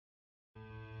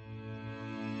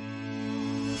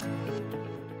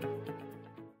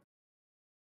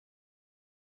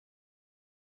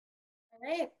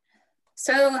Right.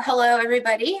 So hello,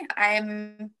 everybody.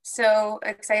 I'm so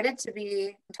excited to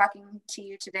be talking to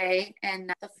you today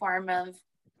in the form of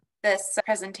this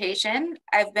presentation.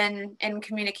 I've been in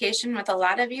communication with a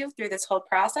lot of you through this whole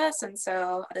process, and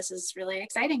so this is really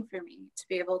exciting for me to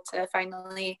be able to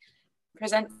finally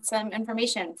present some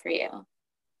information for you.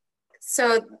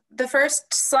 So the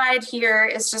first slide here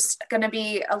is just going to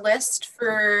be a list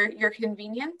for your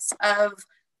convenience of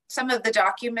some of the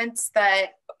documents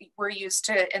that were used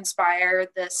to inspire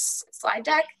this slide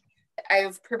deck.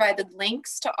 I've provided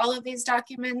links to all of these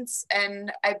documents,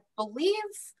 and I believe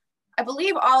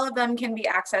all of them can be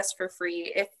accessed for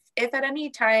free. If at any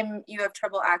time you have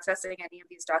trouble accessing any of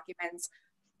these documents,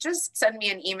 just send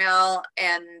me an email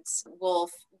and we'll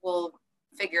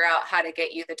figure out how to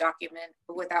get you the document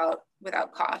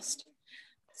without cost.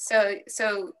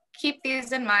 So keep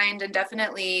these in mind and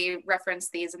definitely reference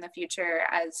these in the future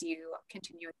as you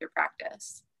continue with your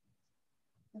practice.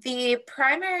 The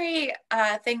primary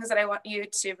things that I want you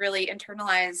to really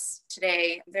internalize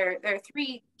today, there are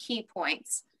three key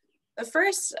points. The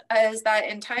first is that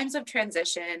in times of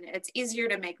transition, it's easier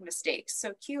to make mistakes.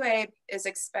 So QA is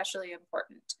especially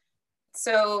important.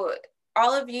 So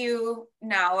all of you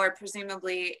now are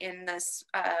presumably in this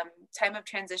time of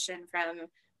transition from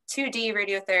 2D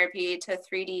radiotherapy to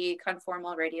 3D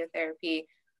conformal radiotherapy.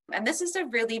 And this is a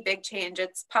really big change.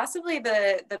 It's possibly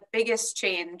the biggest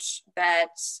change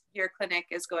that your clinic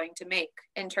is going to make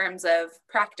in terms of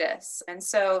practice. And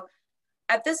so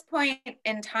at this point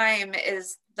in time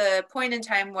is the point in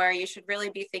time where you should really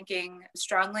be thinking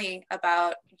strongly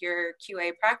about your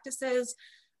QA practices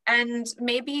and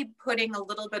maybe putting a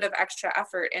little bit of extra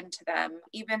effort into them,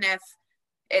 even if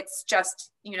it's just,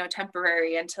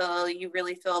 temporary until you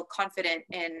really feel confident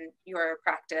in your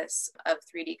practice of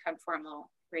 3D conformal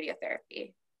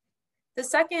radiotherapy. The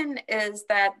second is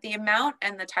that the amount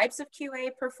and the types of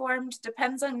QA performed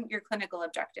depends on your clinical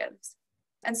objectives.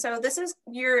 And so this is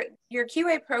your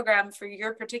QA program for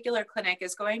your particular clinic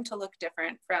is going to look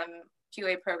different from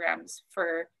QA programs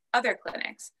for other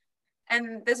clinics.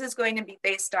 And this is going to be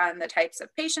based on the types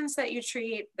of patients that you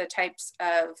treat, the types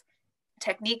of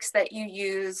techniques that you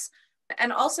use,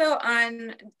 and also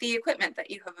on the equipment that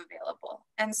you have available.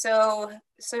 And so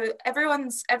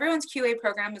everyone's QA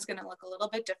program is going to look a little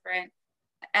bit different,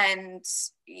 and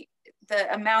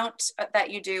the amount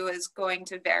that you do is going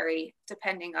to vary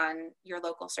depending on your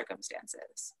local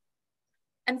circumstances.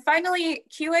 And finally,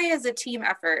 QA is a team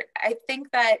effort. I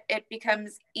think that it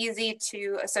becomes easy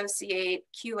to associate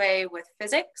QA with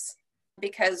physics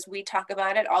because we talk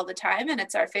about it all the time and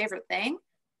it's our favorite thing.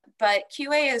 But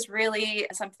QA is really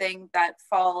something that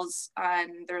falls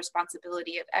on the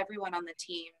responsibility of everyone on the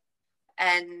team.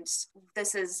 And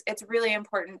it's really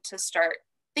important to start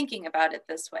thinking about it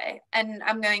this way. And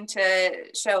I'm going to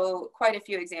show quite a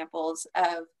few examples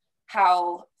of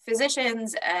how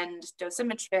physicians and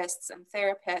dosimetrists and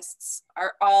therapists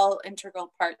are all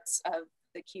integral parts of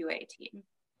the QA team.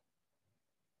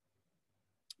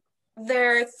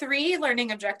 There are three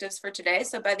learning objectives for today.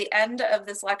 So by the end of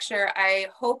this lecture, I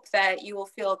hope that you will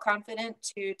feel confident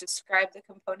to describe the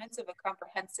components of a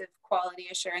comprehensive quality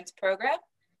assurance program,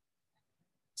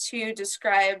 to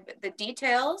describe the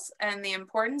details and the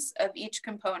importance of each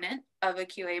component of a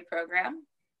QA program,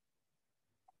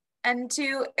 and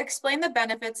to explain the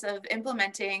benefits of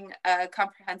implementing a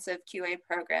comprehensive QA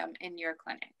program in your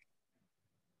clinic.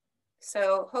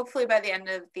 So hopefully by the end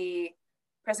of the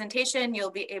presentation,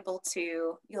 you'll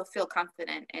feel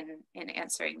confident in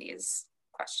answering these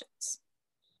questions.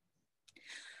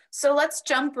 So let's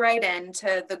jump right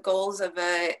into the goals of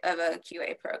a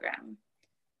QA program.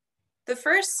 The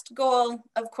first goal,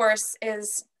 of course,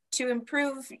 is to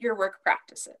improve your work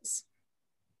practices,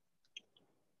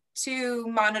 to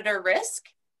monitor risk,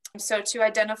 so to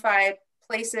identify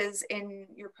places in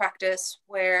your practice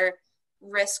where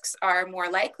risks are more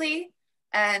likely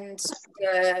and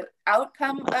the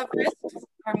outcome of risks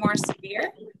are more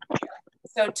severe.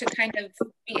 So to kind of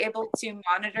be able to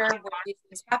monitor when these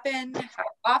things happen, how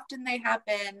often they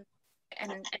happen,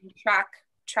 and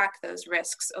track those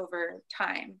risks over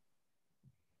time.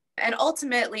 And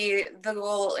ultimately, the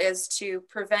goal is to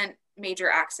prevent major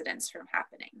accidents from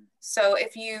happening. So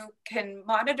if you can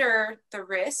monitor the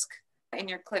risk in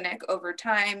your clinic over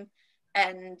time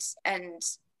and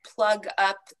plug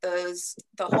up the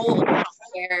holes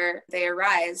where they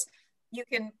arise, you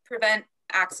can prevent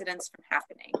accidents from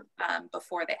happening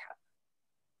before they happen.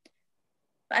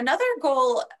 Another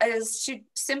goal is to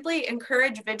simply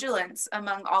encourage vigilance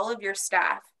among all of your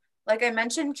staff. Like I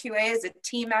mentioned, QA is a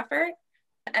team effort.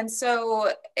 And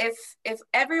so if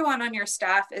everyone on your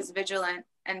staff is vigilant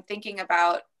and thinking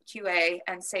about QA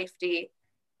and safety,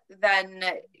 then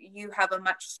you have a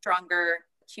much stronger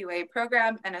QA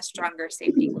program and a stronger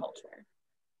safety culture.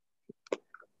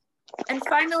 And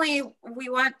finally, we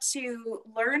want to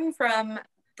learn from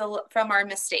our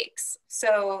mistakes.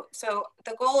 So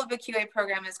the goal of a QA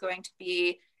program is going to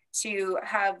be to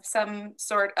have some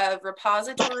sort of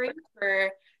repository for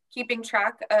keeping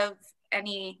track of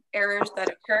any errors that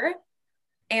occur,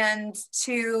 and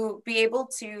to be able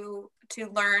to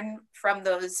learn from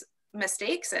those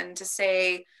mistakes and to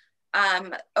say,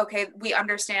 okay, we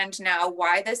understand now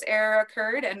why this error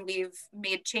occurred, and we've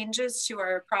made changes to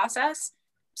our process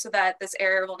so that this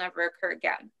error will never occur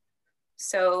again.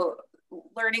 So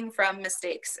learning from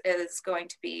mistakes is going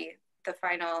to be the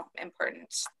final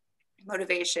important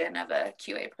motivation of a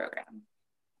QA program.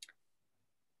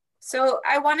 So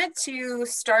I wanted to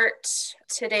start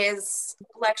today's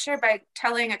lecture by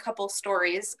telling a couple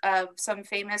stories of some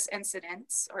famous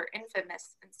incidents, or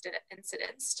infamous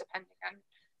incidents, depending on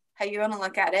how you want to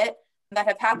look at it, that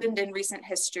have happened in recent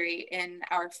history in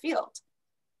our field.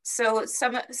 So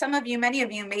some of you, many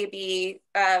of you may be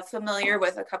familiar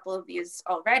with a couple of these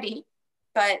already,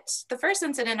 but the first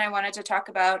incident I wanted to talk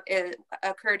about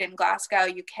occurred in Glasgow,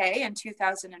 UK in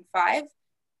 2005.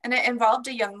 And it involved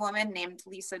a young woman named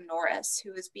Lisa Norris,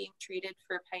 who was being treated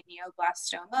for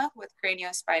pineoblastoma with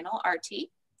craniospinal RT.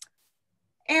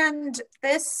 And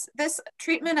this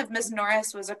treatment of Ms.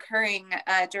 Norris was occurring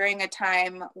during a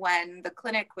time when the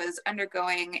clinic was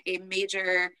undergoing a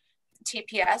major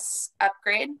TPS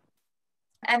upgrade.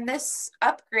 And this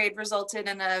upgrade resulted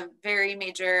in a very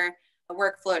major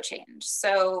workflow change.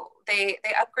 So they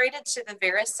upgraded to the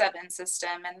Veris 7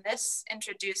 system, and this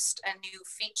introduced a new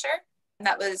feature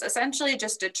that was essentially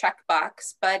just a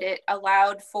checkbox, but it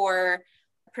allowed for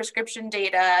prescription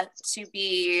data to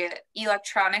be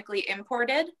electronically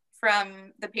imported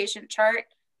from the patient chart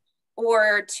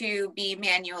or to be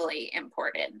manually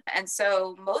imported. And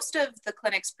so most of the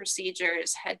clinic's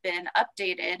procedures had been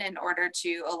updated in order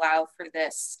to allow for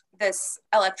this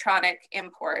electronic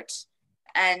import.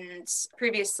 And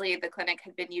previously the clinic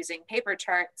had been using paper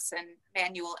charts and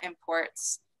manual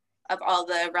imports of all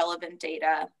the relevant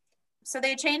data. So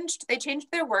they changed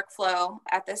their workflow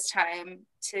at this time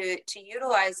to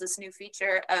utilize this new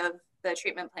feature of the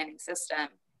treatment planning system.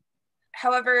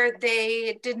 However,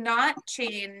 they did not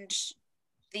change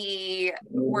the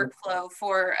workflow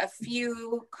for a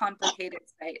few complicated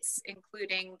sites,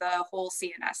 including the whole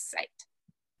CNS site.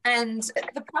 And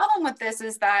the problem with this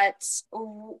is that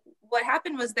what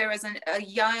happened was there was a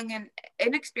young and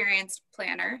inexperienced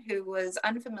planner who was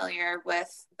unfamiliar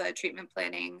with the treatment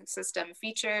planning system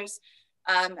features,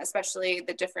 especially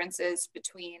the differences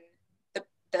between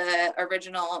the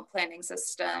original planning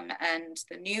system and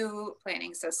the new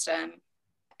planning system.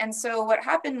 And so what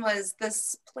happened was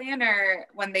this planner,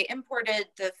 when they imported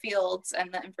the fields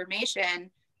and the information,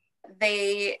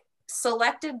 they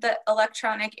selected the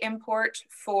electronic import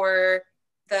for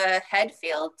the head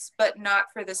fields, but not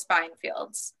for the spine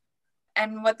fields.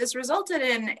 And what this resulted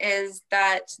in is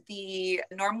that the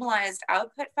normalized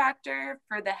output factor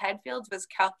for the head fields was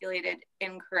calculated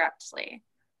incorrectly.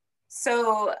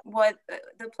 So what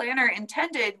the planner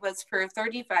intended was for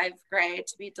 35 gray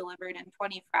to be delivered in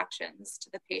 20 fractions to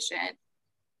the patient.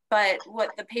 But what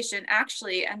the patient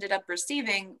actually ended up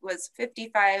receiving was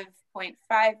 55.5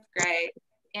 gray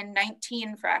in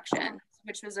 19 fractions,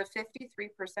 which was a 53%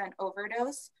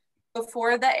 overdose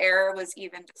before the error was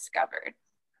even discovered.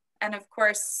 And of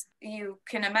course, you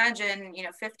can imagine,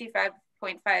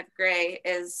 55.5 gray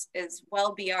is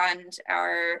well beyond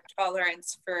our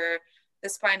tolerance for the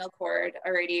spinal cord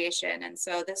irradiation. And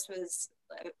so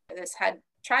this had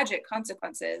tragic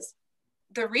consequences.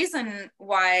 The reason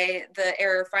why the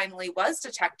error finally was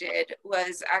detected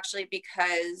was actually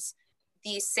because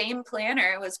the same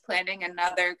planner was planning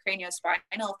another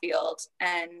craniospinal field,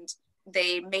 and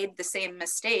they made the same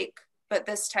mistake, but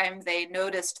this time they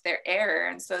noticed their error.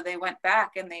 And so they went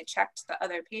back and they checked the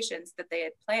other patients that they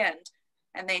had planned,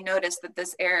 and they noticed that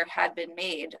this error had been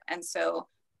made. And so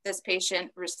this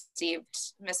patient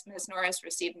received, Miss Norris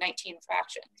received 19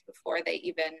 fractions before they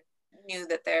even knew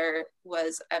that there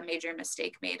was a major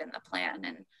mistake made in the plan.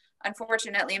 And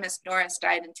unfortunately, Miss Norris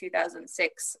died in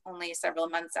 2006, only several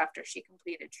months after she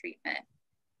completed treatment.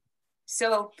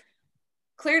 So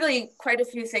clearly quite a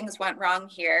few things went wrong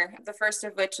here. The first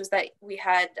of which was that we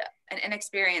had an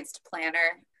inexperienced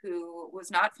planner who was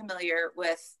not familiar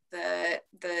with the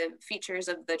features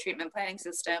of the treatment planning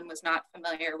system, was not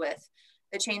familiar with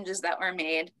the changes that were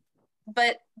made.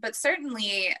 But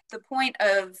certainly the point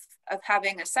of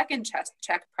having a second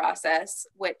check process,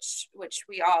 which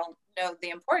we all know the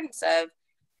importance of,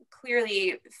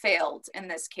 clearly failed in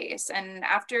this case. And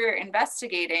after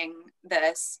investigating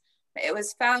this, it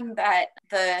was found that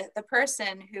the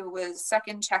person who was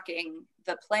second checking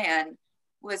the plan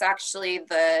was actually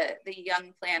the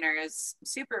young planner's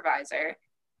supervisor.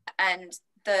 And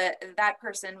that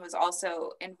person was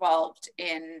also involved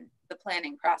in the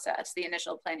planning process, the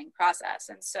initial planning process.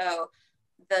 And so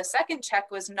the second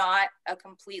check was not a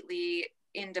completely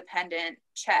independent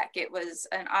check. It was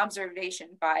an observation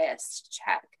biased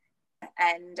check.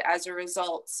 And as a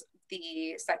result,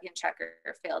 the second checker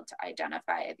failed to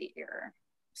identify the error.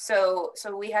 So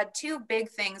we had two big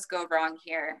things go wrong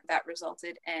here that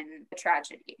resulted in a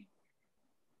tragedy.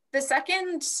 The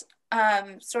second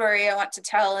story I want to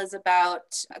tell is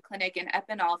about a clinic in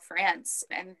Epinal, France.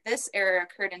 And this error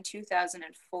occurred in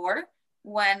 2004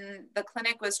 when the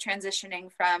clinic was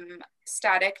transitioning from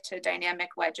static to dynamic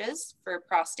wedges for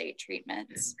prostate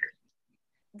treatments.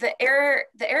 The error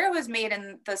was made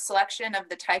in the selection of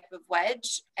the type of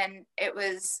wedge, and it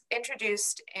was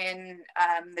introduced in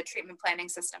the treatment planning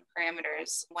system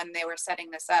parameters when they were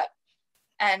setting this up.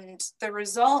 And the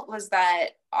result was that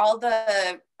all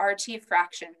the RT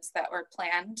fractions that were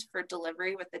planned for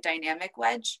delivery with the dynamic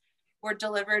wedge were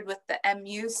delivered with the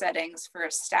MU settings for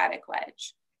a static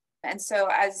wedge. And so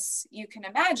as you can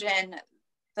imagine,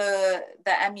 the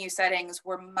MU settings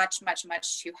were much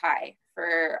too high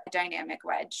for a dynamic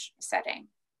wedge setting.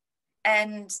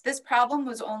 And this problem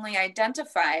was only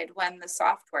identified when the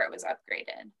software was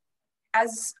upgraded.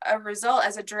 As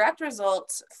a direct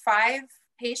result, 5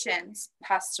 patients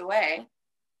passed away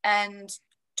and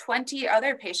 20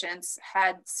 other patients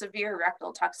had severe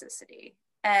rectal toxicity.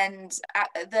 And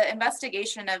the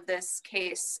investigation of this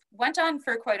case went on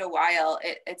for quite a while,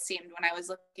 it seemed, when I was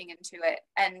looking into it.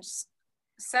 And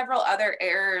several other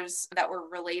errors that were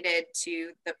related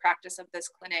to the practice of this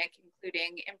clinic,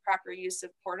 including improper use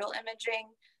of portal imaging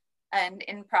and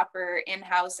improper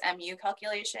in-house MU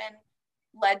calculation,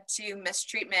 led to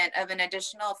mistreatment of an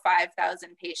additional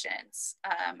 5,000 patients,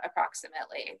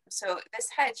 approximately. So this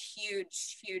had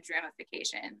huge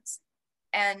ramifications.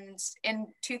 And in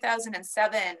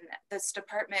 2007, this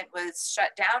department was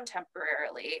shut down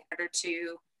temporarily in order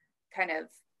to kind of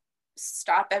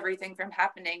stop everything from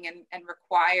happening and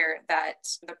require that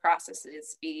the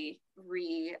processes be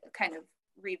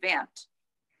revamped.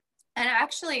 And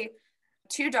actually,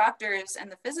 2 doctors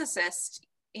and the physicist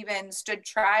even stood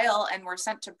trial and were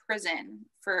sent to prison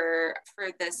for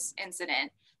this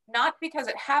incident, not because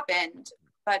it happened,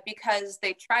 but because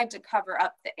they tried to cover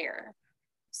up the error.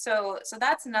 So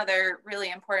that's another really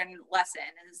important lesson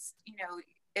is,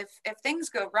 if things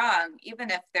go wrong, even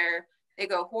if they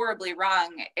go horribly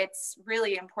wrong, it's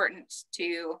really important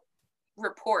to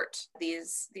report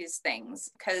these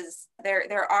things, because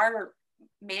there are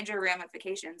major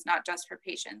ramifications, not just for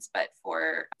patients, but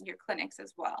for your clinics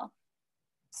as well.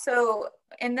 So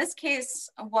in this case,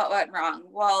 what went wrong?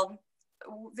 Well,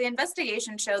 the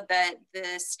investigation showed that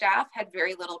the staff had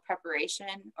very little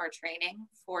preparation or training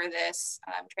for this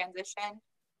transition,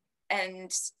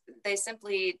 and they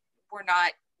simply were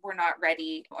not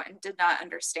ready and did not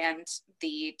understand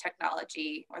the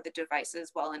technology or the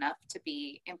devices well enough to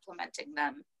be implementing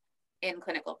them in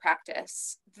clinical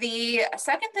practice. The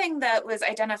second thing that was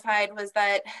identified was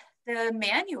that the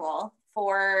manual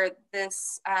for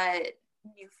this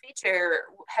new feature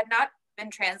had not been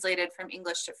translated from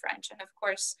English to French. And of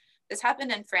course, this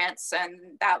happened in France,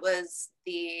 and that was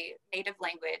the native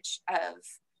language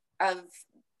of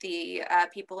the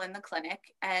people in the clinic.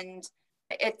 And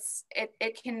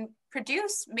it can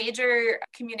produce major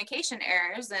communication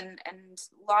errors and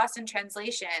loss in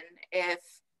translation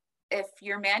if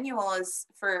your manual is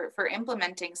for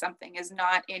implementing something is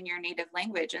not in your native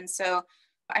language. And so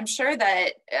I'm sure that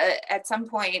at some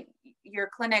point your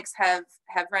clinics have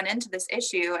run into this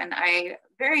issue, and I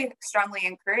very strongly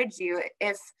encourage you,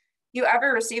 if you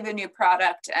ever receive a new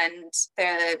product and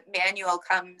the manual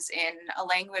comes in a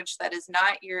language that is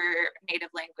not your native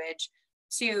language,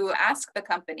 to ask the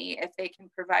company if they can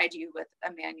provide you with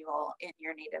a manual in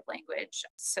your native language,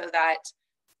 so that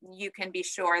you can be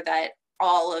sure that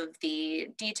all of the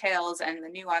details and the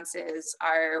nuances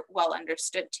are well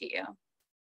understood to you.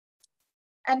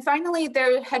 And finally,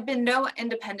 there had been no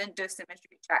independent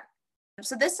dosimetry check.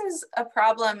 So this is a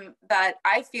problem that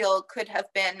I feel could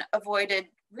have been avoided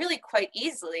really quite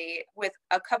easily with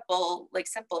a couple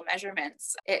simple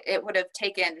measurements. It would have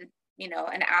taken,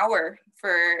 an hour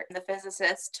for the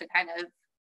physicist to kind of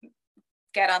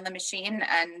get on the machine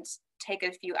and take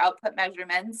a few output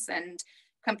measurements and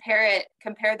compare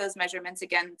those measurements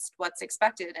against what's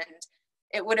expected. And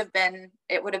it would have been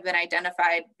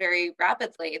identified very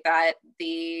rapidly that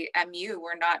the MU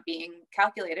were not being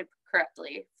calculated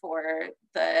correctly for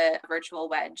the virtual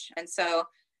wedge. And so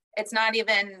it's not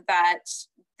even that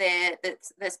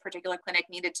this particular clinic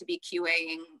needed to be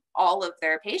QAing all of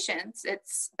their patients.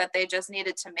 It's that they just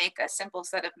needed to make a simple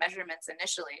set of measurements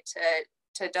initially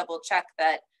to double check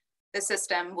that the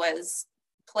system was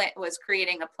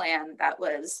creating a plan that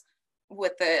was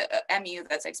with the MU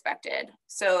that's expected.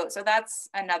 So that's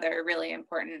another really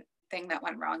important thing that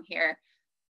went wrong here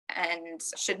and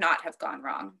should not have gone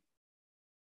wrong.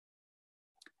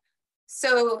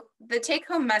 So the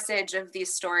take-home message of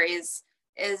these stories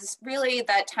is really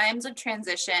that times of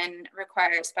transition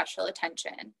require special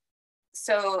attention.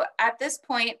 So at this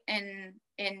point in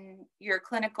your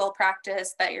clinical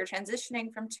practice that you're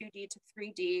transitioning from 2D to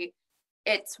 3D,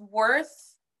 it's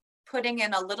worth putting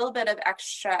in a little bit of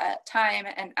extra time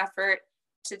and effort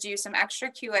to do some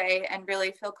extra QA and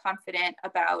really feel confident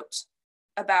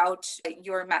about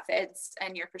your methods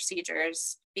and your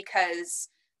procedures, because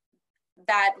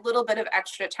that little bit of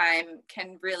extra time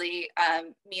can really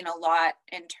mean a lot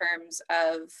in terms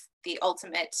of the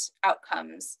ultimate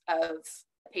outcomes of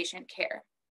patient care.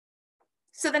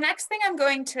 So the next thing I'm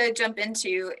going to jump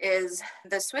into is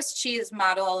the Swiss cheese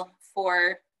model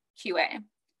for QA.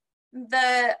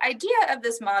 The idea of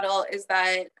this model is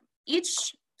that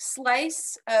each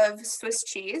slice of Swiss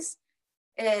cheese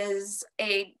is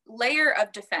a layer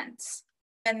of defense.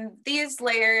 And these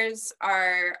layers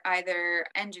are either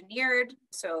engineered,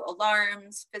 so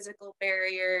alarms, physical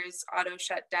barriers, auto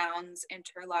shutdowns,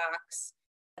 interlocks.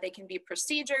 They can be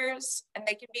procedures, and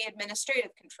they can be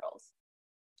administrative controls.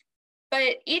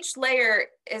 But each layer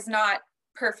is not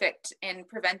perfect in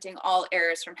preventing all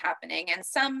errors from happening, and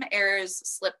some errors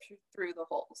slip through the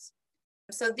holes.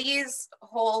 So these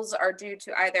holes are due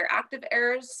to either active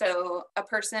errors, so a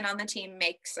person on the team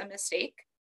makes a mistake,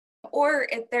 or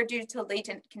they're due to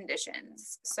latent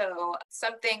conditions. So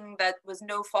something that was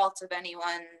no fault of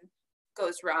anyone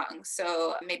goes wrong.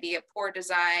 So maybe a poor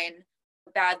design,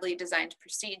 badly designed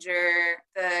procedure,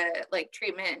 the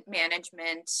treatment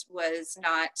management was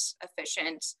not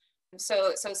efficient.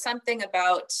 So something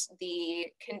about the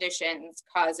conditions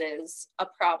causes a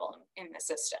problem in the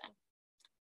system.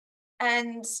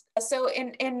 And so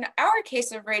in our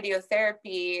case of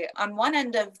radiotherapy, on one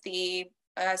end of the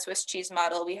Swiss cheese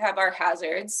model, we have our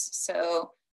hazards.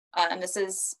 So this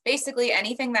is basically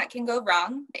anything that can go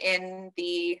wrong in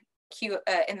the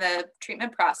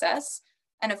treatment process.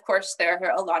 And of course, there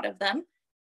are a lot of them.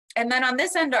 And then on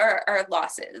this end are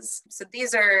losses. So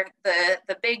these are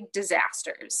the big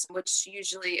disasters, which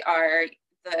usually are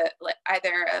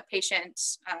either a patient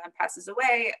passes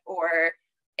away, or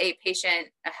a patient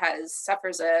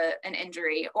suffers an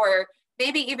injury, or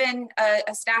maybe even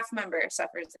a staff member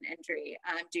suffers an injury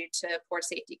due to poor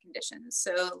safety conditions.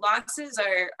 So losses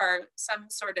are some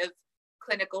sort of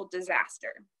clinical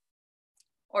disaster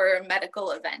or a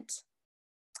medical event.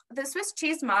 The Swiss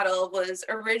cheese model was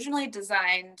originally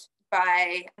designed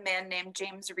by a man named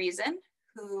James Reason,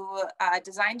 who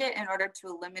designed it in order to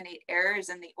eliminate errors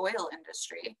in the oil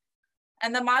industry.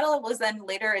 And the model was then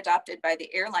later adopted by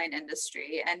the airline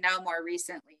industry, and now more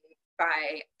recently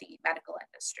by the medical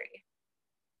industry.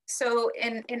 So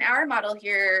in our model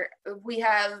here, we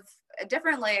have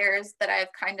different layers that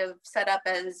I've kind of set up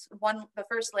as one. The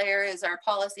first layer is our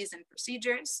policies and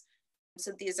procedures.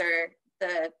 So these are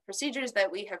the procedures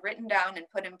that we have written down and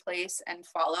put in place and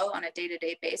follow on a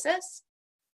day-to-day basis.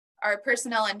 Our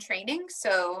personnel and training.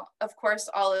 So of course,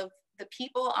 all of the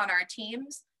people on our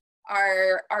teams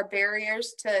are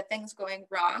barriers to things going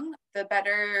wrong. The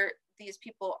better these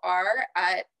people are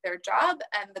at their job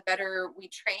and the better we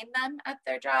train them at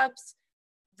their jobs,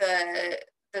 the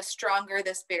stronger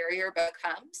this barrier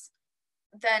becomes.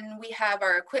 Then we have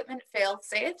our equipment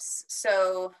fail-safes.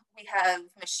 So we have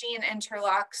machine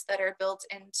interlocks that are built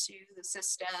into the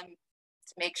system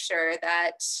to make sure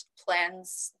that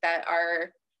plans that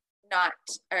are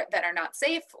not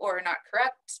safe or not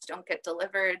correct don't get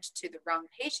delivered to the wrong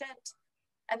patient.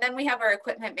 And then we have our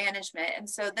equipment management. And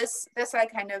so this I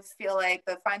kind of feel like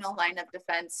the final line of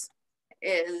defense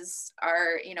is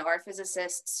our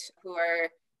physicists who are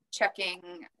doing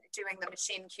the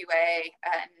machine QA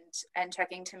and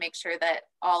checking to make sure that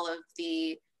all of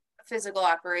the physical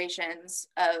operations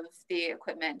of the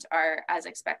equipment are as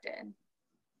expected.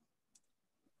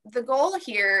 The goal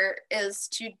here is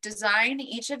to design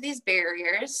each of these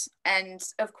barriers, and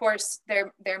of course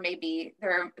there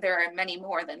are many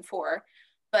more than 4,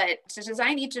 but to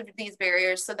design each of these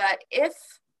barriers so that if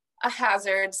a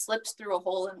hazard slips through a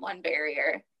hole in one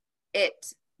barrier, it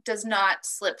does not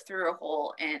slip through a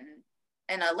hole in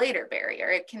in a later barrier.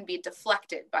 It can be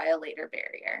deflected by a later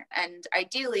barrier. And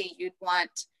ideally, you'd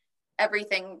want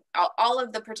everything, all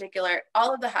of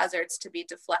the hazards to be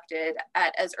deflected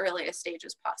at as early a stage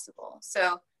as possible.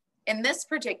 So in this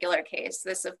particular case,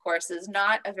 this of course is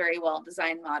not a very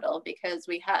well-designed model because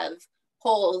we have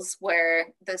holes where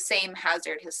the same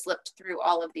hazard has slipped through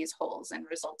all of these holes and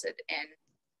resulted in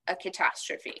a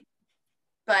catastrophe.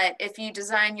 But if you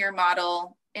design your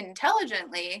model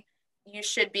intelligently, you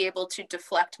should be able to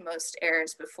deflect most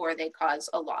errors before they cause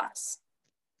a loss.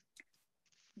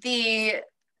 The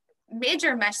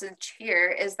major message here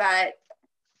is that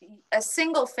a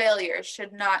single failure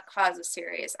should not cause a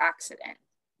serious accident.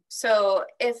 So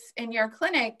if in your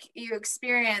clinic you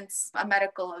experience a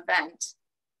medical event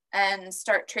and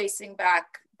start tracing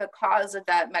back the cause of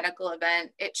that medical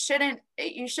event,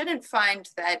 you shouldn't find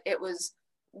that it was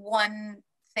one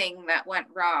thing that went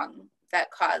wrong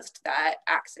that caused that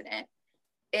accident.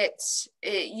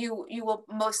 You will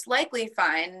most likely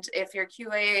find, if your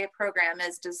QA program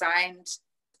is designed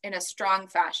in a strong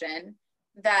fashion,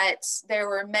 that there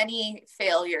were many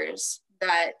failures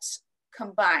that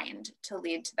combined to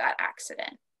lead to that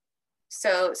accident.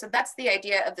 So that's the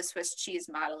idea of the Swiss cheese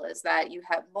model, is that you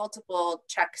have multiple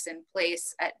checks in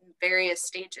place at various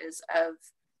stages of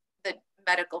the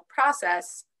medical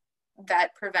process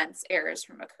that prevents errors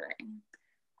from occurring.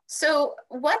 So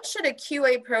what should a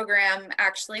QA program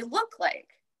actually look like?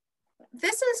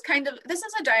 This is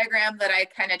a diagram that I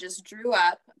kind of just drew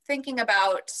up thinking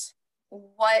about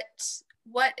what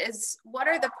is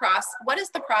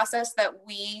the process that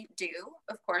we do.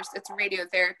 Of course, it's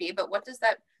radiotherapy, but what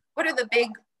are the big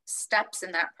steps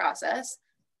in that process?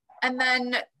 And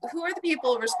then who are the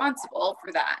people responsible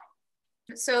for that?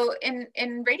 So in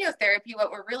radiotherapy,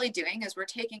 what we're really doing is we're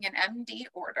taking an MD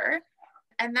order,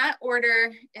 and that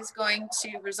order is going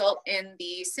to result in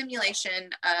the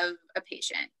simulation of a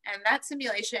patient. And that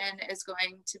simulation is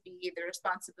going to be the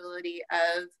responsibility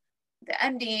of the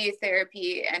MD,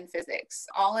 therapy, and physics,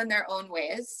 all in their own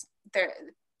ways.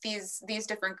 These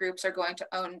different groups are going to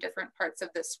own different parts of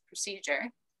this procedure.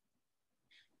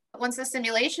 Once the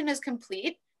simulation is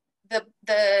complete,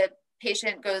 the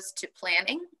patient goes to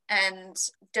planning, and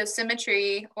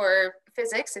dosimetry or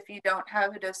physics, if you don't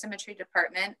have a dosimetry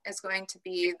department, is going to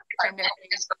be primarily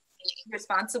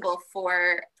responsible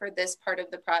for this part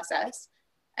of the process.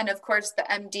 And of course, the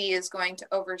MD is going to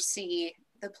oversee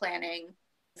the planning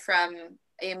from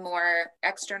a more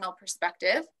external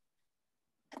perspective.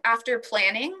 After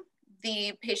planning,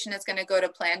 the patient is going to go to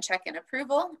plan, check, and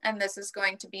approval. And this is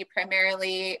going to be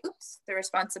primarily the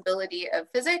responsibility of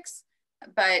physics.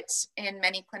 But in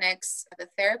many clinics, the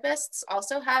therapists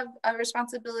also have a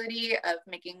responsibility of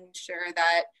making sure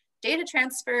that data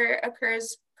transfer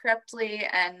occurs correctly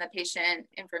and the patient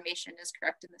information is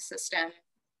correct in the system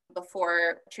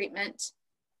before treatment.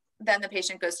 Then the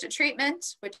patient goes to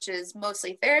treatment, which is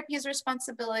mostly therapy's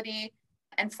responsibility.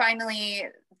 And finally,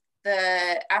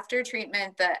 after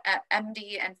treatment, the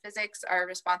MD and physics are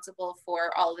responsible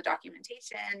for all the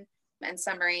documentation and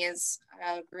summaries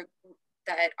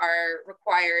that are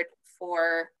required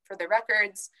for the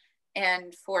records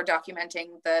and for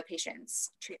documenting the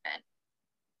patient's treatment.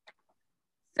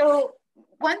 So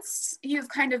once you've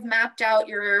kind of mapped out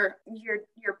your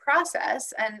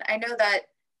process, and I know that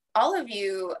all of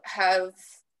you have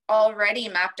already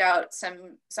mapped out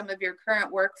some of your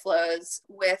current workflows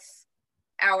with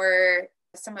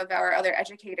some of our other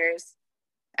educators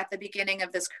at the beginning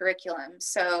of this curriculum.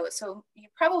 So you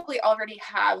probably already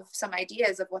have some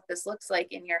ideas of what this looks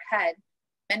like in your head.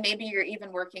 And maybe you're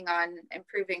even working on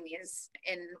improving these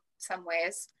in some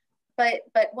ways. But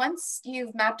once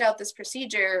you've mapped out this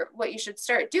procedure, what you should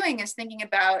start doing is thinking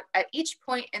about, at each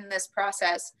point in this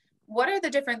process, what are the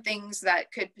different things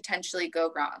that could potentially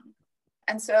go wrong?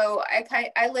 And so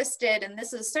I listed, and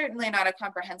this is certainly not a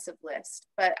comprehensive list,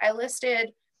 but I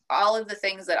listed all of the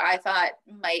things that I thought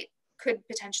could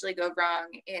potentially go wrong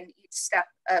in each step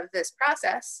of this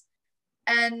process.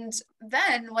 And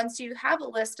then once you have a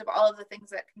list of all of the things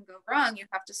that can go wrong, you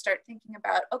have to start thinking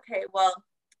about, okay, well,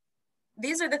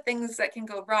 these are the things that can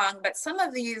go wrong, but some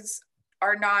of these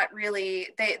are not really,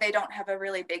 they don't have a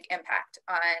really big impact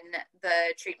on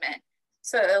the treatment.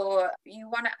 So you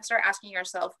want to start asking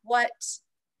yourself what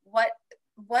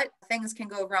things can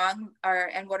go wrong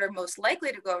and what are most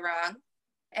likely to go wrong,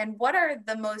 and what are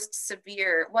the most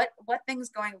severe, what things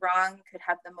going wrong could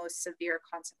have the most severe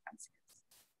consequences.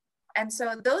 And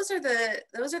so those are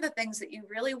the things that you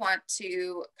really want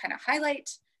to kind of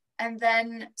highlight, and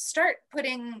then start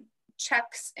putting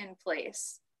checks in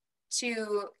place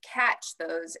to catch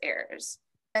those errors.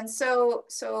 And so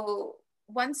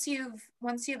once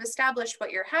you've established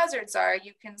what your hazards are,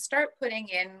 you can start putting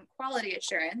in quality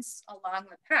assurance along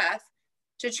the path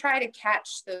to try to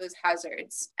catch those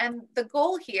hazards. And the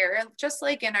goal here, just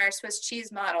like in our Swiss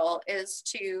cheese model, is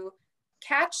to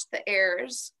catch the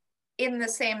errors in the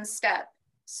same step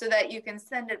so that you can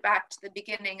send it back to the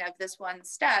beginning of this one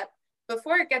step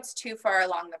before it gets too far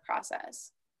along the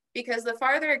process. Because the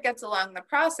farther it gets along the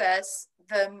process,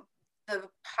 the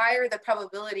higher the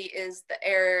probability is the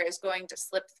error is going to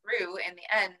slip through in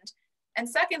the end. And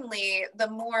secondly, the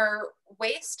more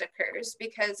waste occurs,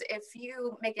 because if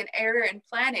you make an error in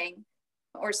planning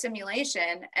or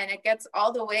simulation and it gets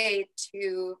all the way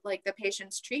to like the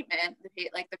patient's treatment,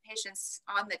 like the patient's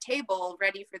on the table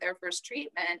ready for their first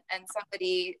treatment and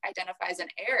somebody identifies an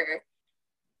error,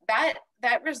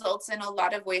 that results in a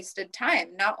lot of wasted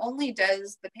time. Not only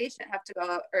does the patient have to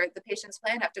go, or the patient's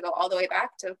plan have to go all the way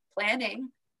back to planning,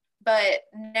 but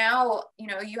now, you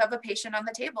know, you have a patient on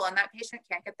the table and that patient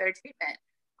can't get their treatment.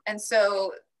 And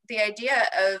so the idea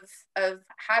of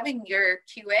having your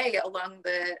QA along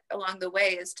the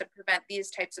way is to prevent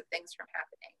these types of things from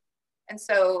happening. And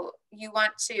so you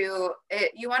want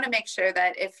to make sure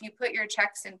that if you put your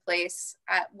checks in place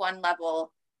at one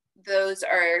level, those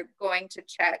are going to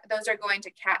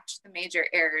catch the major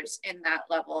errors in that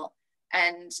level,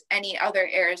 and any other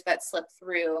errors that slip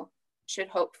through should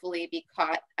hopefully be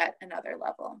caught at another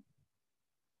level.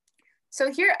 So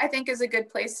here I think is a good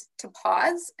place to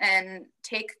pause and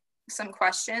take some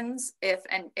questions if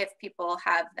people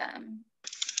have them.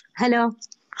 Hello.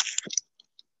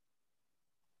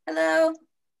 Hello.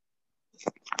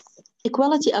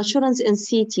 Equality assurance in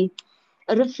CT.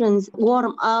 Reference,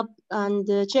 warm up and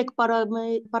check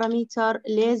parameter,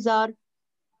 laser.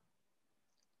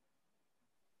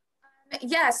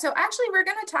 Yeah, so actually we're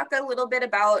going to talk a little bit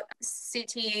about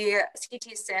CT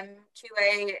Sim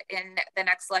QA in the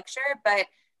next lecture, but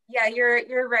yeah,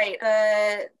 you're right.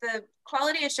 The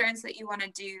quality assurance that you want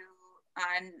to do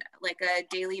on like a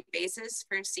daily basis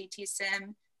for CT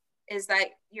Sim is that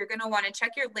you're going to want to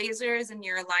check your lasers and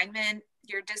your alignment,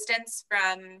 your distance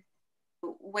from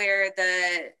where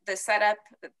the setup,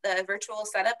 the virtual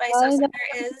setup ISO center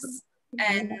is,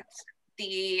 and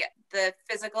the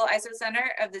physical ISO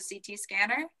center of the CT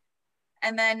scanner.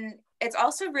 And then it's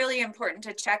also really important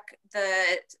to check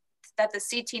that the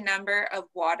CT number of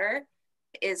water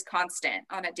is constant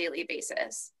on a daily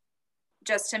basis,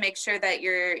 just to make sure that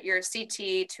your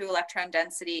CT to electron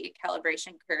density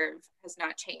calibration curve has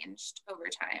not changed over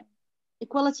time.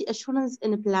 Equality assurance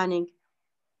in planning.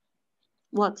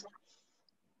 What?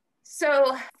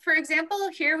 So for example,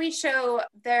 here we show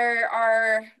there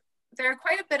are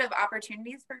quite a bit of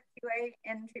opportunities for QA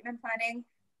in treatment planning.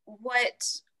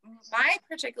 What my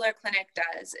particular clinic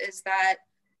does is that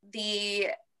the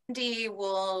MD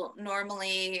will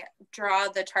normally draw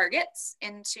the targets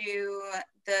into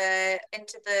the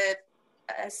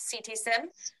CT sim,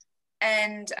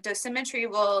 and dosimetry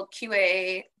will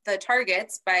QA the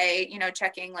targets by, you know,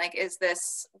 checking like, is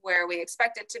this where we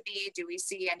expect it to be? Do we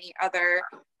see any other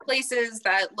places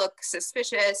that look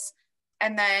suspicious?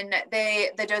 And then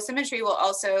the dosimetry will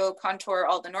also contour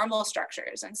all the normal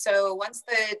structures. And so once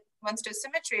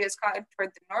dosimetry has contoured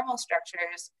the normal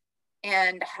structures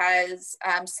and has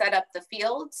set up the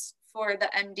fields for the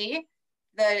MD,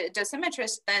 the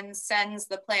dosimetrist then sends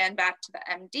the plan back to the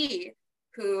MD,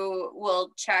 who will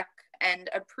check and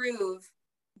approve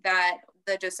that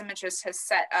the dosimetrist has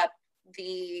set up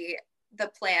the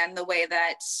plan the way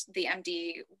that the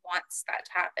MD wants that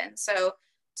to happen. So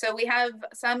we have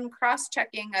some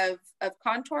cross-checking of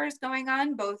contours going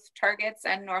on, both targets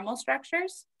and normal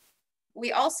structures.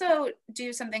 We also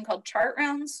do something called chart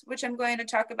rounds, which I'm going to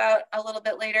talk about a little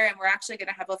bit later, and we're actually going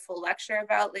to have a full lecture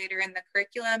about later in the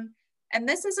curriculum. And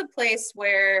this is a place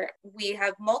where we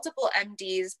have multiple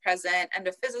MDs present and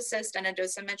a physicist and a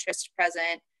dosimetrist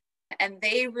present, and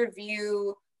they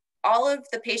review all of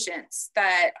the patients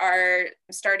that are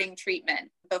starting treatment,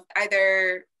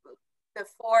 either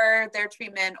before their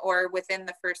treatment or within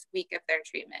the first week of their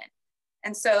treatment.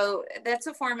 And so that's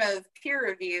a form of peer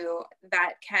review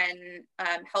that can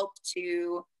help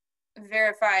to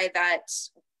verify that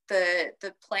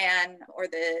the plan or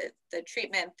the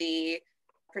treatment, the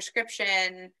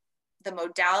prescription, the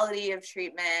modality of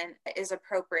treatment is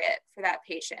appropriate for that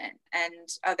patient, and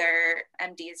other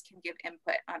MDs can give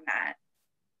input on that.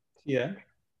 Yeah.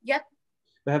 Yep.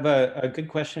 We have a good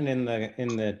question in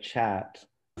the chat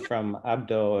from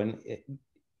Abdo, and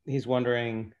he's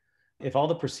wondering if all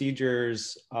the QA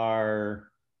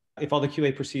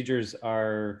procedures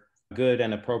are good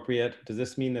and appropriate, does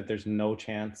this mean that there's no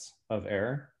chance of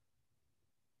error?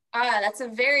 That's a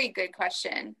very good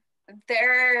question.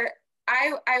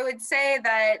 I would say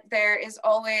that there is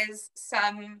always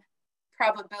some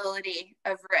probability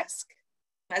of risk.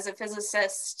 As a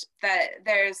physicist, that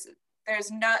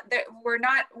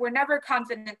we're never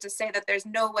confident to say that there's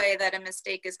no way that a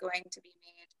mistake is going to be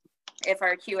made if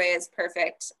our QA is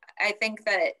perfect. I think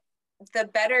that the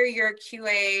better your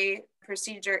QA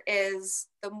procedure is,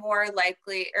 the more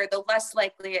likely or the less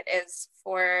likely it is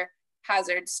for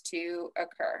hazards to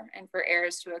occur and for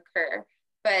errors to occur.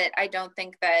 But I don't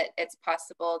think that it's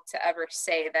possible to ever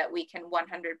say that we can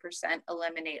 100%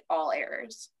 eliminate all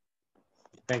errors.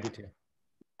 Thank you, too.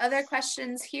 Other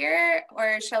questions here,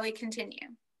 or shall we continue?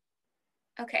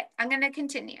 Okay, I'm going to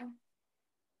continue.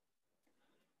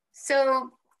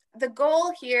 So the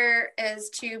goal here is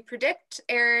to predict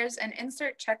errors and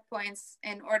insert checkpoints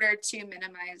in order to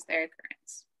minimize their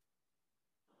occurrence.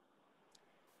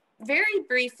 Very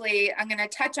briefly, I'm going to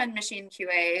touch on machine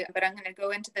QA, but I'm going to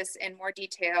go into this in more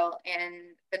detail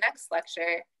in the next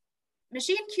lecture.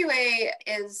 Machine QA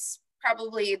is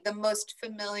probably the most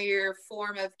familiar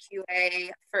form of QA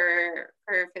for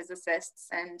physicists,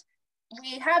 and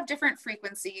we have different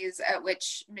frequencies at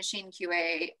which machine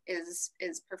QA is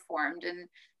performed, and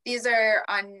these are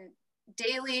on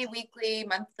daily, weekly,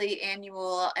 monthly,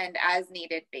 annual, and as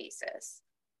needed basis.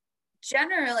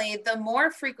 Generally, the more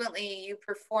frequently you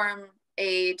perform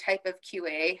a type of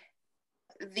QA,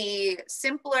 the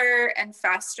simpler and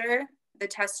faster the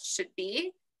test should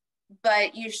be,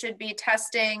 but you should be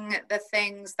testing the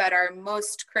things that are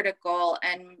most critical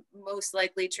and most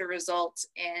likely to result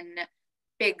in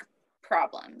big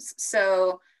problems.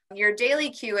 So your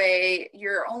daily QA,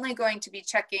 you're only going to be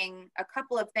checking a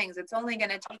couple of things. It's only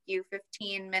going to take you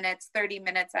 15 minutes, 30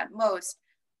 minutes at most,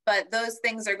 but those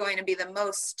things are going to be the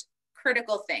most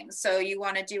critical things. So you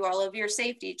want to do all of your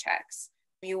safety checks.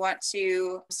 You want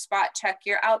to spot check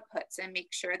your outputs and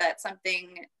make sure that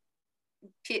something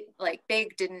like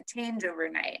big didn't change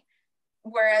overnight.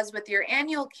 Whereas with your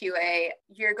annual QA,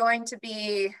 you're going to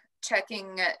be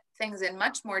checking things in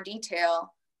much more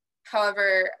detail.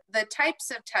 However, the types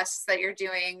of tests that you're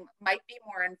doing might be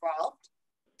more involved.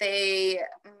 They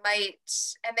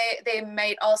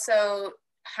might also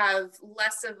have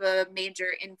less of a major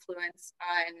influence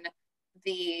on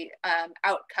the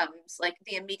outcomes, like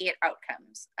the immediate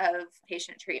outcomes of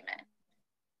patient treatment.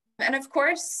 And of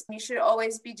course, you should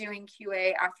always be doing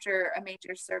QA after a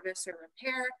major service or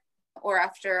repair, or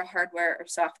after a hardware or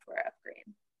software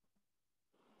upgrade.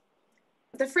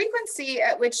 The frequency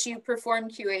at which you perform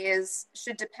QA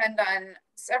should depend on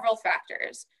several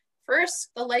factors.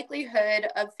 First, the likelihood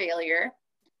of failure.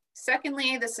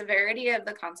 Secondly, the severity of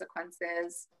the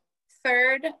consequences.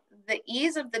 Third, the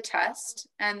ease of the test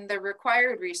and the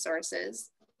required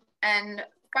resources. And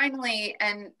finally,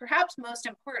 and perhaps most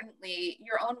importantly,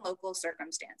 your own local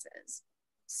circumstances.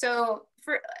 So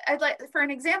for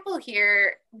an example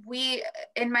here,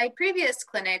 in my previous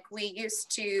clinic, we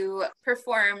used to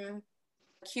perform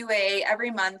QA every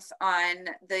month on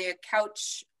the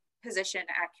couch position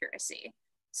accuracy.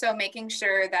 So making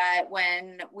sure that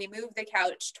when we move the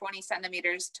couch 20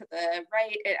 centimeters to the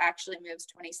right, it actually moves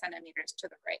 20 centimeters to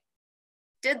the right.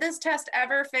 Did this test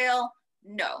ever fail?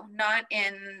 No, not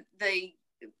in the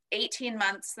 18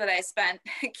 months that I spent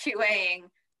QAing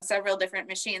several different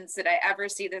machines did I ever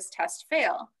see this test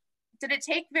fail. Did it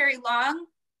take very long?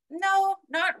 No,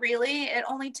 not really. It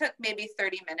only took maybe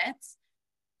 30 minutes,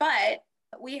 but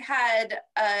we had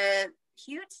a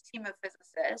huge team of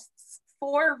physicists,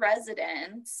 4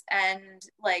 residents, and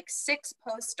like 6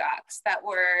 postdocs that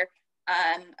were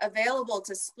available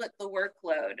to split the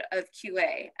workload of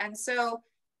QA. And so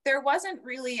there wasn't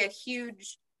really a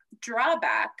huge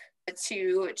drawback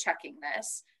to checking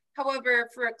this. However,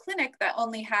 for a clinic that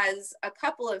only has a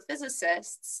couple of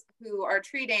physicists who are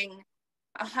treating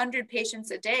 100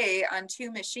 patients a day on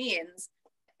 2 machines,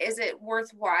 is it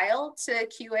worthwhile to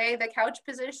QA the couch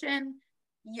position?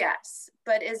 Yes,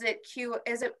 but is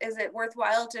it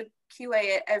worthwhile to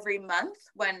QA it every month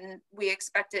when we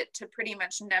expect it to pretty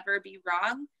much never be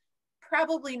wrong?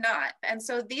 Probably not. And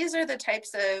so these are the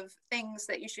types of things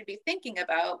that you should be thinking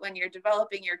about when you're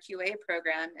developing your QA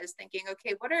program, is thinking,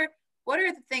 okay, what are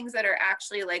the things that are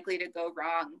actually likely to go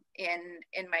wrong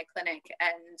in my clinic,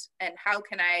 and how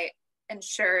can I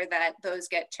ensure that those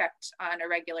get checked on a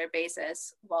regular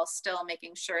basis while still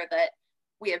making sure that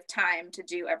we have time to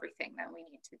do everything that we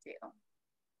need to do.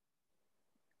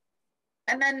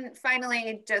 And then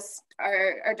finally, just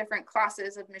our different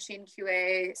classes of machine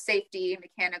QA: safety,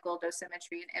 mechanical,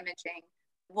 dosimetry, and imaging.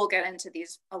 We'll get into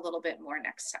these a little bit more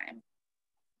next time.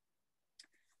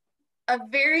 A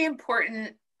very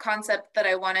important concept that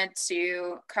I wanted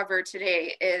to cover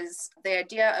today is the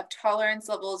idea of tolerance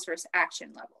levels versus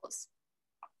action levels.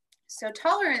 So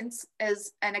tolerance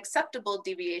is an acceptable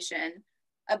deviation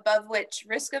above which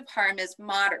risk of harm is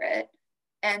moderate,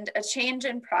 and a change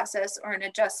in process or an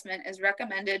adjustment is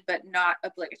recommended but not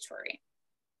obligatory.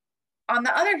 On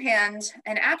the other hand,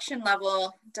 an action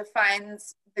level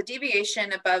defines the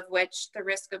deviation above which the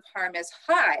risk of harm is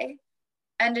high,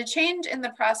 and a change in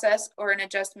the process or an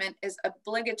adjustment is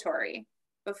obligatory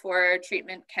before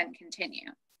treatment can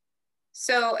continue.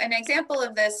 So an example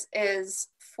of this is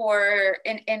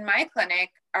in my clinic,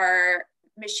 our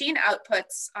machine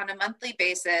outputs on a monthly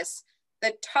basis,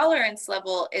 the tolerance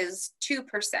level is 2%,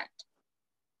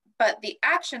 but the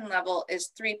action level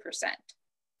is 3%.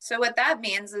 So what that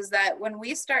means is that when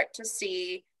we start to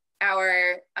see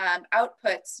our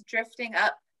outputs drifting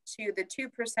up to the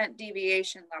 2%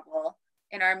 deviation level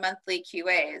in our monthly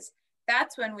QAs,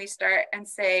 that's when we start and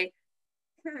say,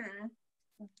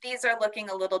 these are looking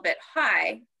a little bit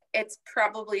high. It's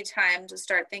probably time to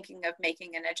start thinking of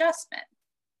making an adjustment.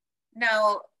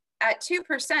 Now, at 2%,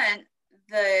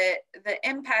 the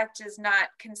impact is not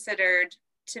considered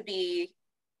to be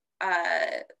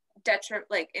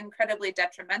incredibly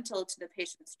detrimental to the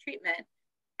patient's treatment.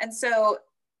 And so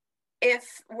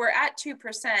if we're at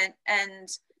 2% and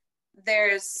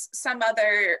there's some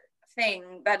other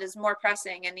thing that is more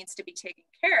pressing and needs to be taken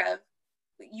care of,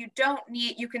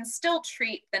 you can still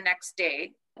treat the next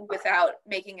day without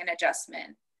making an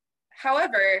adjustment.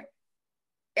 However,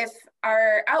 if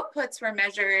our outputs were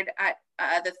measured at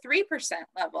the 3%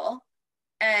 level,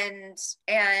 and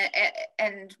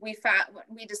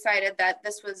we decided that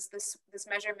this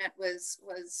measurement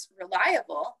was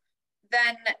reliable,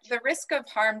 then the risk of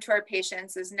harm to our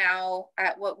patients is now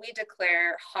at what we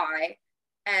declare high,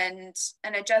 and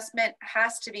an adjustment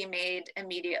has to be made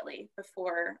immediately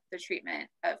before the treatment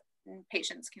of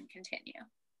patients can continue.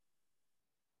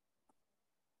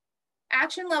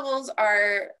 Action levels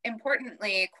are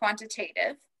importantly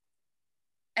quantitative,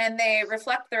 and they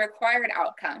reflect the required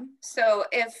outcome. So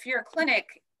if your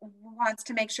clinic wants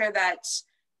to make sure that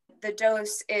the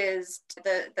dose is,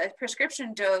 the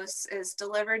prescription dose is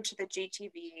delivered to the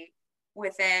GTV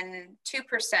within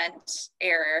 2%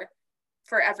 error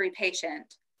for every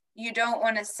patient, you don't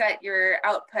want to set your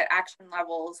output action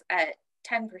levels at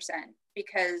 10%,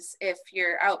 because if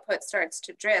your output starts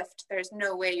to drift, there's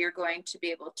no way you're going to be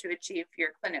able to achieve your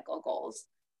clinical goals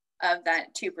of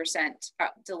that 2%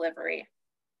 delivery.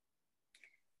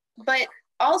 But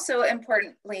also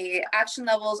importantly, action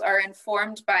levels are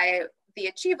informed by the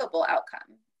achievable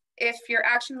outcome. If your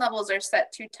action levels are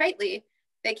set too tightly,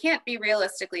 they can't be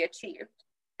realistically achieved.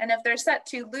 And if they're set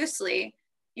too loosely,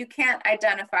 you can't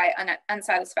identify an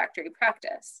unsatisfactory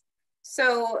practice.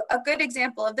 So a good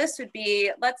example of this would be,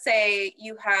 let's say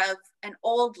you have an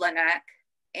old LINAC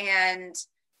and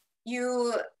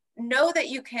you know that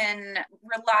you can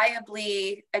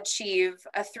reliably achieve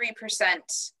a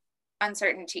 3%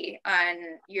 uncertainty on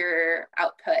your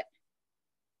output,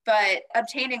 but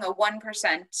obtaining a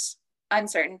 1%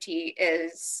 uncertainty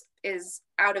is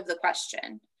out of the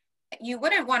question. You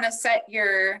wouldn't want to set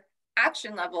your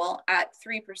action level at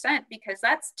 3%, because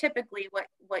that's typically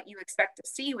what you expect to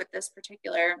see with this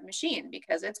particular machine,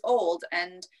 because it's old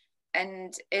and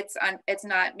it's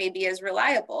not maybe as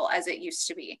reliable as it used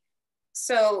to be.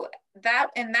 So that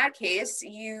in that case,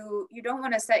 you don't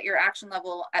want to set your action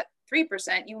level at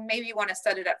 3%. You maybe want to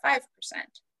set it at 5%,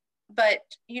 but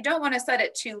you don't want to set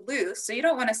it too loose. So you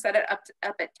don't want to set it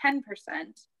up at 10%,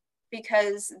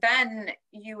 because then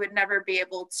you would never be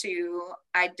able to,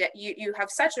 you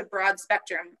have such a broad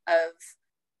spectrum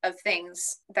of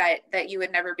things that you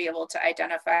would never be able to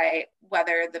identify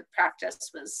whether the practice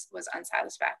was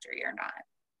unsatisfactory or not.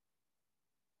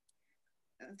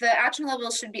 The action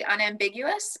levels should be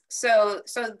unambiguous. So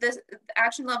the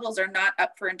action levels are not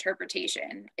up for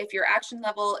interpretation. If your action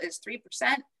level is 3%,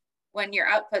 when your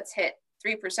outputs hit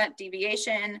 3%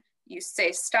 deviation, you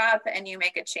say stop and you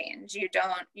make a change. You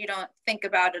don't think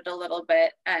about it a little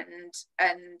bit and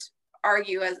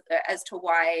argue as to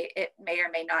why it may or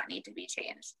may not need to be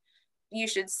changed. You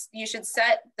should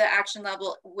set the action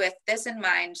level with this in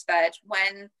mind, that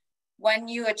when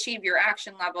you achieve your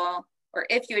action level, or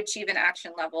if you achieve an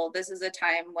action level, this is a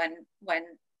time when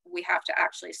we have to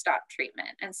actually stop treatment.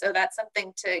 And so that's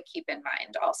something to keep in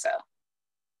mind also.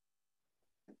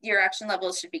 Your action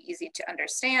levels should be easy to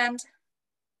understand.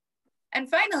 And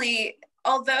finally,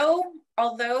 although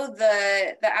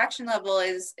the action level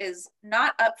is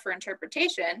not up for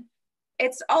interpretation,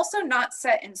 it's also not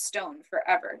set in stone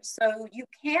forever. So you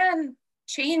can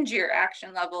change your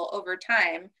action level over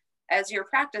time as your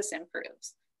practice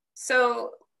improves.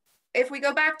 So if we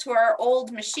go back to our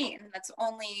old machine that's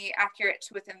only accurate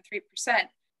to within 3%,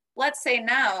 let's say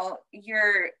now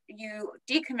you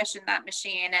decommission that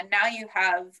machine and now you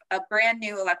have a brand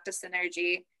new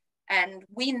Electrosynergy, and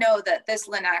we know that this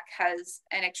LINAC has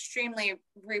an extremely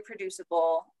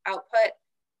reproducible output,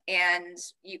 and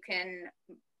you can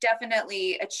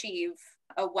definitely achieve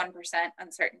a 1%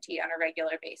 uncertainty on a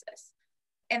regular basis.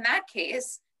 In that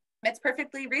case, it's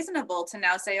perfectly reasonable to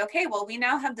now say, okay, well, we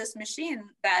now have this machine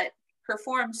that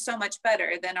performs so much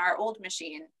better than our old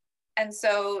machine. And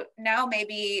so now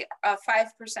maybe a 5%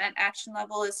 action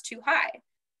level is too high.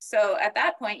 So at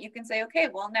that point, you can say, okay,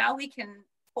 well, now we can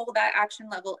pull that action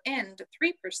level in to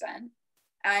 3%.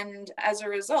 And as a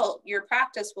result, your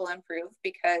practice will improve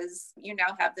because you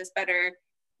now have this better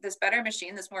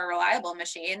machine, this more reliable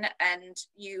machine, and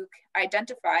you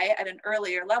identify at an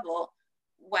earlier level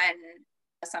when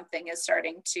something is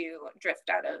starting to drift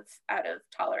out of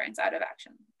tolerance, out of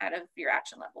your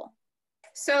action level.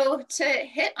 So to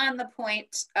hit on the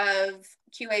point of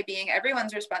QA being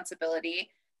everyone's responsibility,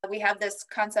 we have this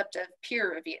concept of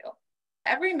peer review.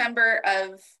 Every member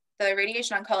of the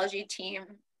radiation oncology team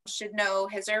should know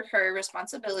his or her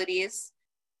responsibilities,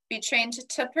 be trained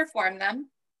to perform them,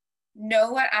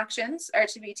 know what actions are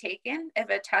to be taken if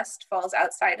a test falls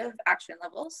outside of action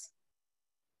levels.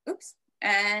 Oops,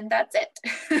 and that's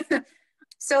it.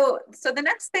 So the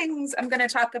next things I'm going to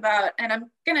talk about, and I'm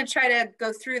going to try to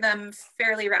go through them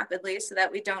fairly rapidly so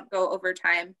that we don't go over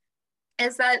time,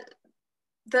 is that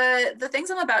the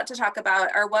things I'm about to talk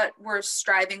about are what we're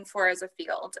striving for as a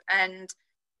field. And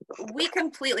we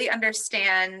completely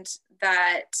understand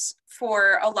that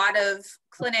for a lot of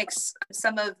clinics,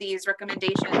 some of these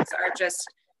recommendations are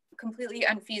just completely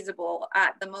unfeasible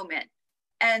at the moment.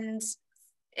 And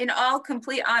in all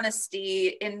complete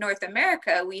honesty, in North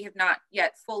America, we have not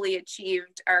yet fully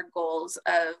achieved our goals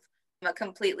of a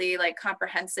completely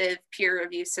comprehensive peer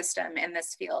review system in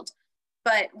this field.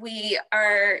 But we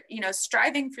are,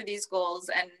 striving for these goals,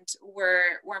 and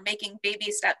we're making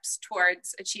baby steps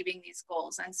towards achieving these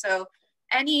goals. And so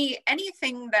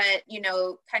anything that,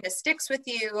 kind of sticks with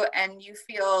you and you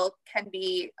feel can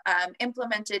be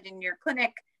implemented in your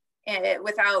clinic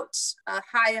without a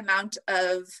high amount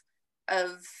of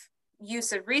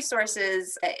use of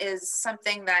resources is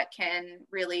something that can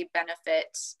really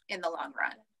benefit in the long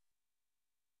run.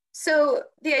 So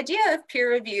the idea of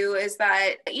peer review is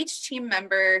that each team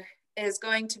member is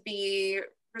going to be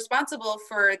responsible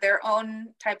for their own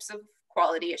types of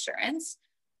quality assurance.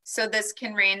 So this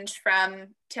can range from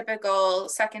typical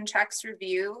second checks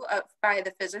review by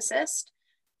the physicist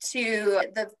to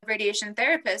the radiation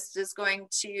therapist is going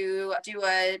to do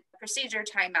a procedure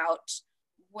timeout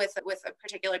with a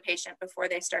particular patient before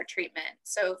they start treatment.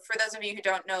 So for those of you who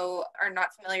don't know, are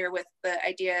not familiar with the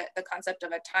concept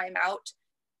of a timeout,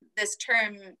 this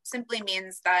term simply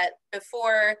means that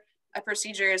before a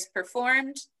procedure is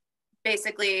performed,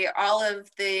 basically all of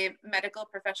the medical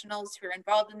professionals who are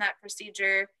involved in that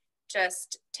procedure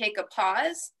just take a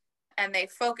pause and they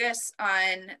focus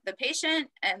on the patient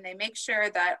and they make sure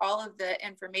that all of the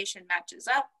information matches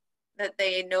up, that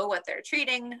they know what they're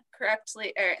treating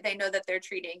correctly, or they know that they're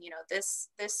treating, this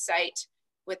site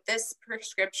with this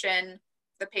prescription.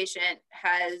 The patient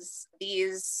has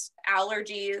these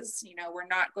allergies, we're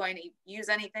not going to use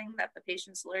anything that the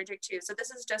patient's allergic to. So this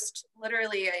is just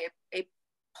literally a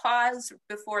pause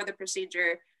before the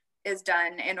procedure is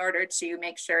done in order to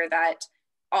make sure that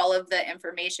all of the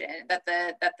information, that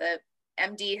the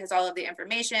MD has all of the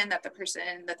information, that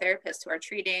the therapist who are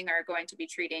treating are going to be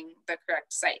treating the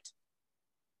correct site.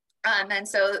 And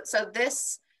so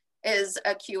this is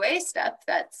a QA step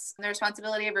that's the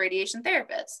responsibility of a radiation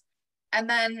therapist. And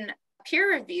then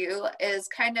peer review is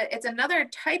it's another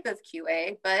type of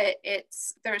QA, but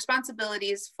the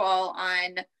responsibilities fall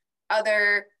on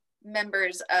other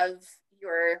members of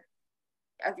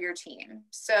your team.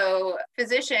 So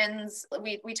physicians,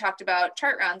 we talked about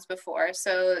chart rounds before.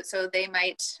 So they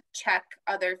might check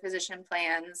other physician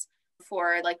plans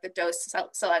for the dose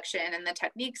selection and the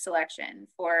technique selection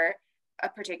for a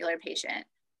particular patient.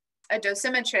 A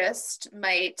dosimetrist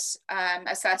might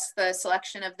assess the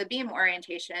selection of the beam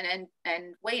orientation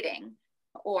and weighting,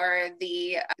 or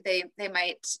they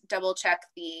might double check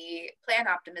the plan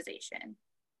optimization.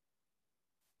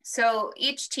 So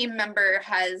each team member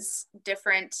has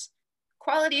different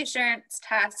quality assurance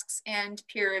tasks and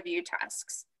peer review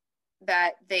tasks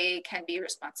that they can be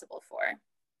responsible for.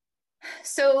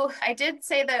 So I did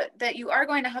say that you are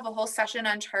going to have a whole session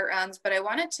on chart rounds, but I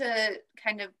wanted to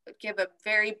kind of give a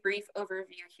very brief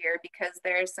overview here because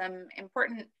there are some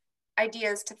important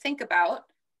ideas to think about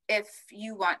if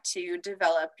you want to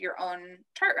develop your own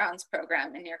chart rounds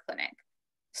program in your clinic.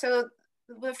 So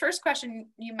the first question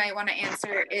you might want to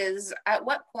answer is, at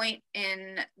what point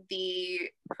in the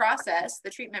process, the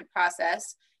treatment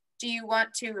process, do you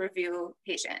want to review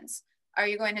patients? Are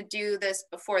you going to do this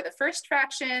before the first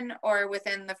fraction or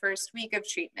within the first week of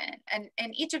treatment? And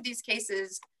in each of these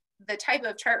cases, the type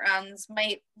of chart rounds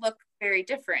might look very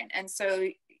different. And so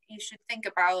you should think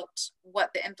about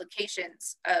what the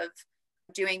implications of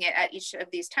doing it at each of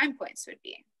these time points would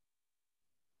be.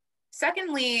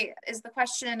 Secondly, is the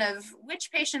question of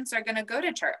which patients are going to go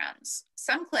to chart rounds.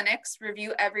 Some clinics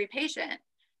review every patient,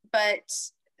 but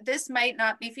this might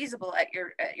not be feasible at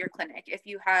your clinic. If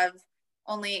you have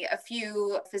only a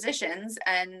few physicians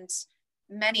and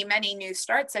many new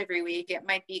starts every week, it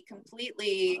might be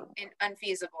completely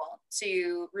unfeasible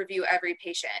to review every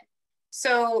patient.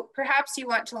 So perhaps you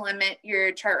want to limit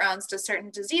your chart rounds to certain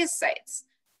disease sites.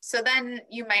 So then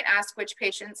you might ask which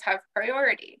patients have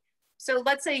priority. So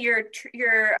let's say your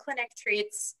clinic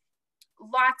treats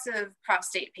lots of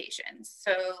prostate patients.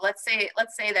 So let's say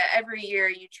that every year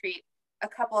you treat a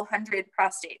couple hundred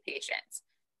prostate patients.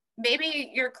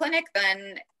 Maybe your clinic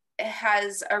then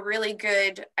has a really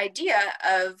good idea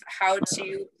of how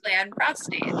to plan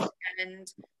prostate,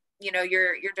 and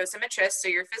your dosimetrists or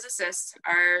your physicists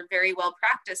are very well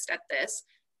practiced at this.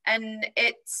 And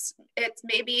it's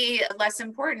maybe less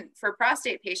important for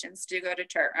prostate patients to go to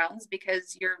chart rounds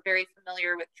because you're very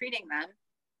familiar with treating them.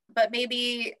 But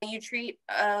maybe you treat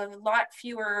a lot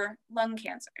fewer lung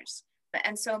cancers.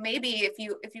 And so maybe if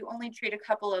you only treat a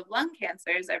couple of lung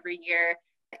cancers every year,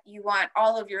 you want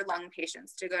all of your lung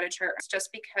patients to go to chart rounds just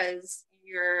because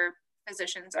your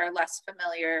physicians are less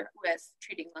familiar with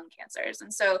treating lung cancers.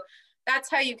 And so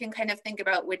that's how you can kind of think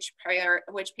about which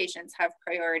patients have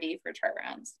priority for chart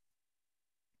rounds.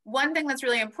 One thing that's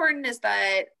really important is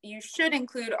that you should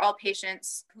include all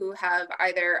patients who have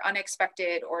either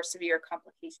unexpected or severe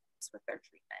complications with their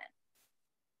treatment.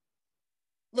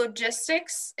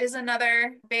 Logistics is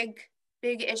another big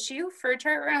issue for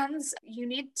chart rounds. You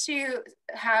need to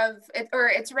have,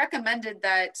 it's recommended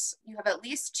that you have at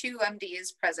least 2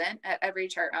 MDs present at every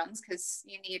chart rounds, because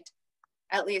you need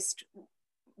at least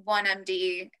one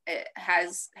MD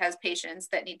has patients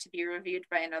that need to be reviewed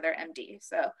by another MD.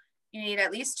 So you need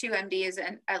at least 2 MDs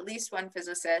and at least 1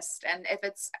 physicist. And if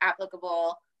it's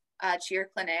applicable to your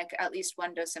clinic, at least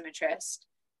 1 dosimetrist.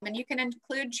 And you can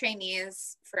include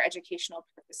trainees for educational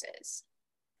purposes.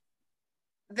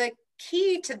 The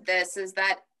key to this is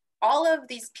that all of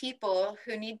these people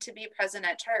who need to be present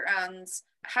at chart rounds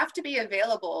have to be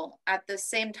available at the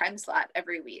same time slot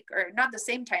every week, or not the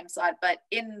same time slot, but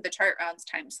in the chart rounds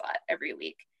time slot every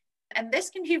week. And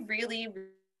this can be really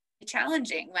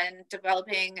challenging when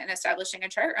developing and establishing a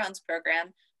chart rounds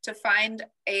program, to find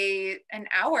an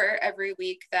hour every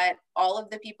week that all of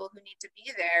the people who need to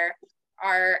be there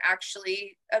are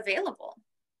actually available.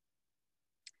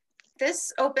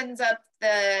 This opens up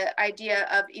the idea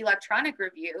of electronic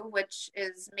review, which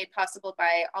is made possible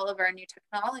by all of our new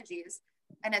technologies.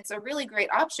 And it's a really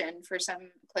great option for some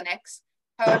clinics.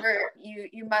 However,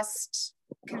 you must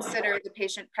consider the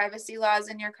patient privacy laws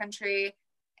in your country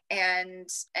and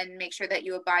make sure that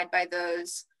you abide by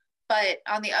those. But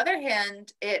on the other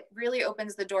hand, it really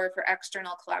opens the door for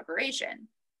external collaboration.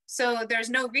 So there's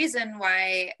no reason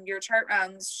why your chart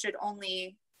rounds should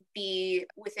only be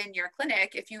within your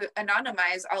clinic. If you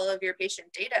anonymize all of your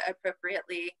patient data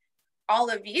appropriately, all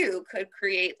of you could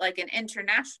create like an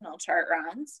international chart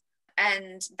rounds,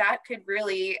 and that could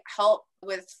really help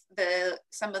with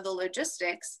some of the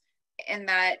logistics, in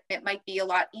that it might be a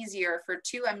lot easier for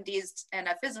 2 MDs and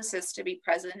a physicist to be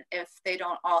present if they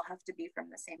don't all have to be from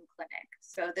the same clinic.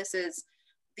 So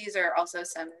these are also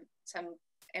some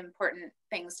important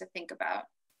things to think about.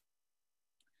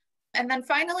 And then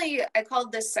finally, I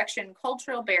called this section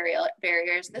cultural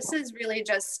barriers. This is really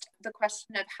just the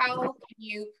question of how can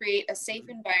you create a safe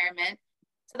environment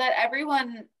so that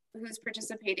everyone who's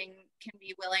participating can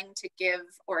be willing to give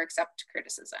or accept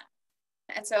criticism.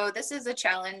 And so this is a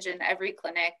challenge in every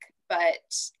clinic, but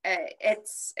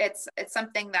it's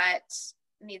something that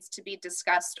needs to be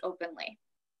discussed openly.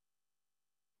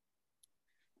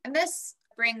 And this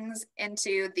brings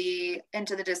into the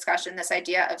discussion this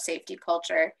idea of safety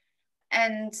culture.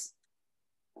 And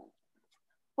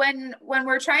when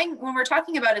we're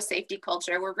talking about a safety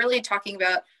culture, we're really talking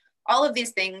about all of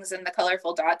these things in the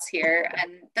colorful dots here.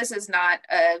 And this is not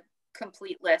a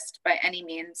complete list by any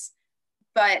means,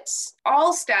 but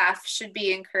all staff should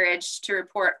be encouraged to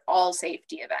report all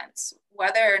safety events,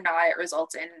 whether or not it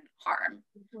results in harm.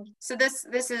 Mm-hmm. So this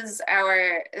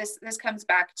comes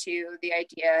back to the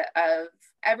idea of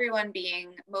everyone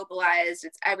being mobilized.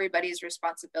 It's everybody's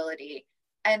responsibility.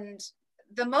 And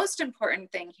the most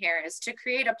important thing here is to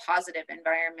create a positive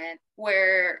environment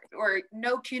where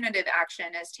no punitive action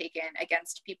is taken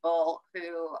against people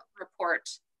who report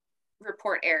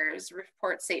errors,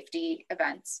 report safety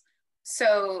events.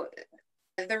 So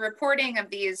the reporting of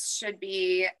these should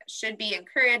be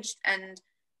encouraged, and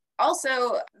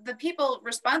also the people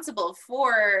responsible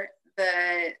for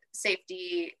the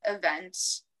safety event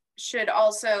should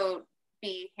also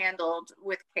be handled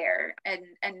with care,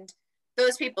 and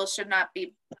those people should not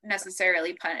be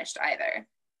necessarily punished either.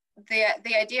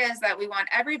 The idea is that we want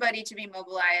everybody to be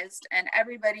mobilized and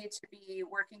everybody to be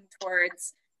working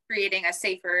towards creating a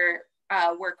safer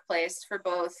workplace for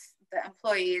both the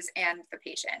employees and the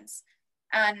patients.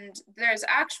 And there's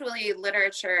actually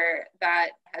literature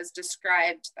that has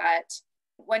described that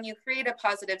when you create a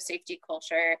positive safety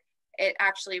culture, it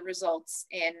actually results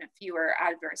in fewer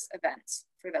adverse events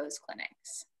for those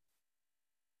clinics.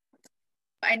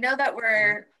 I know that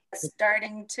we're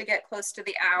starting to get close to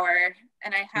the hour,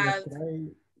 and I have.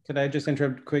 Could I just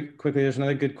interrupt quickly? There's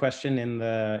another good question in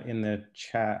the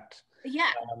chat.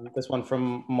 Yeah. This one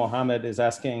from Mohammed is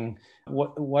asking,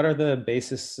 what are the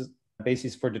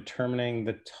bases for determining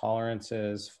the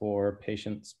tolerances for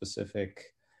patient-specific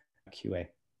QA?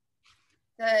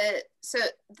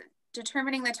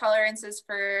 Determining the tolerances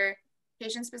for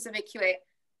patient-specific QA.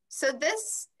 So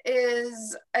this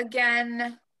is,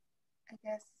 again, I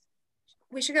guess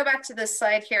we should go back to this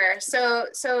slide here. So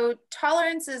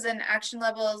tolerances and action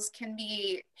levels can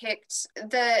be picked.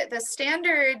 The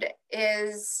standard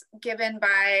is given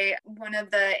by one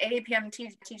of the AAPM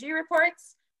TG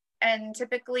reports, and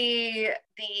typically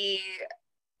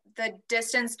the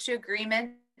distance to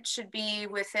agreement should be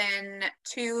within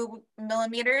 2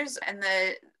 millimeters, and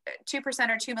the 2%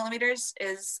 or 2 millimeters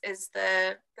is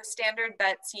the standard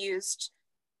that's used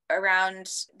around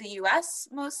the US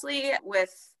mostly,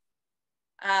 with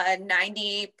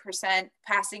 90%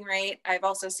 passing rate. I've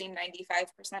also seen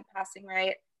 95% passing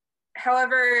rate.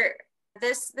 However,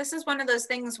 this is one of those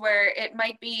things where it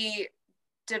might be,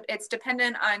 it's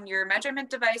dependent on your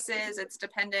measurement devices, it's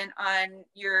dependent on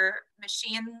your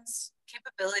machine's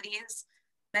capabilities.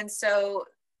 And so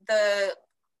the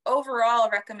overall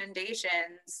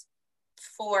recommendations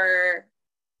for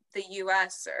the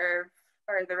US or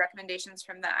the recommendations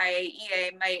from the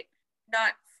IAEA might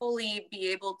not fully be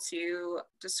able to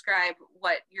describe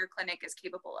what your clinic is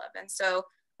capable of. And so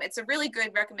it's a really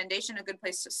good recommendation, a good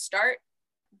place to start.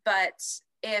 But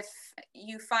if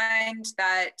you find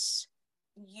that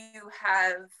you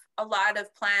have a lot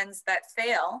of plans that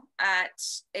fail at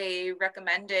a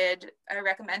recommended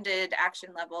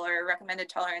action level or a recommended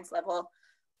tolerance level,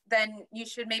 then you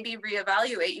should maybe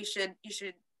reevaluate. You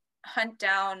should hunt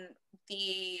down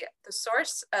the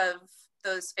source of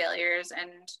those failures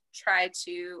and try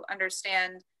to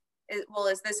understand, well,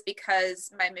 is this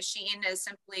because my machine is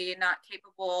simply not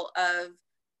capable of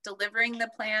delivering the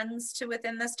plans to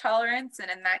within this tolerance?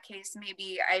 And in that case,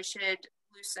 maybe I should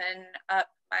loosen up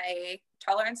my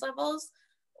tolerance levels.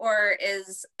 Or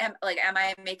am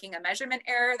I making a measurement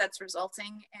error that's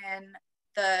resulting in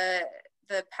the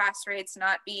pass rates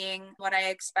not being what I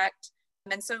expect?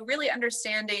 And so really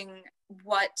understanding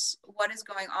what is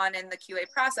going on in the QA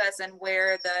process and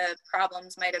where the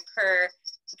problems might occur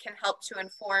can help to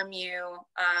inform you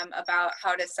about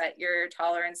how to set your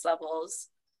tolerance levels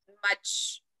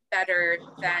much better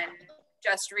than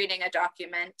just reading a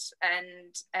document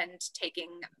and taking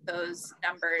those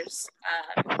numbers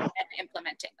and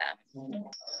implementing them.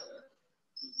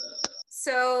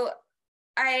 So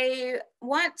I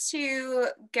want to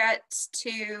get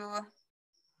to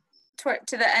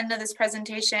the end of this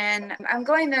presentation. I'm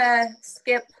going to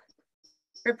skip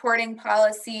reporting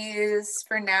policies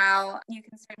for now. You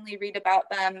can certainly read about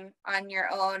them on your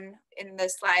own in the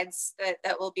slides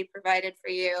that will be provided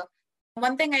for you.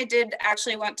 One thing I did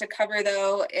actually want to cover,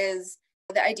 though, is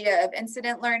the idea of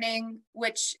incident learning,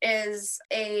 which is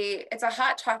it's a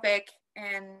hot topic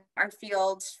in our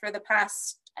field for the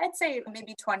past, I'd say,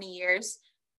 maybe 20 years.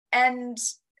 And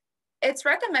it's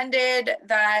recommended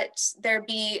that there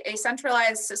be a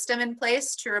centralized system in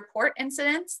place to report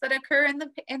incidents that occur in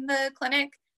the clinic.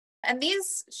 And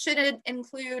these should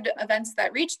include events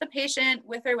that reach the patient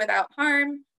with or without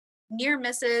harm, near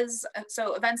misses,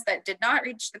 so events that did not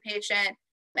reach the patient,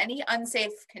 any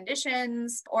unsafe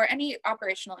conditions, or any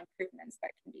operational improvements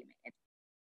that can be made.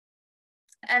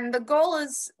 And the goal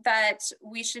is that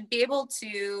we should be able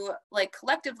to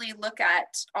collectively look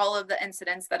at all of the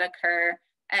incidents that occur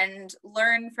and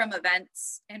learn from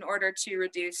events in order to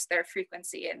reduce their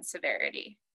frequency and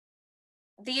severity.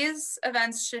 these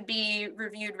events should be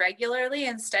reviewed regularly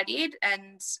and studied,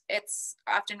 and it's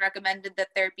often recommended that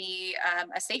there be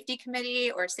a safety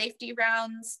committee or safety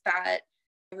rounds that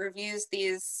reviews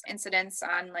these incidents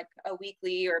on like a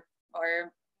weekly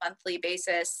or monthly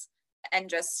basis, and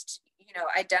just, you know,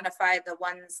 identify the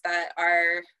ones that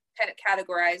are, kind of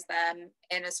categorize them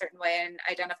in a certain way and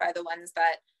identify the ones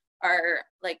that are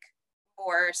like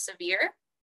more severe.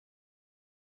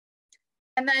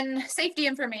 And then safety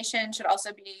information should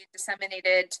also be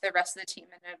disseminated to the rest of the team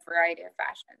in a variety of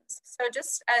fashions. So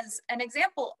just as an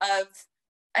example of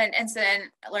an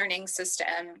incident learning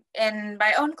system, in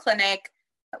my own clinic,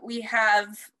 we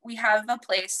have a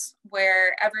place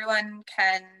where everyone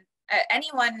can,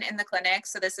 anyone in the clinic,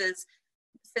 so this is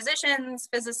physicians,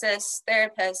 physicists,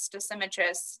 therapists,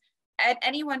 dosimetrists,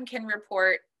 anyone can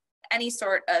report any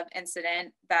sort of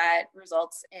incident that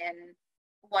results in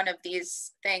one of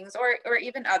these things, or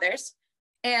even others.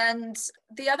 And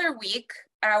the other week,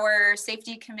 our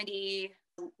safety committee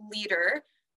leader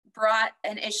brought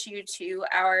an issue to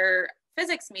our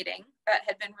physics meeting that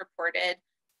had been reported,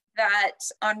 that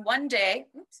on one day,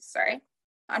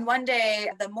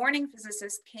 the morning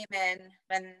physicist came in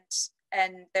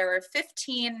and there were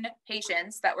 15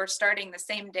 patients that were starting the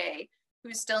same day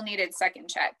who still needed second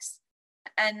checks.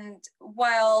 And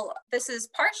while this is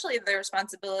partially the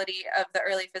responsibility of the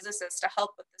early physicists to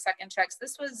help with the second checks,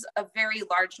 this was a very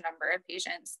large number of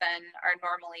patients than are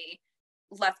normally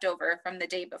left over from the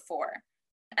day before.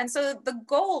 And so the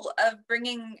goal of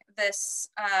bringing this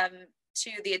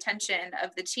to the attention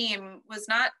of the team was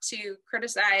not to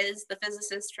criticize the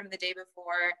physicists from the day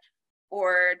before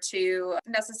or to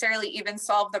necessarily even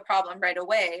solve the problem right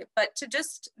away, but to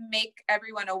just make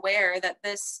everyone aware that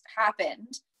this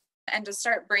happened, and to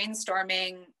start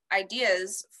brainstorming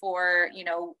ideas for, you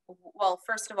know, well,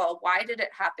 first of all, why did it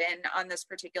happen on this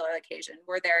particular occasion?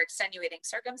 Were there extenuating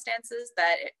circumstances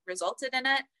that it resulted in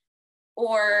it?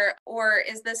 Or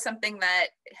is this something that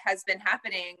has been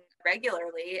happening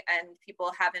regularly and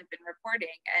people haven't been reporting,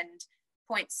 and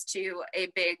points to a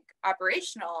big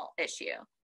operational issue?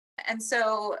 And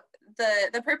so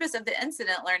the purpose of the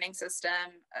incident learning system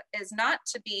is not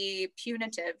to be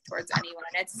punitive towards anyone.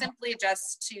 It's simply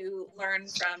just to learn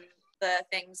from the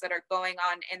things that are going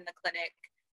on in the clinic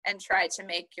and try to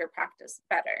make your practice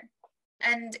better.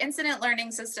 And incident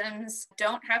learning systems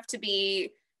don't have to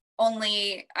be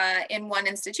only in one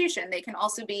institution. They can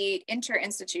also be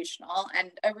interinstitutional.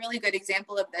 And a really good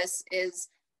example of this is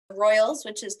Royals,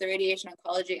 which is the Radiation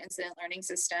Oncology Incident Learning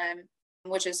System,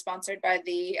 which is sponsored by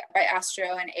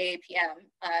ASTRO and AAPM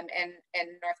in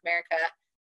North America.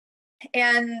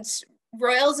 And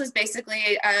Royals is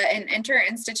basically an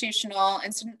interinstitutional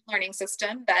incident learning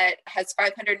system that has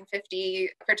 550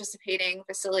 participating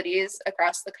facilities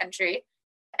across the country.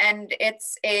 And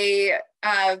it's a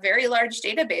very large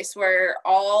database where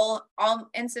all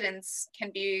incidents can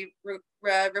be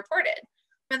reported.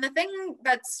 And the thing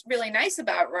that's really nice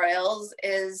about Royals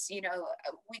is, you know,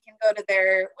 we can go to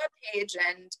their webpage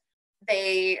and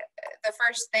the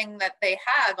first thing that they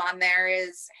have on there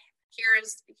is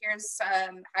here's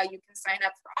how you can sign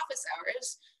up for office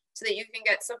hours so that you can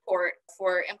get support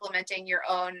for implementing your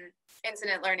own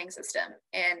incident learning system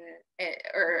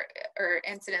or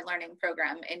incident learning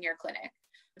program in your clinic.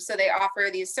 So they offer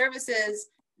these services.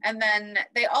 And then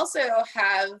they also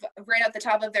have, right at the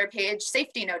top of their page,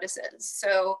 safety notices.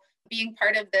 So being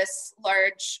part of this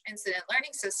large incident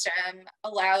learning system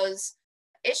allows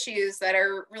issues that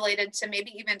are related to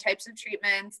maybe even types of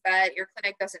treatments that your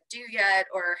clinic doesn't do yet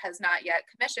or has not yet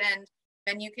commissioned.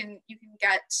 And you can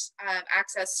get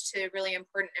access to really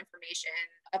important information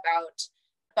about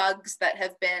bugs that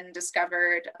have been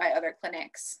discovered by other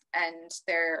clinics and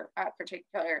their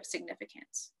particular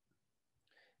significance.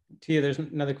 Tia, there's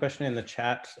another question in the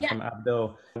chat from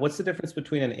Abdo. What's the difference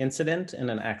between an incident and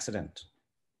an accident?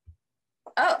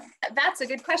 Oh, that's a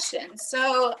good question.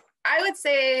 So I would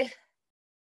say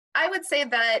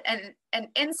that an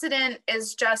incident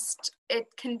is just, it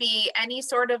can be any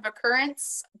sort of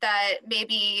occurrence that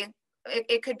maybe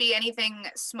it could be anything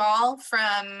small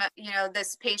from, you know,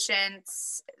 this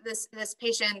patient's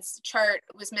chart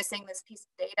was missing this piece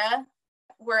of data.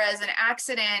 Whereas an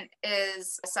accident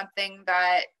is something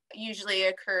that usually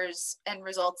occurs and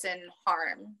results in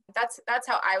harm. That's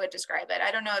how I would describe it.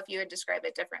 I don't know if you would describe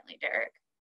it differently, Derek.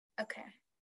 Okay.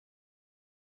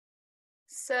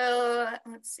 So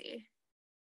let's see.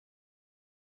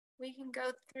 We can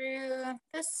go through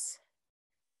this.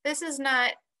 This is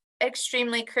not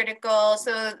extremely critical.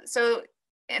 So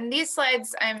in these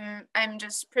slides, I'm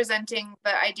just presenting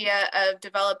the idea of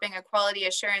developing a quality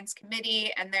assurance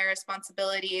committee and their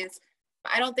responsibilities.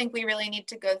 I don't think we really need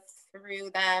to go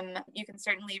through them. You can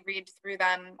certainly read through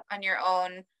them on your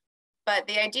own. But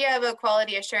the idea of a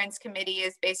quality assurance committee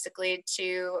is basically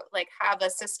to have a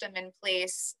system in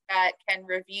place that can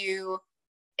review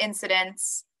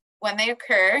incidents when they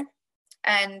occur,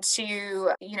 and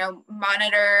to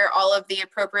monitor all of the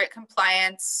appropriate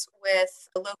compliance with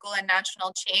local and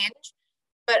national change,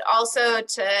 but also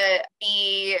to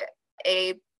be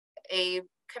a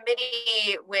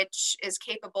committee which is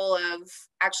capable of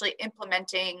actually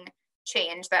implementing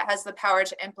change, that has the power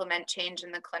to implement change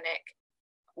in the clinic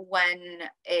when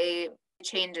a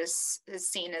change is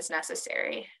seen as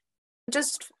necessary.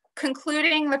 Just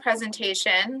concluding the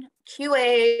presentation,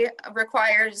 QA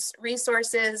requires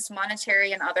resources,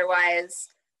 monetary and otherwise.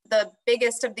 The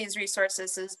biggest of these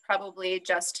resources is probably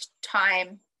just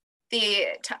time.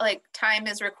 Time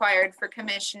is required for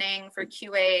commissioning, for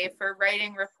QA, for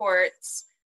writing reports,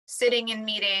 sitting in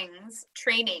meetings,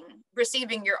 training,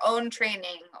 receiving your own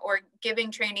training, or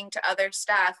giving training to other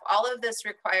staff. All of this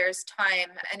requires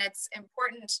time, and it's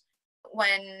important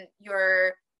when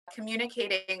you're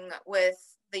communicating with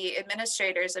the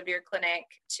administrators of your clinic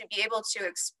to be able to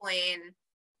explain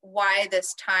why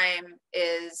this time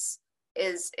is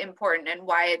important and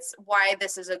why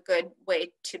this is a good way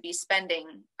to be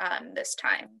spending this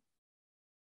time.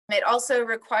 It also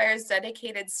requires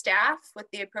dedicated staff with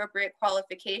the appropriate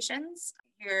qualifications.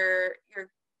 The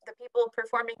people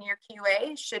performing your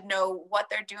QA should know what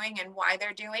they're doing and why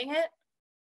they're doing it.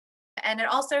 And it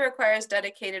also requires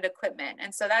dedicated equipment.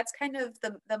 And so that's kind of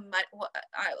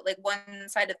one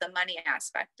side of the money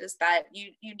aspect, is that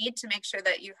you need to make sure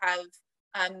that you have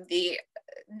the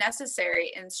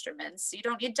necessary instruments. You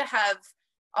don't need to have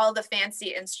all the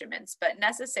fancy instruments, but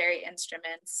necessary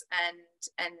instruments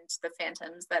and the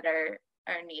phantoms that are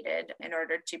needed in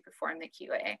order to perform the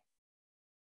QA.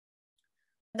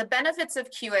 The benefits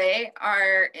of QA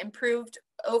are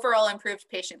overall improved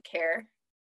patient care,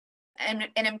 and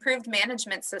an improved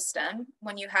management system.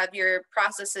 When you have your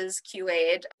processes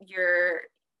QA'd, your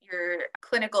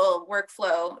clinical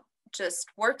workflow just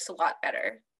works a lot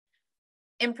better.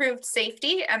 Improved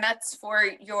safety, and that's for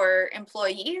your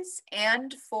employees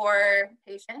and for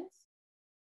patients.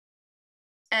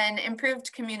 And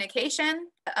improved communication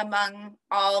among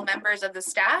all members of the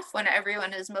staff when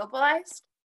everyone is mobilized.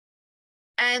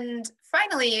 And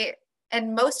finally,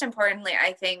 and most importantly,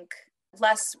 I think,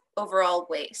 less overall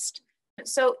waste.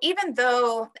 So even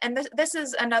though, and this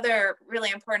is another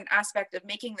really important aspect of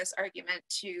making this argument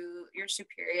to your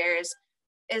superiors,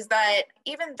 is that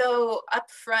even though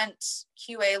upfront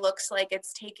QA looks like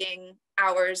it's taking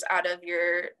hours out of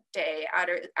your day,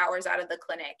 hours out of the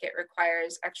clinic, it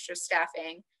requires extra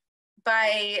staffing.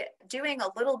 By doing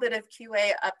a little bit of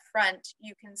QA upfront,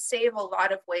 you can save a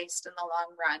lot of waste in the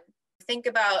long run. Think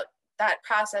about that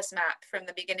process map from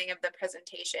the beginning of the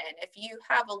presentation. If you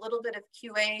have a little bit of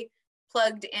QA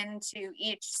plugged into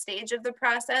each stage of the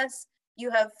process,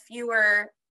 you have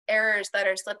fewer errors that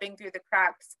are slipping through the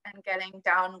cracks and getting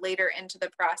down later into the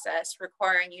process,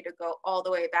 requiring you to go all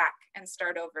the way back and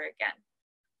start over again.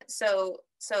 So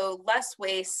less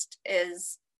waste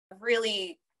is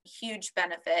really huge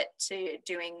benefit to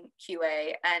doing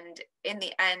QA, and in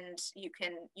the end you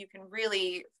can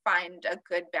really find a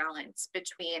good balance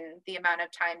between the amount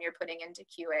of time you're putting into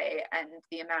QA and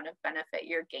the amount of benefit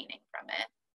you're gaining from it.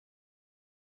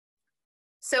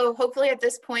 So hopefully at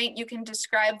this point you can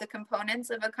describe the components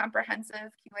of a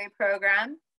comprehensive QA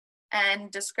program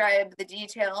and describe the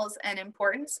details and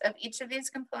importance of each of these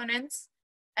components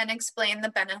and explain the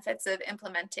benefits of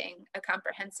implementing a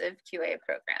comprehensive QA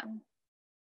program.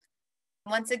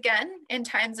 Once again, in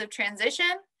times of transition,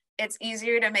 it's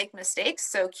easier to make mistakes,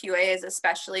 so QA is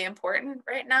especially important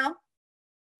right now.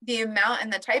 The amount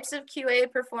and the types of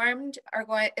QA performed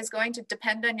is going to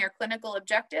depend on your clinical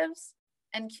objectives,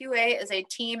 and QA is a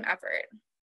team effort.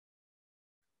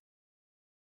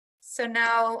 So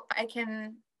now I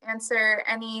can answer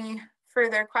any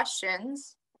further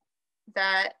questions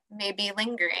that may be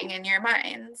lingering in your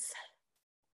minds.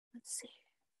 Let's see.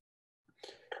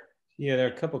 Yeah, there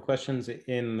are a couple of questions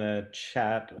in the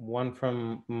chat. One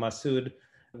from Masood.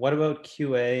 What about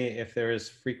QA if there is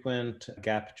frequent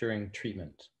gap during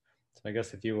treatment? So I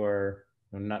guess if you are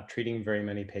not treating very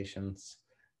many patients,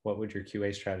 what would your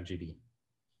QA strategy be?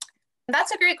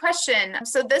 That's a great question.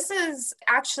 So this is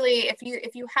actually, if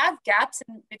you have gaps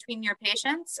in between your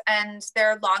patients and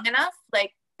they're long enough,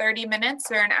 like 30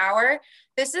 minutes or an hour,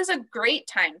 this is a great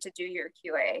time to do your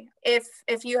QA.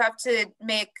 If you have to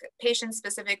make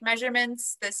patient-specific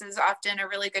measurements, this is often a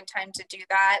really good time to do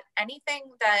that. Anything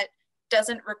that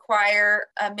doesn't require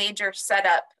a major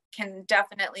setup can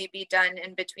definitely be done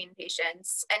in between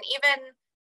patients. And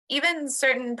even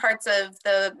certain parts of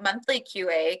the monthly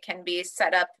QA can be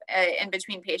set up in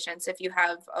between patients if you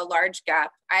have a large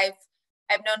gap. I've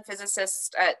known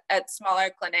physicists at smaller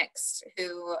clinics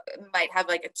who might have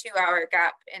like a 2-hour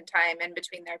gap in time in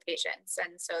between their patients.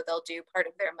 And so they'll do part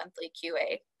of their monthly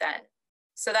QA then.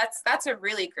 So that's a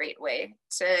really great way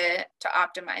to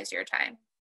optimize your time.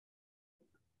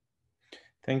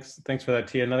 Thanks for that,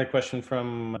 Tia. Another question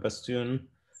from Bastoon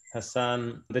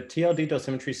Hassan. The TLD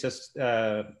dosimetry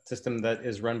system that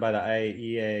is run by the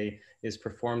IAEA is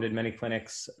performed in many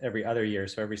clinics every other year,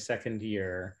 so every second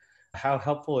year. How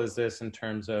helpful is this in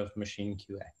terms of machine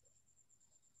QA?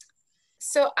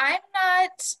 So I'm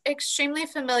not extremely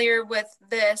familiar with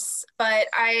this, but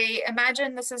I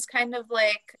imagine this is kind of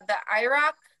like the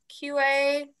IROC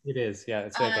QA. It is, yeah,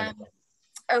 it's identical.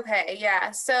 Okay,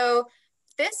 yeah. So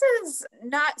this is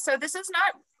not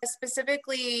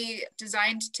specifically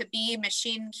designed to be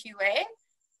machine QA.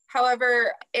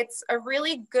 However, it's a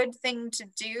really good thing to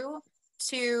do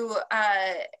to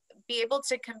be able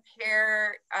to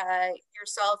compare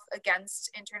yourself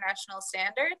against international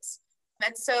standards.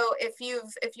 And so if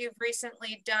you've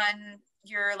recently done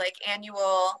your like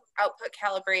annual output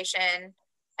calibration,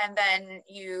 and then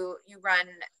you run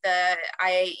the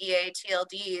IAEA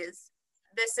TLDs,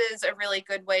 this is a really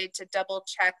good way to double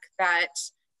check that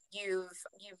you've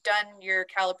done your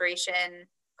calibration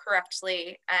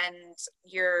correctly and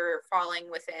you're falling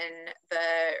within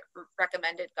the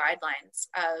recommended guidelines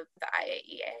of the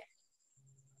IAEA.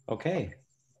 Okay.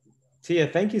 Tia,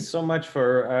 thank you so much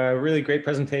for a really great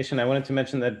presentation. I wanted to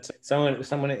mention that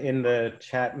someone in the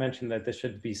chat mentioned that this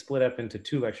should be split up into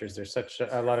 2 lectures. There's such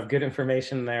a lot of good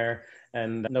information there,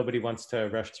 and nobody wants to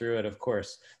rush through it, of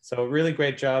course. So really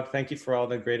great job. Thank you for all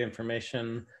the great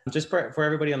information. Just for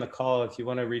everybody on the call, if you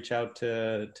want to reach out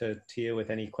to Tia with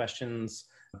any questions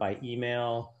by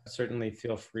email, certainly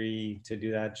feel free to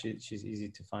do that. She's easy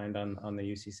to find on the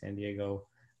UC San Diego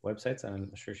websites, and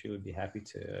I'm sure she would be happy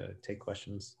to take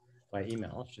questions by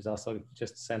email. She's also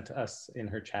just sent us in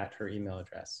her chat her email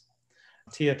address.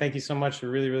 Tia, thank you so much. A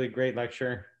really, really great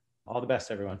lecture. All the best,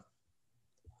 everyone.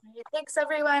 Thanks,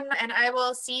 everyone. And I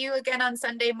will see you again on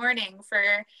Sunday morning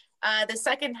for the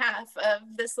second half of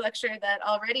this lecture that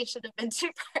already should have been 2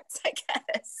 parts, I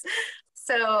guess.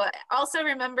 So also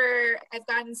remember, I've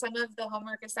gotten some of the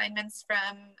homework assignments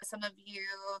from some of you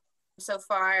so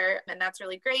far, and that's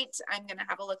really great. I'm going to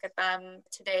have a look at them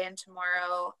today and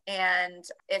tomorrow. And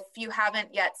if you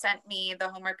haven't yet sent me the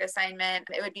homework assignment,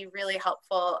 it would be really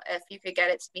helpful if you could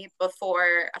get it to me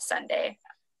before Sunday.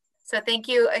 So thank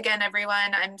you again,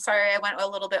 everyone. I'm sorry I went a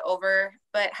little bit over,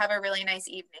 but have a really nice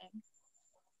evening.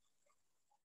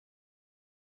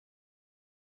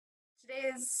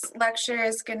 Today's lecture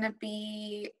is going to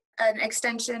be an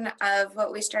extension of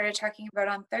what we started talking about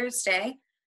on Thursday.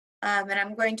 And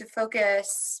I'm going to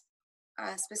focus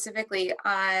specifically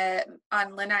on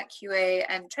LINAC QA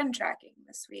and trend tracking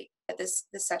this week, this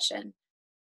session.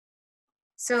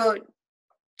 So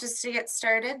just to get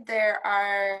started,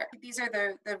 these are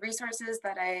the resources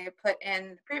that I put in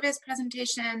the previous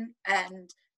presentation,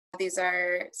 and these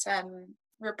are some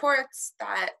reports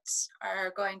that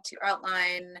are going to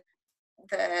outline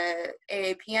the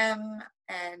AAPM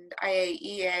and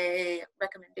IAEA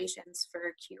recommendations for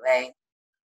QA.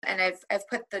 And I've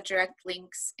put the direct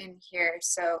links in here,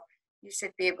 so you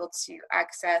should be able to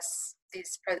access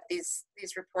these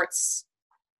reports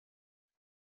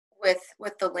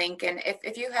with the link. And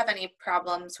if you have any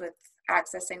problems with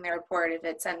accessing the report, if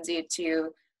it sends you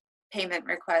to payment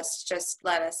requests, just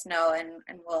let us know,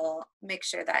 and we'll make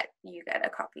sure that you get a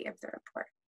copy of the report.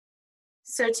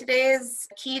 So today's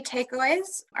key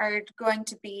takeaways are going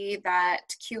to be that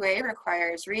QA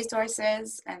requires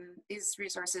resources, and these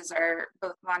resources are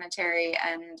both monetary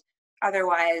and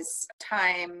otherwise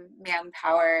time,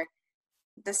 manpower.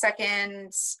 The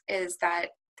second is that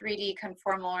 3D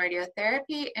conformal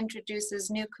radiotherapy introduces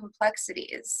new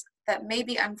complexities that may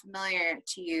be unfamiliar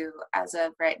to you as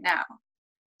of right now.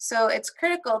 So it's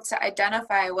critical to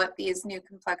identify what these new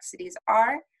complexities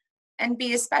are and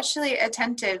be especially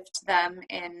attentive to them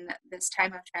in this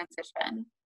time of transition.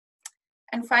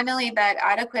 And finally, that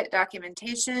adequate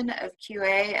documentation of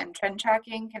QA and trend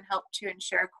tracking can help to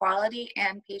ensure quality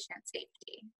and patient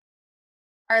safety.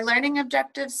 Our learning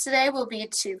objectives today will be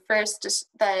to first,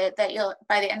 by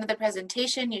the end of the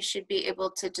presentation, you should be able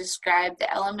to describe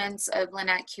the elements of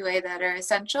LINAC QA that are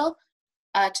essential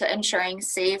to ensuring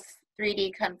safe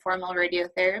 3D conformal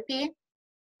radiotherapy,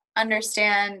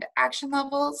 understand action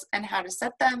levels and how to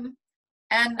set them,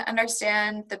 and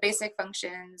understand the basic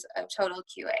functions of total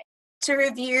QA. To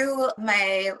review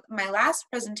my last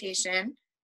presentation,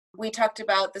 we talked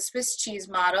about the Swiss cheese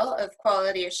model of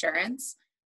quality assurance,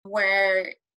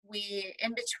 where we,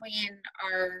 in between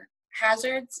our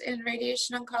hazards in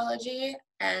radiation oncology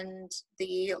and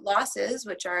the losses,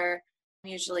 which are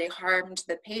usually harm to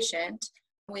the patient,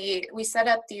 we set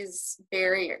up these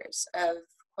barriers of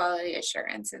quality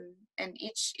assurance, and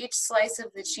each slice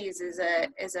of the cheese is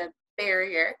a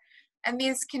barrier. And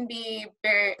these can be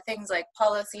things like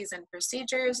policies and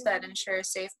procedures that ensure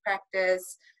safe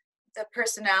practice, the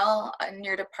personnel in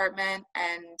your department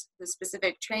and the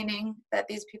specific training that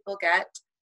these people get,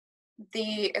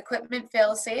 the equipment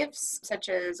fail-safes such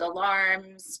as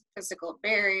alarms, physical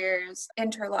barriers,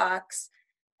 interlocks,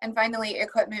 and finally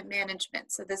equipment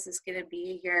management. So this is going to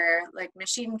be your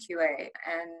machine QA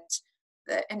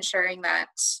and ensuring that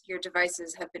your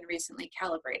devices have been recently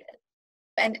calibrated.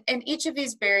 And in each of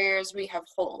these barriers, we have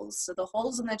holes. So the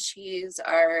holes in the cheese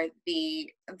are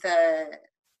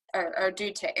are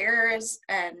due to errors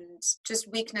and just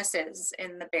weaknesses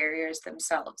in the barriers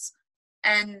themselves.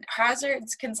 And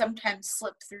hazards can sometimes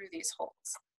slip through these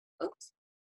holes. Oops.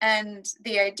 And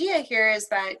the idea here is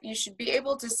that you should be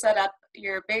able to set up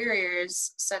your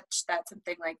barriers such that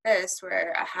something like this,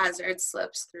 where a hazard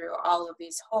slips through all of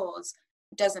these holes,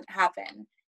 doesn't happen.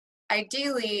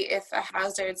 Ideally, if a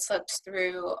hazard slips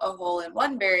through a hole in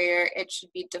one barrier, it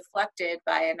should be deflected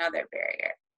by another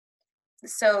barrier.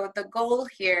 So the goal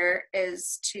here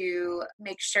is to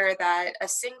make sure that a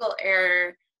single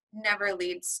error never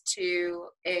leads to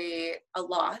a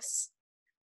loss,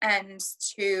 and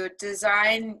to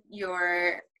design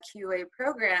your QA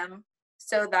program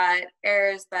so that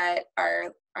errors that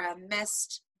are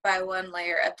missed by one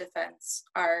layer of defense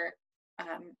are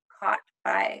caught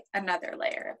by another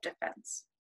layer of defense.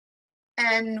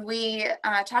 And we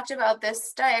talked about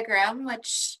this diagram,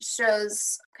 which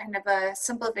shows kind of a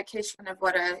simplification of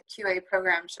what a QA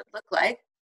program should look like.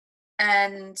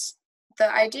 And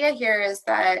the idea here is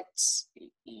that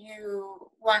you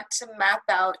want to map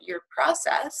out your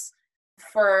process.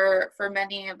 For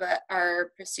many of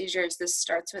our procedures, this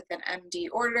starts with an MD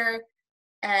order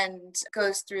and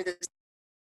goes through the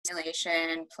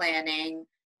simulation, planning,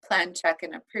 plan, check,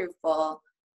 and approval,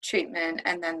 treatment,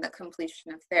 and then the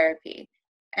completion of therapy.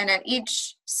 And at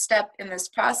each step in this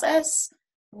process,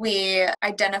 we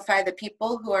identify the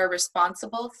people who are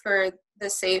responsible for the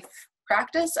safe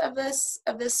practice of this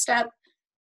step.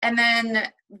 And then,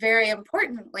 very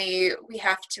importantly, we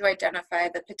have to identify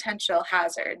the potential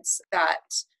hazards that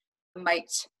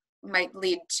might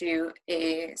lead to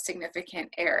a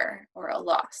significant error or a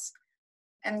loss.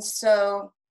 And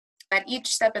so at each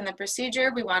step in the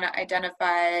procedure, we want to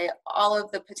identify all of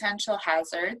the potential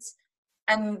hazards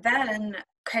and then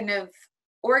kind of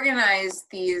organize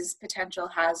these potential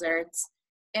hazards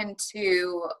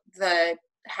into the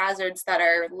hazards that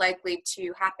are likely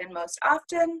to happen most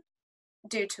often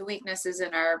due to weaknesses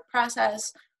in our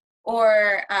process,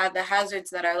 or the hazards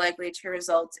that are likely to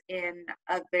result in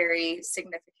a very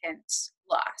significant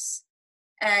loss.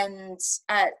 And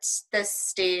at this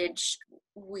stage,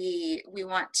 we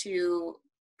want to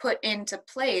put into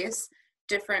place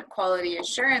different quality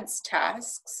assurance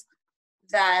tasks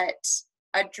that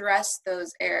address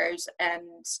those errors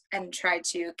and try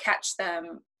to catch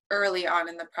them early on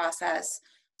in the process,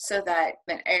 so that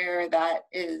an error that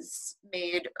is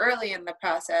made early in the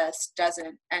process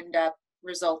doesn't end up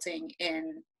resulting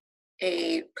in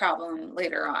a problem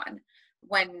later on.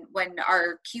 When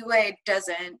our QA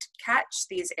doesn't catch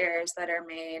these errors that are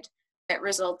made, it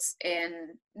results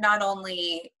in not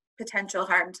only potential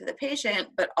harm to the patient,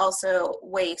 but also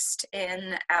waste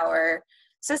in our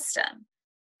system.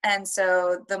 And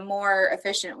so the more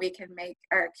efficient we can make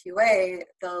our QA,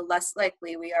 the less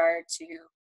likely we are to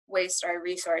waste our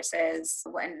resources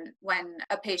when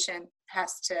a patient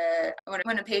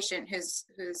when a patient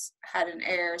who's had an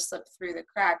error slip through the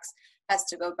cracks has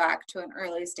to go back to an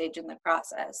early stage in the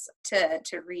process to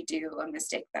redo a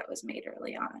mistake that was made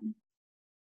early on.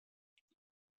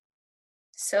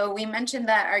 So we mentioned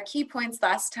that our key points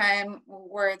last time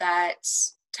were that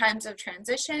times of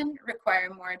transition require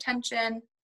more attention.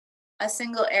 A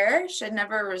single error should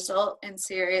never result in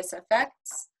serious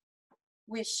effects.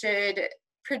 We should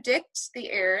predict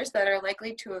the errors that are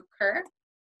likely to occur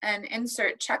and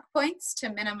insert checkpoints to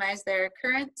minimize their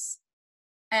occurrence.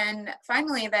 And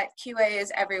finally, that QA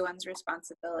is everyone's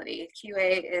responsibility.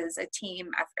 QA is a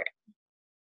team effort.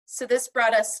 So this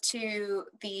brought us to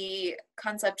the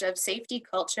concept of safety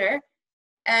culture.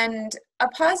 And a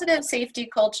positive safety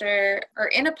culture, or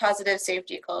in a positive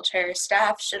safety culture,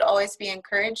 staff should always be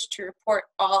encouraged to report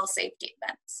all safety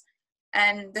events.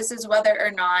 And this is whether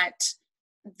or not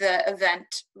the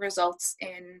event results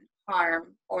in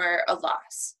harm or a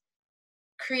loss.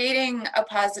 Creating a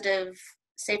positive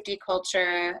safety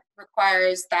culture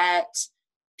requires that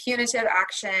punitive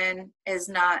action is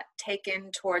not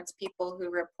taken towards people who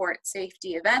report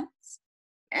safety events,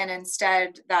 and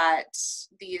instead that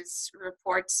these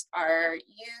reports are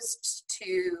used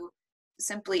to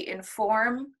simply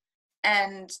inform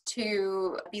and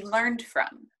to be learned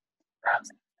from.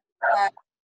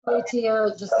 Wait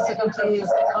here, just a second, please.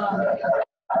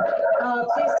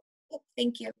 Please.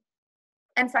 Thank you.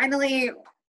 And finally,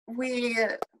 we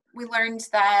learned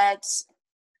that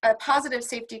a positive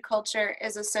safety culture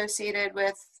is associated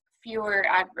with fewer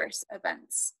adverse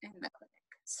events in the clinic.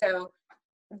 So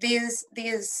these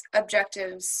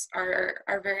objectives are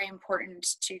very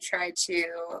important to try to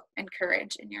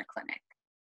encourage in your clinic.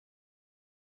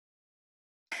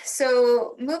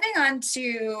 So moving on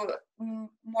to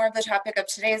more of the topic of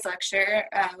today's lecture,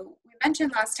 we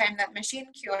mentioned last time that machine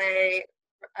QA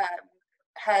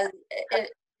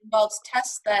it involves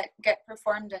tests that get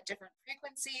performed at different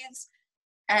frequencies,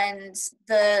 and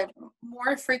the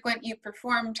more frequent you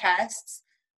perform tests,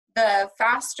 the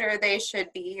faster they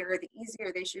should be, or the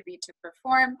easier they should be to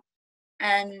perform.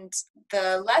 And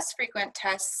the less frequent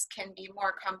tests can be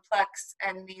more complex,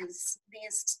 and these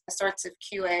sorts of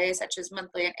QA, such as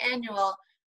monthly and annual,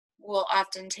 will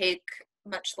often take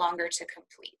much longer to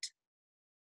complete.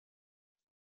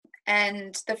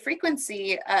 And the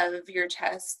frequency of your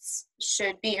tests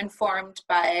should be informed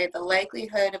by the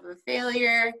likelihood of a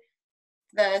failure,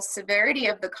 the severity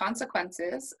of the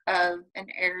consequences of an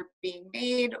error being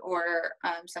made or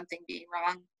something being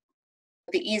wrong,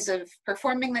 the ease of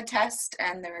performing the test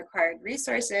and the required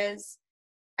resources,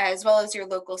 as well as your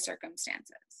local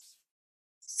circumstances.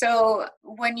 So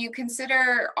when you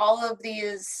consider all of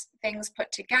these things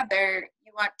put together,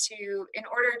 you want to, in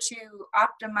order to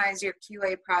optimize your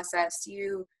QA process,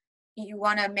 you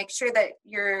want to make sure that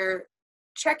you're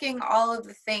checking all of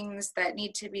the things that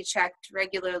need to be checked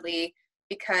regularly,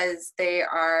 because they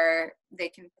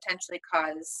can potentially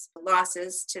cause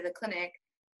losses to the clinic.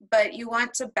 But you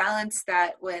want to balance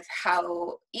that with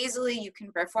how easily you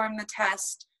can perform the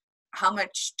test, how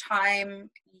much time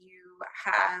you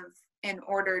have in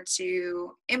order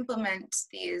to implement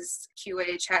these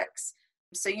QA checks.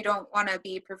 So you don't want to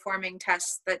be performing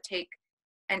tests that take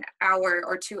an hour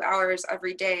or 2 hours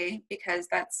every day, because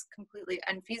that's completely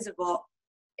unfeasible.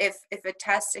 If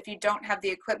you don't have the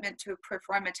equipment to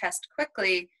perform a test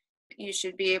quickly, you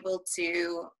should be able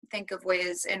to think of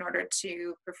ways in order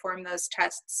to perform those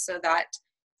tests so that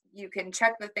you can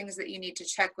check the things that you need to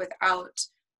check without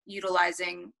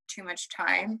utilizing too much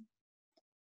time.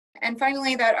 And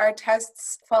finally, that our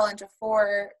tests fall into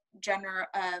four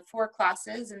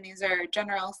classes, and these are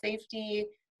general safety,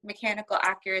 mechanical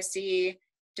accuracy,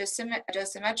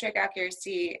 dosimetric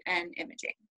accuracy, and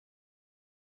imaging.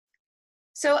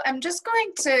 So I'm just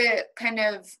going to kind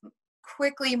of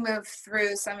quickly move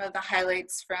through some of the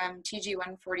highlights from TG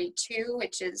 142,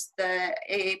 which is the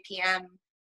AAPM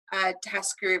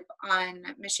task group on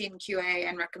machine QA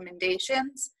and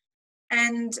recommendations.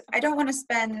 And I don't want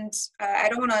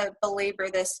to belabor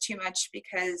this too much,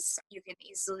 because you can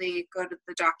easily go to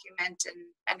the document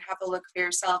and have a look for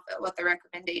yourself at what the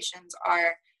recommendations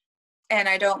are. And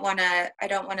I don't want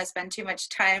to spend too much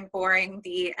time boring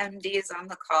the MDs on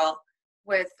the call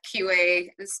with QA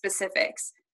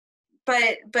specifics.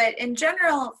 But in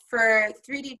general, for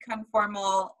 3D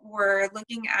conformal, we're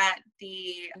looking at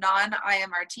the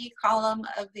non-IMRT column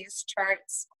of these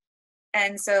charts.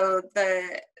 And so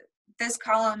this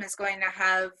column is going to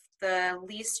have the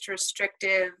least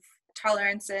restrictive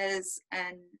tolerances,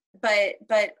 but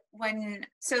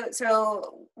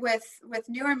with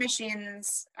newer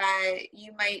machines,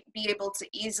 you might be able to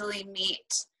easily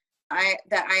meet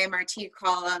the IMRT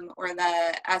column or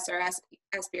the SRS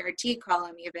SBRT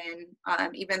column,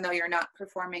 even though you're not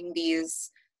performing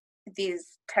these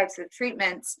types of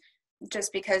treatments,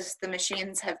 just because the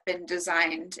machines have been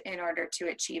designed in order to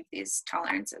achieve these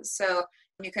tolerances. So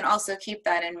you can also keep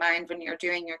that in mind when you're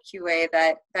doing your QA,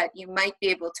 that you might be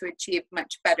able to achieve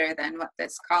much better than what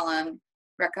this column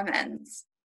recommends.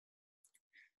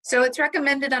 So it's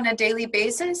recommended on a daily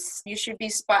basis. You should be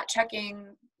spot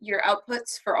checking your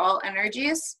outputs for all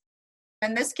energies.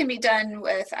 And this can be done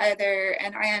with either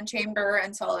an ion chamber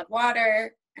and solid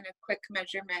water and a quick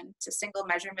measurement, a single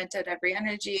measurement at every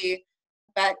energy.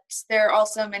 But there are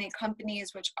also many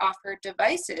companies which offer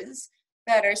devices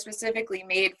that are specifically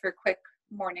made for quick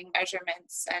morning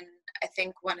measurements. And I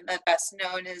think one of the best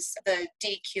known is the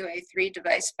DQA3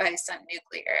 device by Sun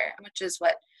Nuclear, which is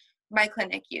what my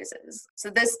clinic uses. So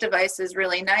this device is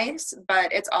really nice,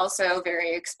 but it's also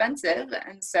very expensive.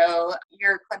 And so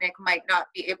your clinic might not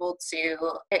be able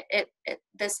to,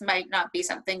 this might not be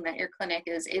something that your clinic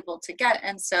is able to get.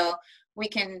 And so we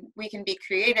can be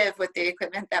creative with the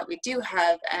equipment that we do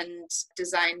have and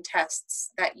design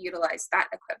tests that utilize that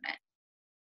equipment.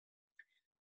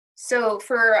 So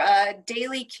for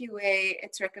daily QA,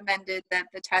 it's recommended that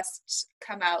the tests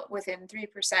come out within 3%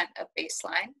 of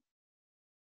baseline.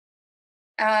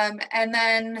 And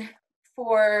then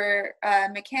for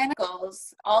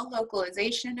mechanicals, all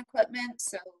localization equipment,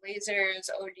 so lasers,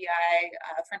 ODI,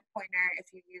 front pointer, if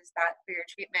you use that for your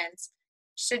treatments,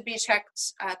 should be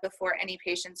checked before any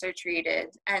patients are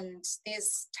treated. And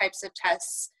these types of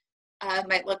tests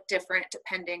might look different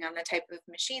depending on the type of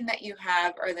machine that you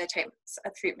have or the types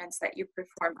of treatments that you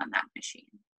perform on that machine.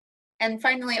 And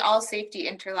finally, all safety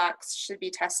interlocks should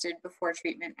be tested before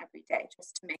treatment every day,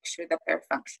 just to make sure that they're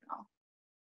functional.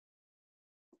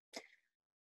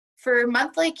 For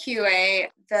monthly QA,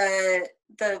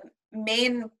 the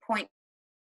main point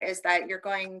is that you're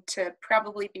going to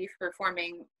probably be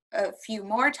performing a few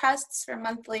more tests for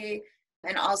monthly,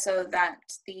 and also that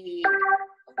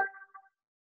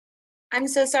I'm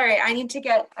so sorry, I need to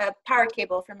get a power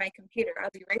cable for my computer.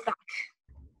 I'll be right back.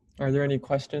 Are there any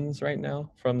questions right now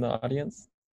from the audience?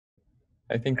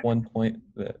 I think one point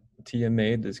that Tia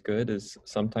made is good, is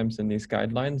sometimes in these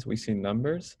guidelines we see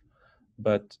numbers,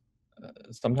 but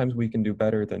sometimes we can do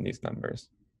better than these numbers.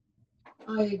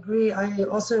 I agree. I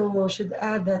also should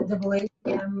add that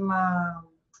AAPM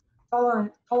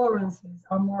tolerances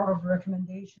are more of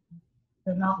recommendations.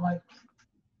 They're not like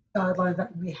guidelines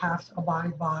that we have to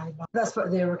abide by. But that's what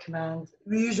they recommend.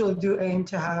 We usually do aim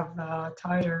to have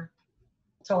tighter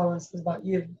tolerances, but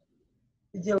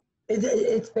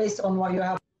it's based on what you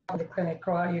have in the clinic,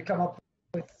 right? You come up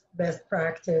with best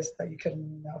practice that you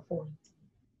can afford.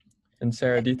 And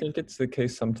Sarah, do you think it's the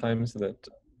case sometimes that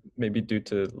maybe due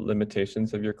to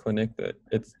limitations of your clinic that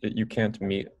you can't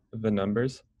meet the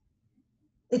numbers?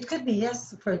 It could be,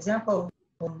 yes. For example,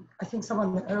 I think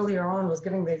someone earlier on was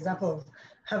giving the example of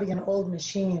having an old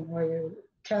machine where you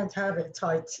can't have it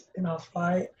tight enough,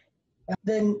 right? And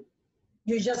then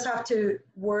you just have to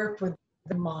work with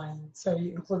the mind. So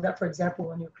you include that, for example,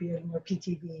 when you're creating your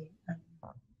PTV.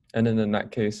 And then in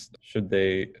that case, should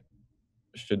they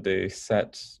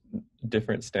set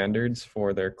different standards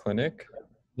for their clinic?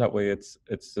 That way it's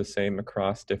the same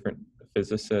across different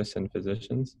physicists and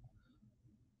physicians?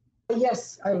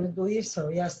 Yes, I would believe so.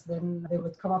 Yes, then they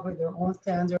would come up with their own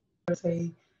standards.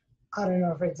 Say, I don't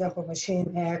know, for example,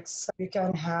 machine X, you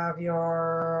can have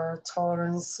your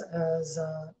tolerance as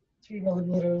 3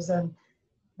 millimeters, and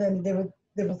then they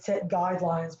would set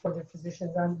guidelines for the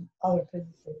physicians and other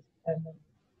physicists. And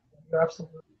you're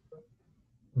absolutely right.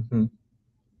 Mm-hmm.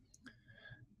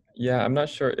 Yeah, I'm not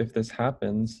sure if this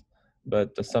happens,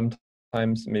 but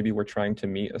sometimes maybe we're trying to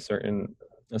meet a certain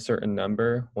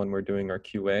number when we're doing our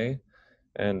QA,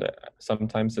 and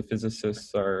sometimes the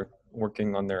physicists are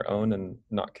working on their own and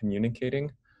not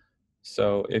communicating.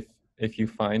 So if you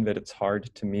find that it's hard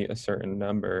to meet a certain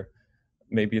number,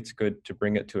 maybe it's good to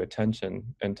bring it to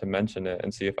attention and to mention it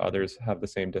and see if others have the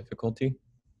same difficulty.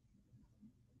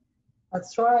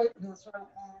 That's right. That's right.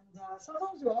 And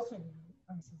sometimes you also,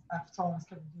 for instance, after tolerance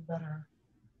can do better,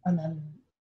 and then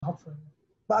hopefully.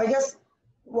 But I guess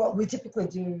what we typically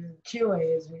do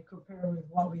QA is we compare with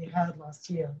what we had last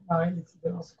year, right? It's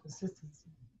also consistency.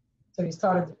 So you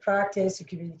started the practice, you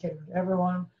communicate with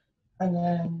everyone, and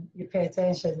then you pay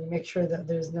attention, you make sure that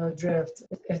there's no drift.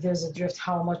 If there's a drift,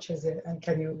 how much is it, and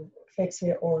can you fix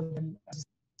it, or just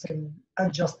can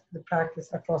adjust the practice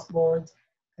across boards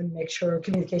and make sure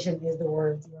communication is the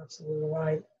word. You're absolutely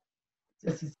right.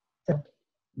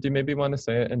 Do you maybe want to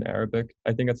say it in Arabic?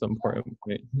 I think it's an important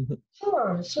point.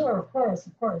 Sure, of course.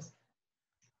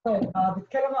 طيب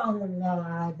بتكلم عن ال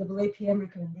AAPM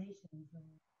recommendations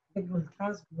and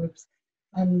task groups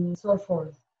and so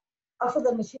forth.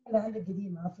 أفضل المشاريع اللي عندك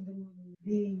قديمة، أفضل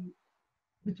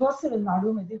بتوصل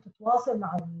المعلومة دي، بتتواصل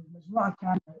مع المجموعة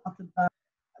كاملة الأطباء.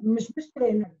 مش مشكلة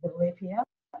إنك AAPM.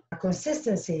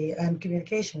 Consistency and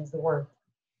communication is the word.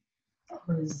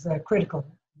 Is critical.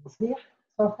 See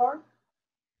so far?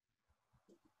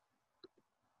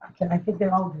 Okay, I think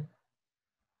they're all good.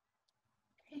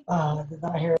 Did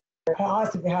not hear. I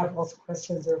asked if they have also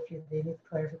questions or if they need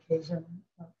clarification.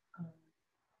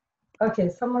 Okay,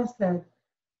 someone said,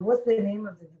 what's the name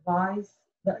of the device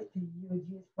that you would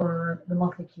use for the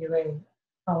monthly QA?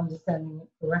 If I'm understanding it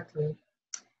correctly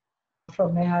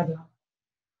from Mayada.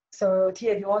 So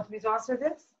Tia, do you want me to answer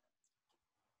this?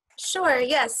 Sure,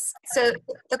 yes. So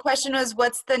the question was,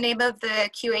 what's the name of the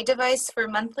QA device for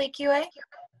monthly QA?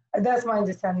 That's my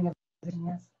understanding of it,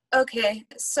 yes. Okay,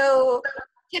 so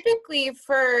typically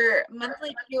for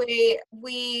monthly QA,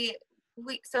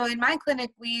 so in my clinic,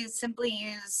 we simply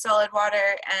use solid water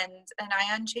and an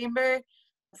ion chamber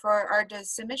for our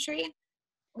dosimetry.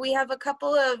 We have a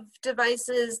couple of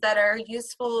devices that are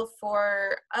useful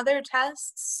for other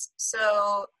tests.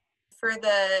 So for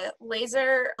the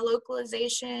laser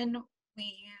localization, we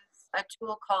use a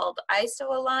tool called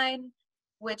ISO-Align,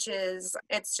 which is,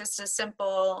 it's just a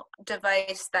simple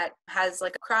device that has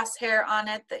like a crosshair on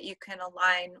it that you can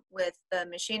align with the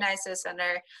machine ISO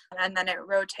center, and then it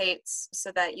rotates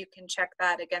so that you can check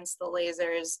that against the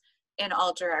lasers in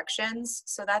all directions.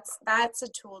 So that's a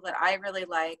tool that I really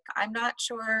like. I'm not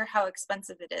sure how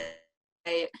expensive it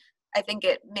is. I think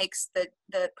it makes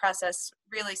the process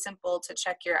really simple to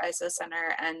check your ISO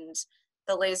center and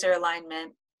the laser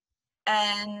alignment.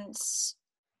 And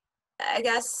I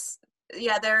guess,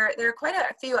 yeah, there are quite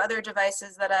a few other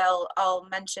devices that I'll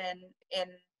mention in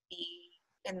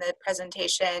the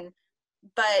presentation,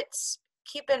 but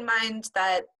keep in mind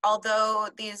that although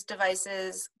these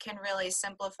devices can really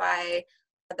simplify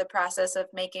the process of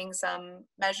making some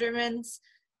measurements,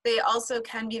 they also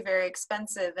can be very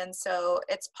expensive. And so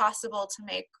it's possible to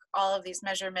make all of these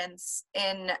measurements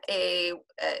in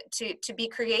to be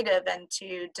creative and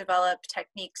to develop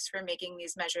techniques for making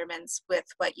these measurements with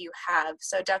what you have.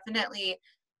 So definitely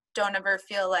don't ever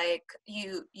feel like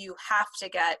you have to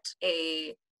get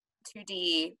a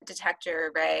 2D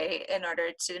detector array in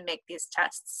order to make these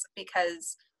tests,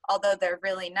 because although they're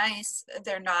really nice,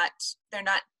 they're not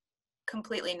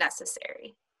completely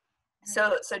necessary.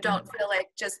 So don't feel like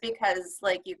just because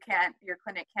like your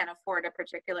clinic can't afford a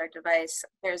particular device,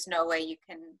 there's no way you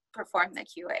can perform the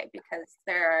QA, because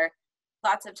there are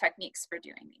lots of techniques for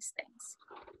doing these things.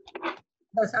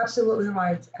 That's absolutely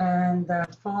right. And to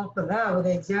follow up with that, with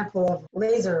the example of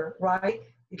laser, right?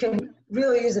 You can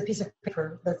really use a piece of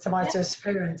paper that's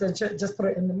semi-transparent and just put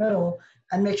it in the middle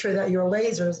and make sure that your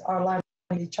lasers are aligned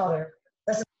with each other.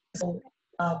 That's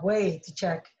a way to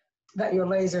check that your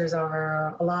lasers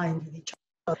are aligned with each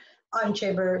other. Ion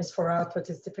chamber is for output,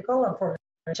 is typical, and for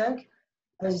check.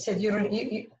 As you said, you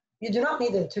do not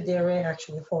need a 2D array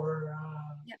actually for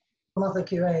monthly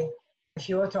QA. If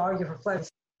you were to argue for flex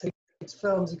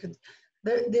films, you could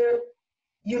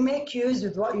you make use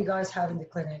with what you guys have in the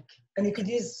clinic, and you could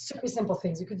use super simple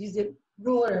things. You could use a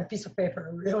ruler and a piece of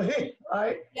paper, really,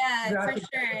 right? Yeah, for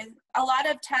sure. A lot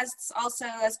of tests also,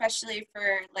 especially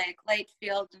for like light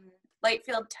field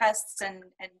tests and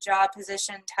jaw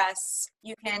position tests,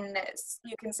 you can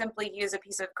simply use a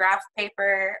piece of graph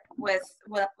paper with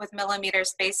millimeter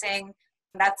spacing.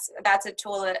 That's a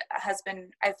tool that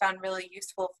I found really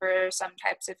useful for some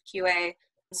types of QA.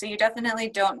 So you definitely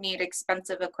don't need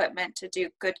expensive equipment to do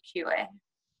good QA.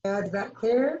 Is that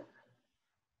clear?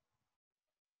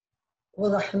 Or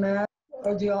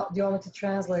do you want me to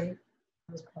translate?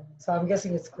 So I'm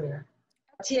guessing it's clear.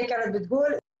 هي كانت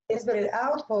بتقول بالنسبة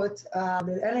للأوتبوت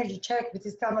للإنرجي تشيك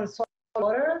بتستعمل سولار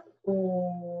ووتر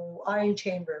وآين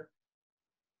تشامبر.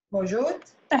 موجود؟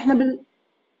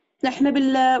 احنا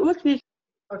بالوقت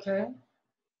اوكي.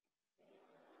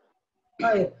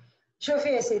 طيب شوفي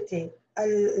يا ستي،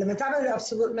 لما تعمل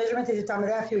الابسولوت ميجرمنت اللي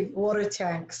تعملها في ووتر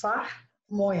تانك صح؟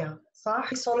 مويه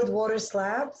صح؟ solid water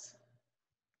slabs؟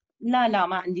 لا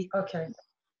ما عندي.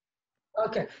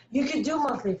 Okay. You could do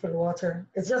monthly في الووتر.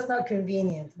 It's just not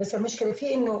convenient. بس المشكلة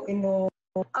فيه إنه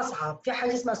أصعب. في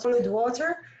حاجة اسمها solid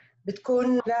water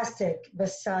بتكون بلاستيك،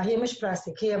 بس هي مش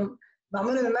بلاستيك، هي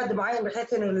معمولة من مادة معينة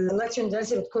بحيث إنه الإلكترون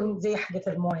density بتكون زي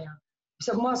حقة المويه.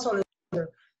 بيسموها solid water.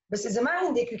 بس إذا ما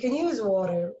عندك you can use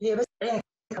water. هي بس عينك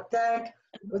تحتاج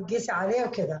وتقيسي عليه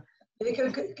وكذا. You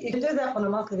can do that on a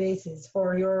monthly basis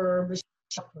for your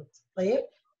output. طيب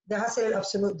ده هسه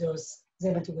الابسولوت دوز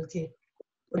زي ما انت قلتي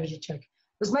ورجي تشيك،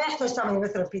 بس ما يحتاج تعملي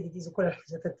مثلا بي دي ديز وكل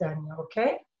الحاجات الثانيه.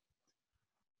 اوكي.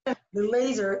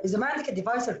 الليزر اذا ما عندك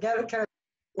الديفايس اللي كانت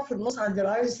في النص عند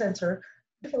الرايوس سنتر،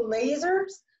 في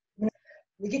الليزرز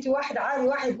لقيتي واحد عالي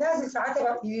واحد نازل،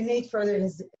 ساعتها you need further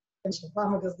intervention.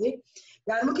 فاهمه قصدي؟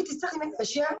 يعني ممكن تستخدمي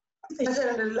اشياء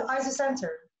مثلا الايزو سنتر،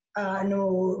 انه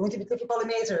وانت بتلفي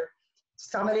بوليميتر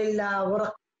تستعملي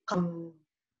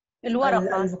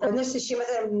الورقه نفس الشيء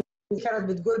مثلا اللي كانت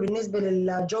بتقول بالنسبه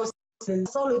للجوز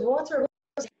السوليد ووتر.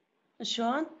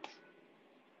 شلون؟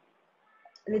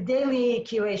 للديلي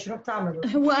كيو شنو بتعملوا؟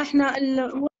 هو احنا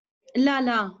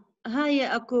لا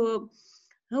هاي اكو،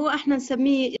 هو احنا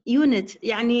نسميه يونت،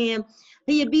 يعني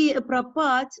هي بي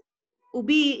برابات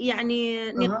وبي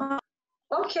يعني نقاط.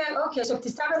 اوكي. So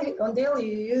بتستعملي on daily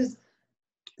you use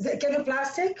Is it كأنه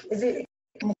plastic? Is it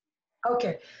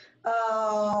okay?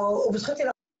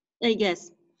 وبتحطي I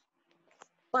guess.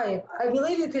 طيب, I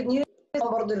believe you could use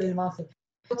برضه للماثي.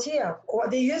 But yeah,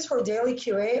 what they use for daily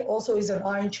QA also is an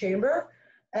ion chamber,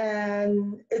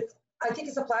 and I think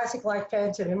it's a plastic-like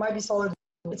phantom. It might be solid.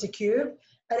 It's a cube,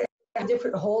 and it has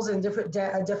different holes and different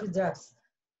depths.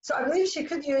 So I believe she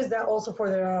could use that also for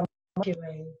the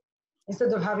QA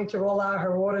instead of having to roll out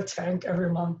her water tank every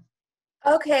month.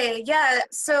 Okay, yeah.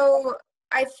 So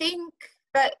I think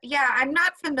that, yeah, I'm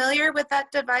not familiar with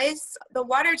that device. The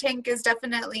water tank is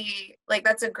definitely, like,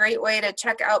 that's a great way to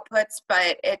check outputs,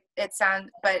 but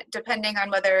but depending on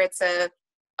whether it's a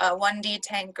 1D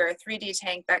tank or a 3D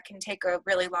tank, that can take a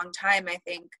really long time, I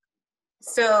think.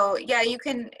 So yeah, you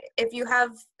can, if you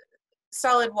have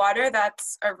solid water,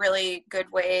 that's a really good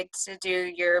way to do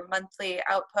your monthly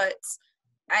outputs.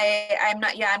 I'm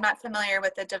not familiar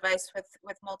with the device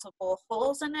with multiple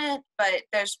holes in it, but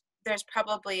there's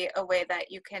probably a way that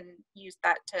you can use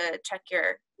that to check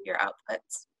your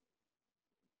outputs.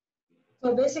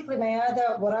 So basically,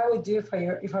 Mayada, what I would do if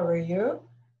I were you,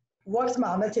 وقت ما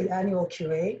عملت الانيوال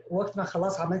QA وقت ما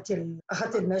خلاص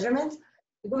اخذت الميجرمنت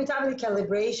تقومي تعملي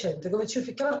calibration تقومي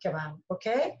تشوفي كمان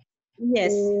اوكي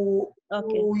Yes.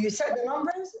 Okay. و you set the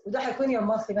numbers وده حيكون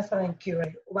يوم monthly مثلا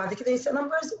QA وبعد كده you set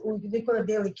numbers وده يكون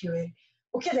daily QA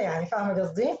وكده يعني فاهمه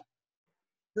قصدي؟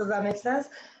 Does that make sense?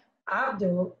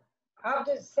 Abdul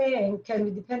is saying can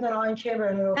we depend on ion chamber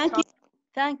and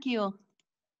Thank you.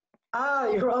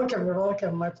 You're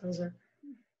welcome, my pleasure.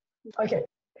 Okay.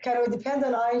 Can we depend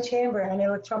on ion chamber and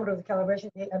electrometer with calibration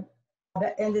data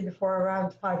that ended before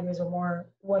around 5 years or more?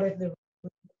 What if the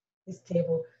is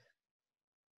stable?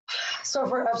 So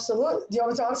for absolute, do you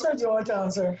want me to answer or do you want to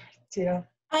answer, Tia?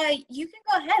 You can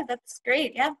go ahead. That's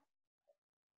great. Yeah.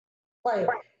 Like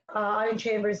ion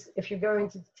chambers, if you're going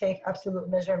to take absolute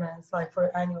measurements, like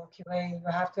for annual QA,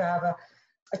 you have to have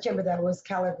a chamber that was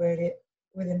calibrated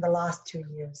within the last 2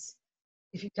 years.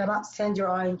 If you cannot send your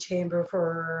ion chamber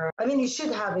you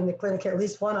should have in the clinic at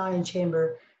least one ion chamber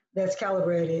that's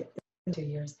calibrated in 2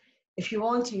 years. If you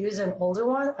want to use an older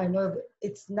one, I know that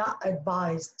it's not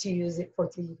advised to use it for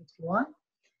TD51.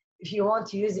 If you want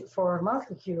to use it for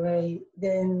monthly QA,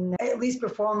 then at least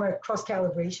perform a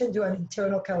cross-calibration, do an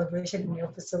internal calibration in your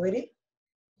facility.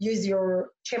 Use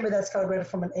your chamber that's calibrated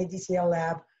from an ADCL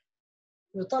lab.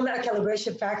 وطلع a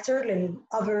calibration factor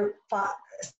للother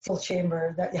still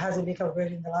chamber that hasn't been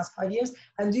calibrated in the last 5 years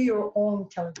and do your own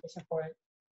calibration for it.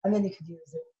 And then you could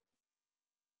use it.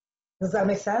 Does that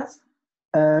make sense?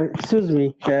 Excuse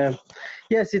me.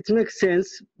 Yes, it makes sense.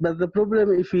 But the problem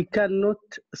if we cannot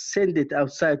send it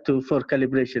outside for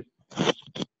calibration.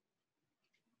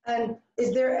 And is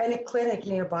there any clinic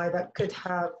nearby that could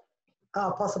have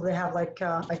possibly have like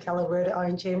a calibrated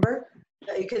ion chamber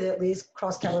that you could at least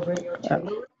cross-calibrate your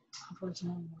chamber?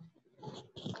 Unfortunately.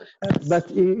 But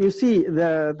you see,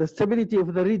 the stability of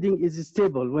the reading is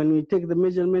stable. When we take the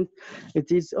measurement,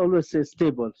 it is always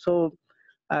stable. So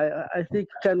I think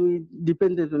can we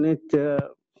depend on it,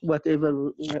 whatever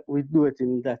we do it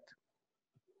in that.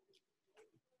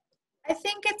 I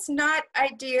think it's not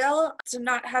ideal to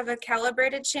not have a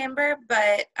calibrated chamber,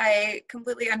 but I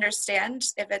completely understand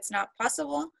if it's not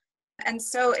possible. And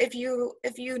so if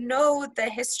you know the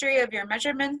history of your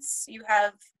measurements, you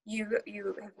have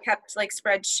kept like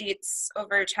spreadsheets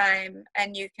over time,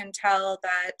 and you can tell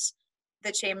that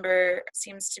the chamber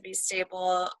seems to be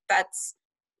stable. That's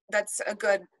a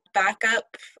good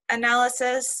backup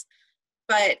analysis.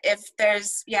 But if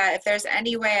there's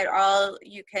any way at all,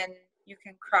 you can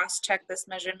cross-check this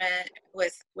measurement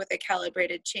with a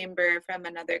calibrated chamber from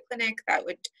another clinic. That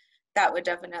would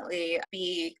definitely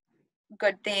be a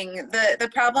good thing. The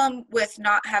problem with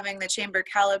not having the chamber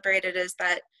calibrated is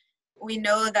that we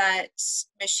know that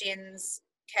machines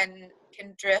can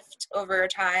drift over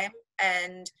time,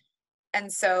 and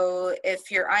so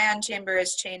if your ion chamber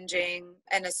is changing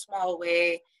in a small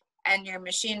way and your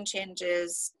machine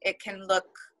changes, it can look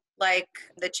like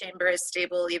the chamber is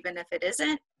stable even if it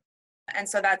isn't. And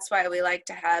so that's why we like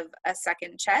to have a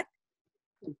second check.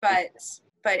 But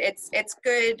it's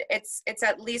good. It's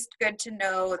at least good to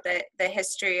know the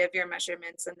history of your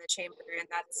measurements in the chamber, and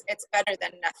it's better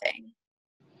than nothing.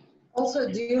 Also,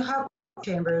 do you have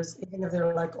chambers even if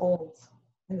they're like old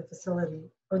in the facility,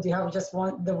 or do you have just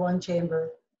one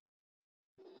chamber?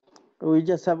 We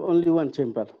just have only one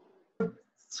chamber.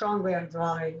 Strong way of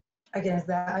drawing against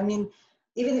that. I mean,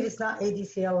 even if it's not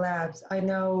ADCL labs, I don't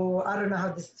know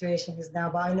how the situation is now,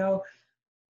 but I know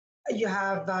you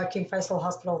have King Faisal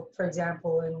Hospital, for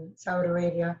example, in Saudi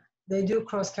Arabia. They do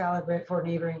cross-calibrate for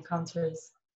neighboring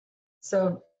countries.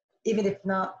 So even if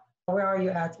not, where are you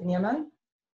at? In Yemen?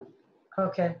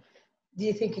 Okay. Do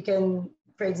you think you can,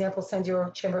 for example, send your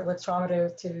chamber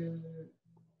electrometer to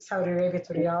Saudi Arabia,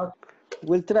 to Riyadh?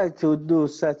 We'll try to do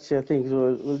such things.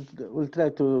 We'll try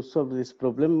to solve this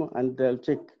problem, and I'll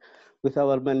check with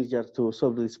our manager to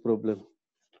solve this problem.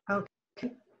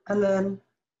 Okay. And then,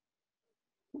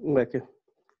 Okay.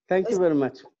 Thank you very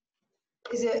much.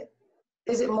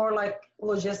 Is it more like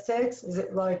logistics? Is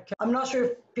it like, I'm not sure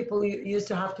if people used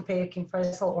to have to pay King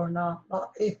Faisal or not.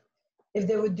 If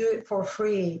they would do it for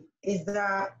free, is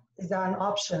that an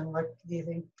option? Like, do you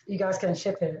think you guys can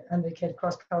ship it and they can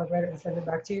cross-calibrate it and send it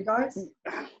back to you guys?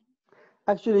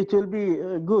 Actually, it will be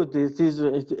good.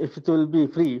 If it will be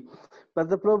free, but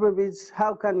the problem is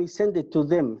how can we send it to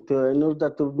them in order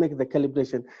to make the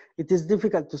calibration? It is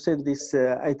difficult to send these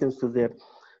items to there.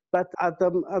 But at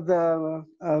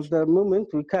the moment,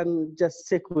 we can just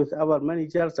check with our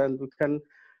managers and we can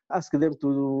ask them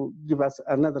to give us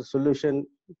another solution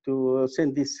to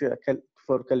send this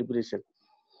for calibration.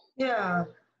 Yeah,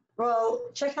 well,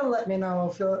 check and let me know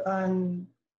if you're,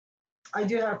 I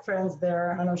do have friends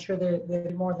there, and I'm sure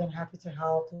they're more than happy to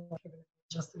help.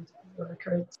 Just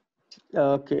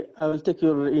Okay, I will take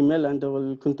your email and I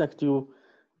will contact you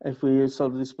if we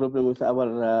solve this problem with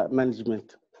our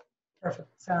management. Perfect,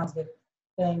 sounds good.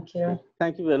 Thank you.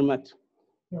 Thank you very much.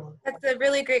 That's a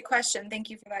really great question. Thank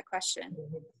you for that question.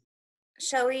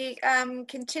 Shall we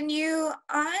continue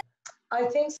on? I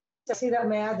think, I see that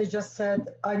Mayada just said,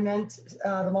 I meant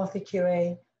the monthly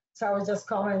QA. So I would just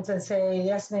comment and say,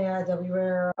 yes, Mayada, we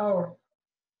were,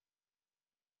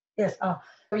 yes,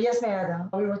 yes, Mayada,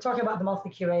 we were talking about the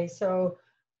monthly QA. So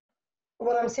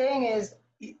what I'm saying is,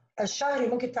 الشهري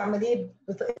ممكن تعمليه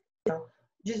بطريقة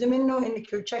جزء منه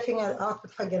إنك you're checking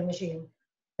output حق الماشين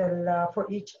for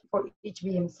each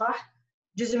beam صح؟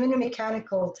 جزء منه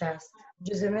mechanical test،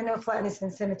 جزء منه flatness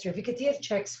and symmetry، في كتير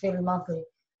checks في المونثلي.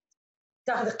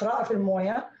 تاخذ قراءة في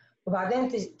الموية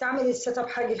وبعدين تعملي السيت اب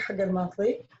حق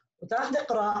المونثلي وتاخذي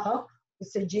قراءة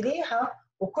وتسجليها،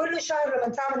 وكل شهر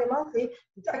لما تعملي مونثلي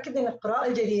تتأكدي إن القراءة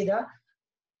الجديدة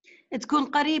تكون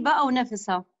قريبة أو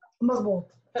نفسها.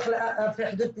 مضبوط في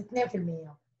حدود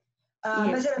 2%.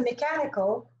 مثلا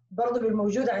ميكانيكال برضه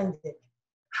بالموجودة عندك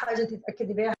حاجة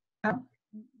تتأكدي بها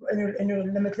إنه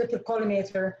لما تلف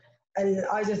الكوليميتر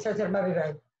الايزوسيتر ما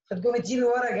بيبعد، فتقومي تجيبي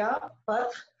ورقة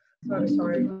فخ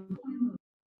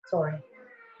سوري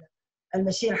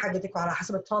الماشين حقتك وعلى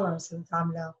حسب التولرنس اللي انت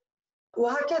عاملاه،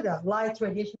 وهكذا لايت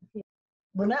راديشن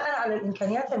بناء على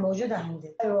الامكانيات الموجوده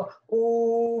عندك. ايوه،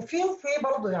 وفيل فري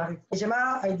برضه يعني يا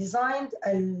جماعه I designed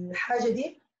الحاجه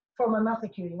دي for my monthly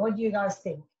QA. What do you guys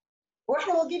think?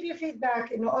 واحنا we'll give you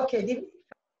feedback انه اوكي دي.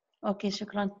 اوكي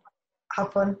شكرا.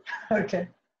 عفوا. Okay.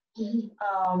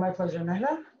 My pleasure,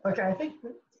 Nahla. Okay, I think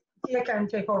Tia can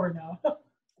take over now.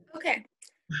 Okay.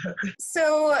 So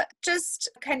just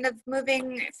kind of moving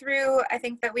through, I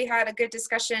think that we had a good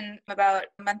discussion about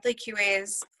monthly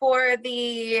QAs. For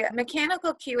the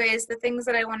mechanical QAs, the things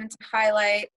that I wanted to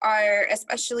highlight are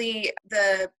especially the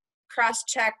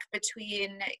cross-check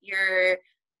between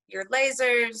your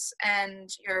lasers and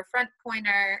your front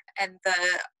pointer and the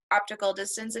optical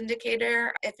distance indicator,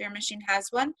 if your machine has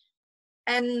one.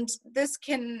 And this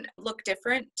can look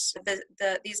different.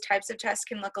 These types of tests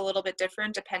can look a little bit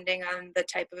different depending on the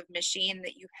type of machine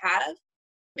that you have.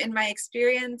 In my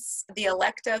experience, the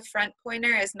Electa front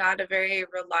pointer is not a very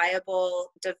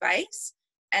reliable device.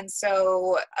 And so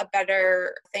a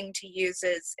better thing to use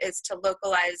is to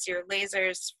localize your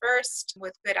lasers first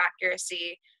with good accuracy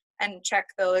and check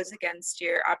those against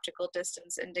your optical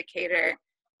distance indicator.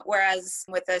 Whereas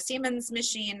with a Siemens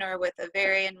machine or with a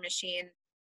Varian machine,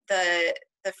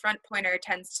 the front pointer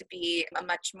tends to be a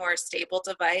much more stable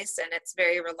device, and it's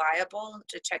very reliable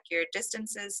to check your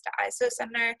distances to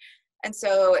isocenter. And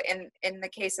so in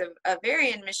the case of a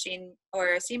Varian machine or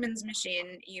a Siemens machine,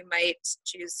 you might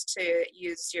choose to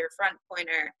use your front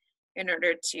pointer in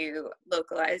order to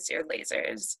localize your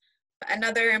lasers.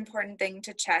 Another important thing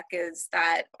to check is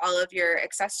that all of your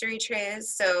accessory trays,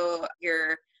 so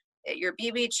your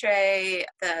BB tray,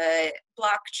 the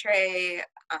block tray,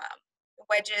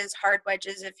 wedges, hard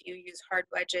wedges if you use hard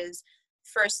wedges,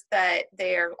 first that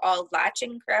they are all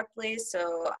latching correctly,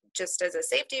 so just as a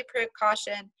safety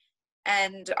precaution,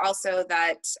 and also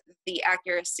that the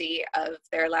accuracy of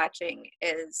their latching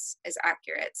is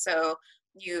accurate. So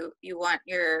you want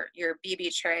your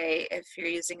BB tray, if you're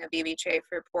using a BB tray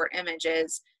for port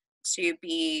images, to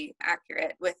be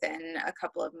accurate within a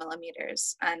couple of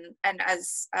millimeters. And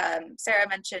as Sarah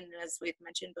mentioned, as we've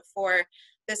mentioned before,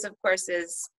 this of course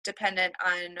is dependent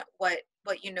on what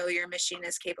you know your machine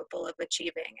is capable of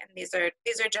achieving, and these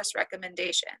are just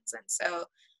recommendations. And so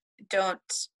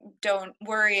don't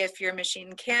worry if your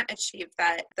machine can't achieve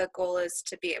that. The goal is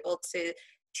to be able to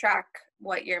track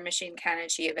what your machine can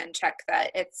achieve and check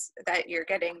that you're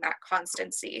getting that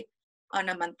constancy on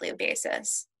a monthly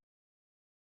basis.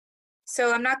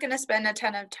 So I'm not going to spend a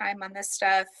ton of time on this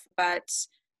stuff, but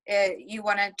you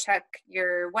want to check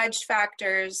your wedge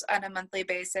factors on a monthly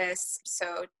basis.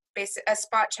 So a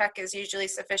spot check is usually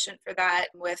sufficient for that.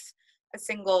 With a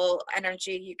single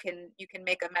energy, you can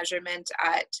make a measurement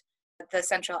at the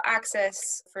central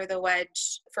axis for a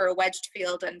wedged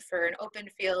field and for an open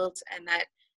field, and that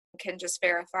can just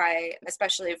verify,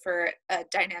 especially for a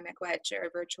dynamic wedge or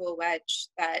a virtual wedge,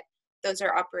 that those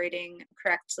are operating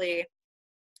correctly.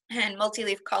 And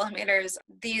multi-leaf collimators,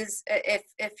 these,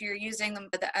 if you're using them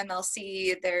with the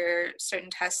MLC, there are certain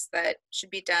tests that should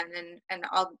be done, and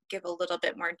I'll give a little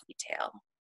bit more detail.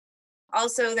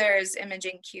 Also, there's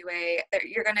imaging QA.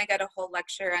 You're going to get a whole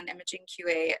lecture on imaging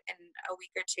QA in a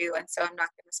week or two, and so I'm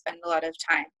not going to spend a lot of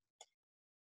time.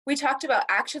 We talked about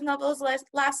action levels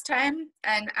last time,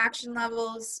 and action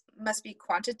levels must be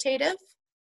quantitative.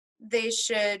 They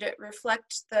should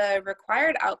reflect the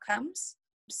required outcomes.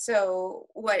 So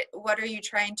what are you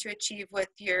trying to achieve with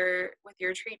your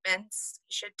treatments?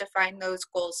 You should define those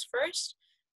goals first,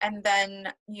 and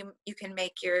then you can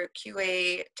make your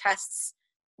QA tests.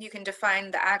 You can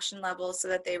define the action levels so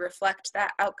that they reflect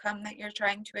that outcome that you're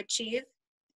trying to achieve.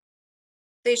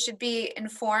 They should be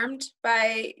informed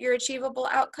by your achievable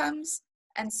outcomes.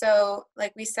 And so,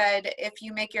 like we said, if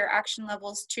you make your action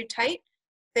levels too tight,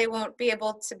 they won't be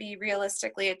able to be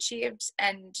realistically achieved,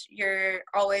 and you're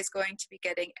always going to be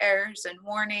getting errors and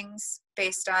warnings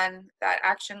based on that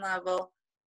action level.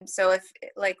 So if,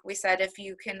 like we said, if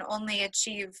you can only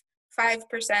achieve 5%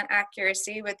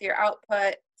 accuracy with your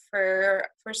output for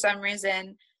some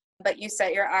reason, but you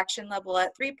set your action level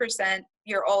at 3%,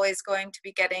 you're always going to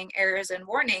be getting errors and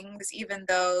warnings, even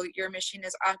though your machine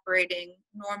is operating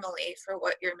normally for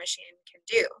what your machine can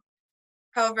do.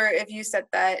 However, if you set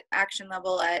that action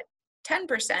level at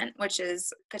 10%, which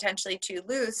is potentially too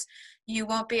loose, you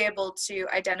won't be able to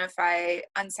identify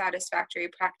unsatisfactory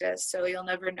practice. So you'll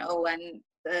never know when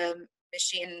the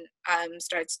machine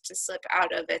starts to slip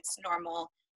out of its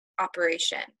normal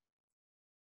operation.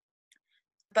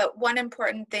 But one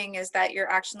important thing is that your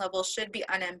action level should be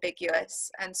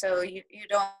unambiguous. And so you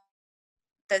don't want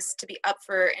this to be up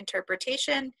for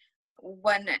interpretation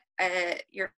when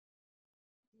you're...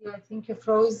 I think you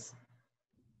froze.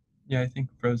 Yeah, I think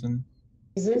frozen.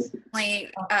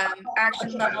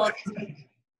 Action levels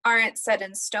aren't set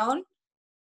in stone.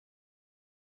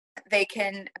 They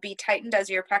can be tightened as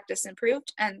your practice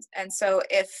improved. And so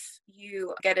if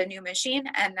you get a new machine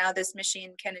and now this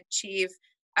machine can achieve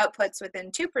outputs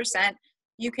within 2%,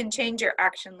 you can change your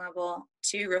action level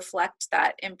to reflect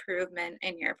that improvement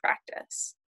in your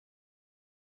practice.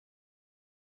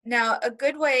 Now, a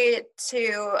good way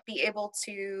to be able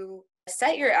to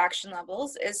set your action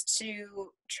levels is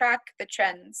to track the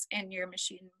trends in your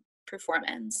machine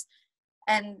performance.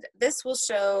 And this will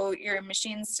show your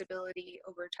machine stability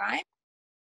over time.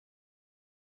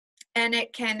 And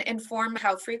it can inform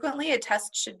how frequently a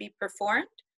test should be performed.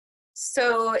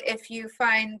 So if you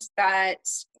find that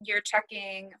you're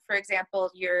checking, for example,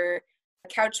 your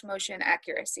couch motion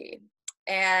accuracy,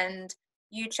 and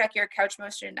you check your couch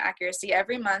motion accuracy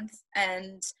every month,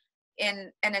 and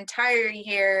in an entire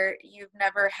year, you've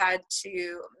never had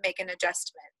to make an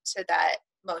adjustment to that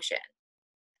motion,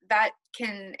 that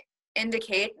can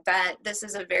indicate that this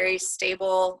is a very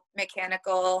stable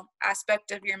mechanical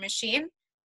aspect of your machine,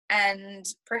 and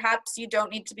perhaps you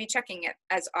don't need to be checking it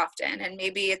as often, and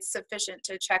maybe it's sufficient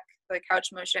to check the couch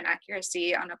motion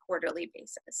accuracy on a quarterly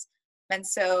basis. And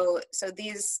so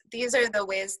these are the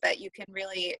ways that you can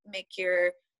really make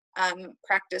your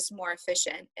practice more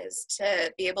efficient, is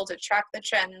to be able to track the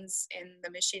trends in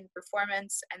the machine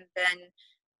performance and then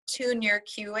tune your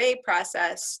QA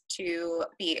process to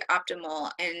be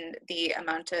optimal in the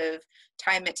amount of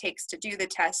time it takes to do the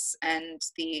tests and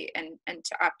to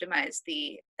optimize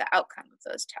the outcome of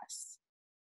those tests.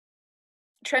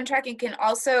 Trend tracking can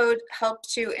also help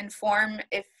to inform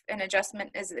if an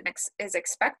adjustment is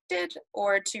expected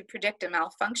or to predict a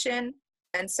malfunction.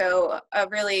 And so a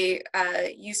really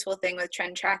useful thing with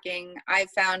trend tracking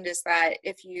I've found is that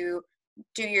if you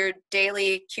do your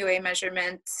daily QA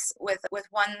measurements with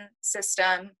one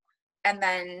system, and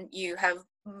then you have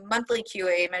monthly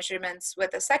QA measurements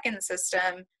with a second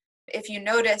system, if you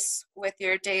notice with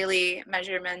your daily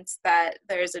measurements that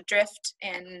there's a drift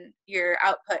in your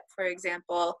output, for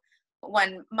example,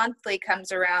 when monthly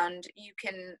comes around, you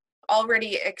can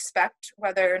already expect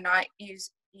whether or not you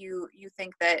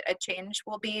think that a change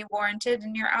will be warranted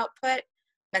in your output.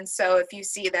 And so if you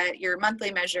see that your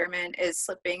monthly measurement is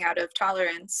slipping out of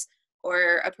tolerance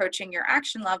or approaching your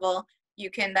action level, you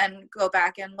can then go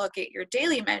back and look at your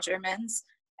daily measurements,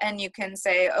 and you can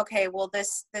say, okay, well,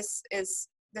 this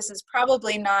is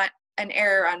probably not an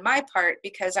error on my part,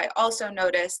 because I also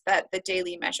noticed that the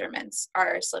daily measurements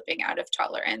are slipping out of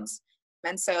tolerance.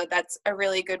 And so that's a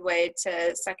really good way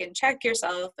to second check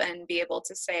yourself and be able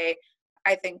to say,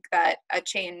 I think that a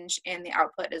change in the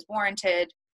output is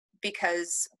warranted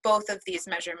because both of these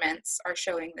measurements are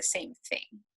showing the same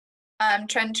thing.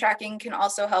 Trend tracking can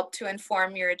also help to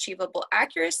inform your achievable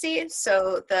accuracy.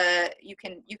 So you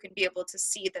can be able to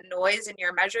see the noise in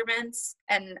your measurements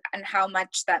and how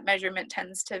much that measurement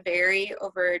tends to vary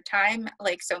over time.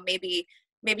 Like, so maybe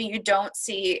you don't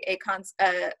see a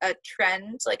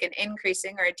trend, like an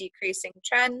increasing or a decreasing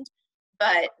trend,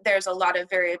 but there's a lot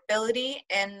of variability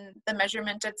in the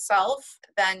measurement itself.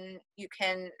 Then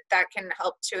that can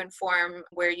help to inform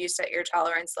where you set your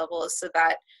tolerance levels, so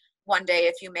that one day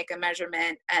if you make a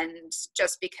measurement and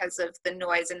just because of the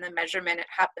noise in the measurement it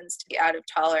happens to be out of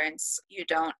tolerance, you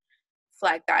don't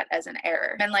flag that as an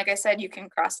error. And like I said, you can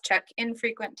cross-check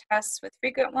infrequent tests with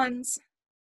frequent ones.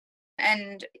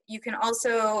 And you can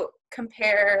also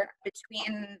compare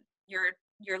between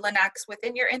your LINACs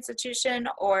within your institution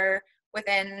or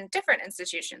within different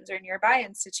institutions or nearby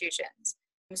institutions.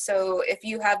 So if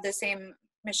you have the same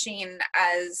machine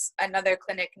as another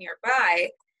clinic nearby,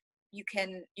 you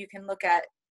can look at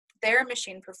their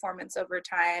machine performance over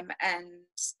time and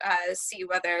see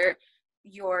whether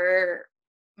your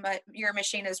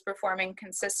machine is performing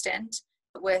consistent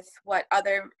with what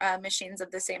other machines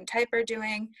of the same type are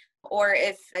doing, or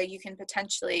if you can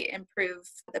potentially improve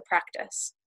the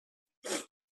practice.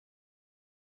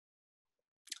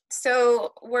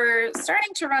 So we're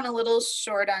starting to run a little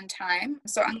short on time,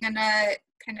 so I'm gonna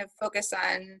kind of focus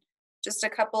on just a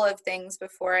couple of things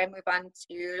before I move on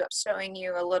to showing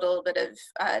you a little bit of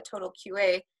total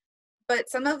QA. But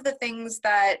some of the things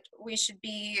that we should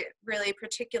be really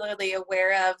particularly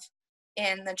aware of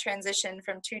in the transition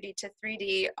from 2D to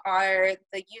 3D are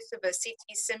the use of a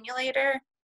CT simulator,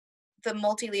 the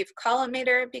multi-leaf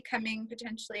collimator becoming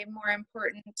potentially more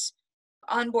important,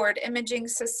 onboard imaging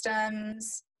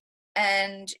systems,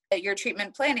 and your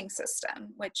treatment planning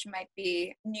system, which might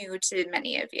be new to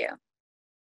many of you.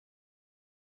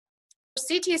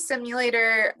 CT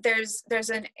simulator, there's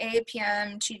an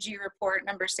AAPM TG report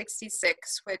number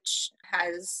 66, which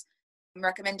has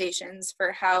recommendations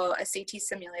for how a CT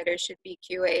simulator should be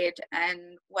QA'd and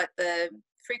what the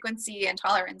frequency and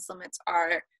tolerance limits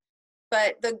are.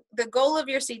 But the goal of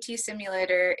your CT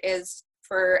simulator is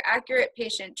for accurate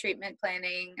patient treatment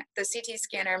planning. The CT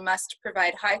scanner must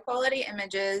provide high quality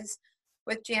images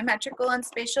with geometrical and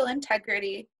spatial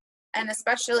integrity, and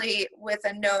especially with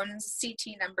a known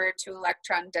CT number to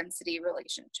electron density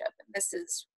relationship. And this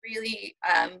is really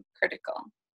critical.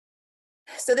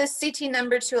 So this CT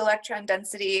number to electron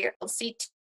density, CT,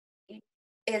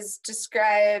 is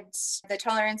described, the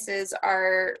tolerances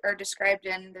are described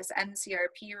in this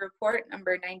NCRP report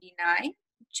number 99,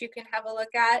 which you can have a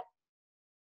look at.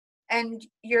 And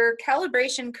your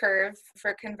calibration curve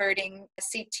for converting a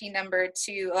CT number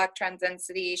to electron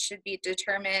density should be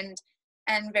determined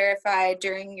and verified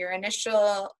during your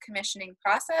initial commissioning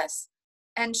process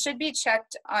and should be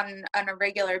checked on a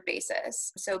regular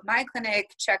basis. So my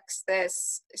clinic checks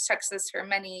this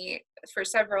for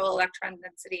several electron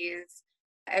densities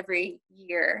every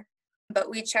year, but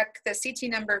we check the CT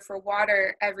number for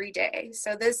water every day.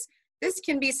 So this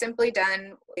can be simply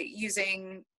done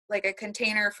using like a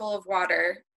container full of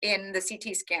water in the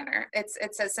CT scanner. It's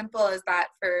as simple as that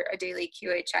for a daily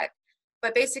QA check.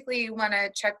 But basically you want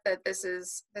to check that this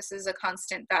is a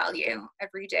constant value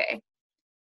every day.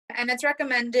 And it's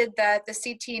recommended that the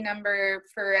CT number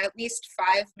for at least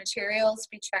 5 materials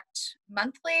be checked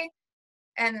monthly.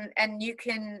 And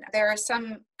there are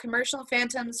some commercial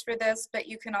phantoms for this, but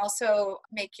you can also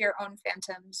make your own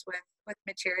phantoms with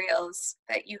materials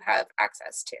that you have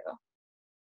access to.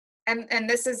 And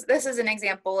this is an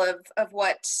example of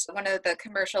what one of the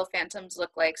commercial phantoms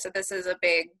look like. So this is a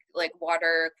big like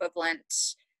water equivalent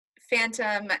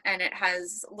phantom, and it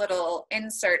has little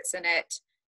inserts in it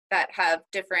that have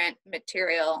different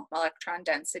material electron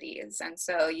densities. And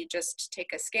so you just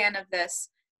take a scan of this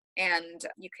and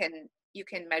you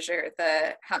can measure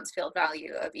the Hounsfield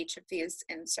value of each of these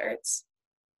inserts.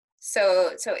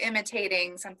 So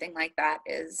imitating something like that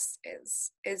is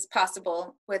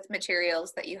possible with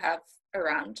materials that you have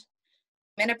around.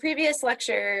 In a previous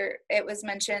lecture, it was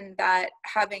mentioned that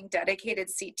having dedicated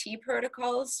CT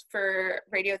protocols for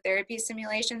radiotherapy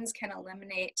simulations can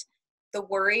eliminate the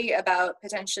worry about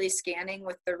potentially scanning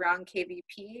with the wrong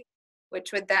KVP,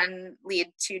 which would then lead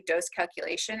to dose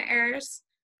calculation errors.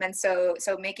 And so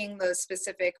making those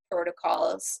specific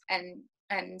protocols and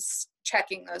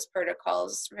checking those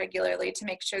protocols regularly to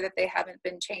make sure that they haven't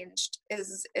been changed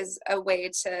is a way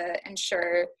to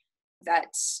ensure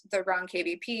that the wrong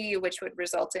KVP, which would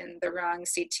result in the wrong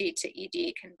CT to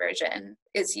ED conversion,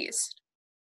 is used.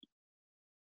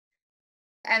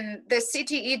 And the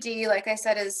CT-ED, like I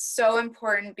said, is so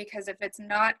important because if it's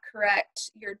not correct,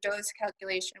 your dose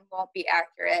calculation won't be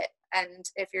accurate. And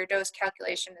if your dose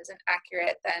calculation isn't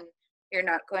accurate, then you're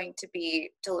not going to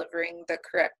be delivering the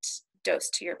correct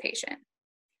dose to your patient.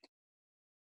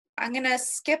 I'm going to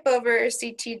skip over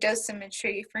CT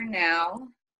dosimetry for now.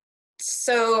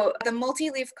 So the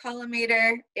multi-leaf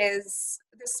collimator this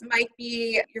might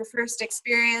be your first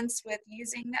experience with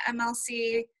using the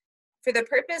MLC. For the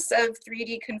purpose of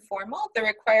 3D conformal, the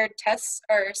required tests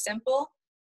are simple,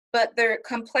 but the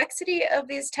complexity of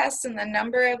these tests and the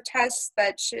number of tests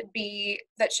that should be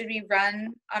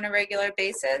run on a regular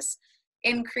basis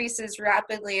increases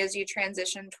rapidly as you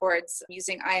transition towards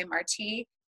using IMRT.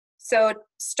 So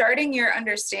starting your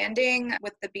understanding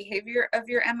with the behavior of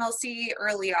your MLC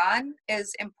early on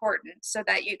is important so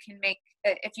that you can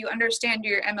if you understand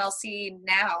your MLC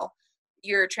now,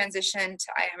 your transition to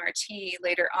IMRT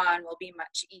later on will be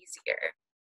much easier.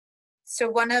 So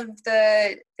one of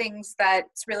the things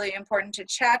that's really important to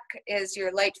check is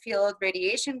your light field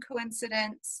radiation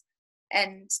coincidence.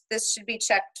 And this should be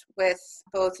checked with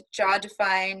both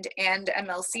jaw-defined and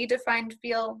MLC-defined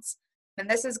fields. And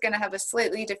this is going to have a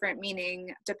slightly different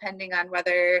meaning depending on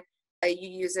whether you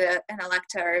use an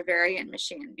Elekta or a variant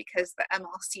machine, because the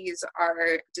MLCs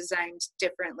are designed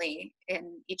differently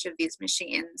in each of these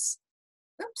machines.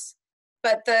 Oops.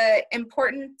 But the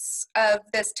importance of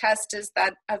this test is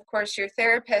that, of course, your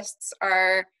therapists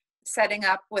are setting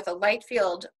up with a light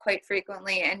field quite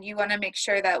frequently, and you want to make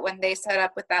sure that when they set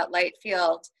up with that light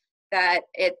field, that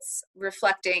it's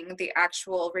reflecting the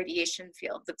actual radiation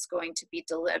field that's going to be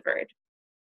delivered.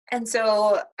 And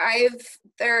so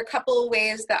there are a couple of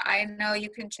ways that I know you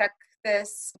can check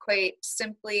this quite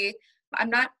simply. I'm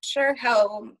not sure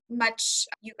how much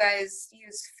you guys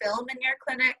use film in your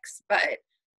clinics, but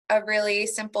a really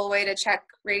simple way to check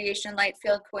radiation light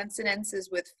field coincidence is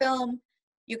with film.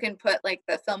 You can put like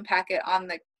the film packet on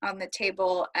the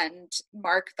table and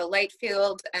mark the light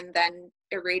field and then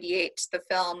irradiate the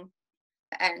film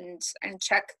and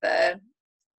check the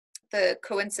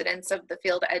coincidence of the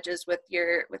field edges with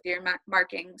your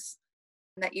markings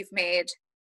that you've made.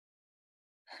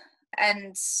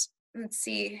 And let's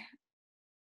see,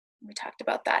 we talked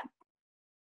about that.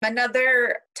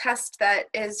 Another test that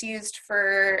is used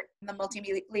for the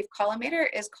multi-leaf collimator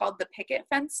is called the picket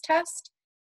fence test.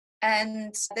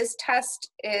 And this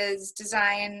test is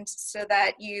designed so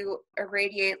that you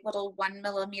irradiate little 1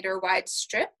 millimeter wide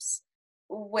strips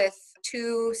with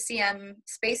 2 cm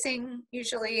spacing,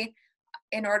 usually,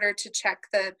 in order to check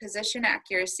the position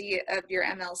accuracy of your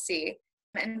MLC.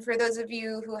 And for those of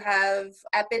you who have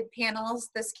EPID panels,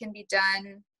 this can be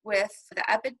done with the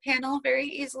EPID panel very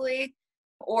easily,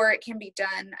 or it can be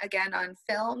done again on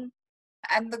film.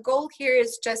 And the goal here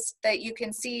is just that you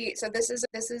can see, so this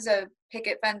is a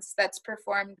picket fence that's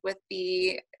performed with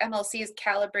the MLCs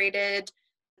calibrated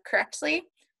correctly.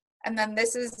 And then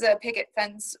this is a picket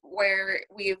fence where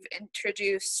we've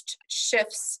introduced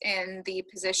shifts in the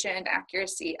position and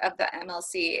accuracy of the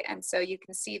MLC. And so you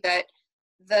can see that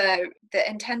the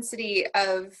intensity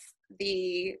of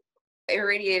the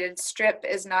irradiated strip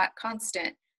is not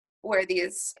constant where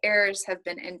these errors have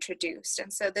been introduced.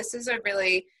 And so this is a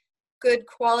really good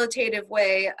qualitative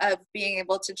way of being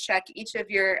able to check each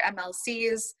of your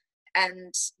MLCs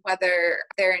and whether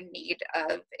they're in need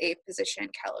of a position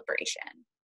calibration.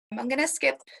 I'm going to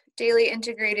skip daily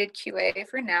integrated QA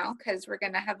for now because we're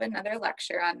going to have another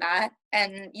lecture on that,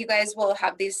 and you guys will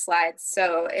have these slides,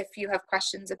 so if you have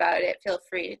questions about it, feel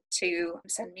free to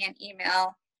send me an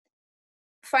email.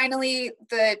 Finally,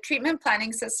 the treatment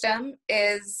planning system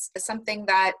is something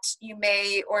that you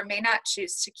may or may not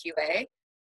choose to QA.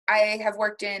 I have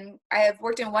worked in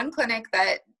one clinic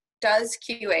that does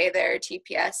QA their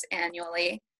TPS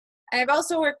annually, and I've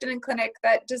also worked in a clinic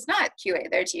that does not QA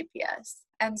their TPS.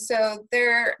 And so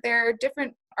there are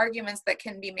different arguments that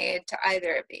can be made to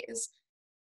either of these.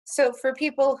 So for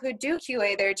people who do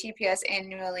QA their TPS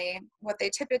annually, what they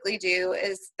typically do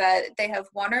is that they have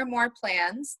one or more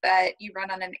plans that you run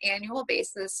on an annual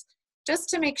basis just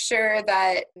to make sure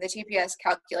that the TPS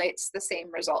calculates the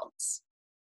same results.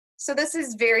 So this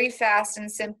is very fast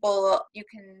and simple. You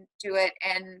can do it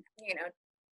in,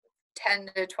 10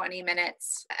 to 20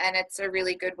 minutes. And it's a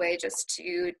really good way just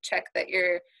to check that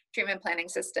your treatment planning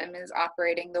system is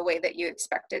operating the way that you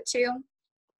expect it to.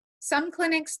 Some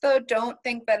clinics, though, don't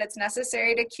think that it's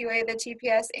necessary to QA the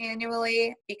TPS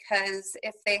annually, because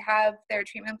if they have their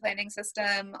treatment planning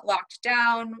system locked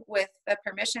down with the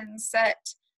permissions set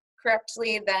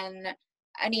correctly, then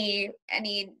any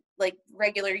like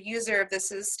regular user of the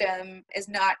system is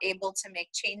not able to make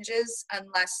changes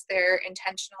unless they're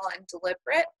intentional and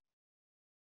deliberate.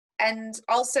 And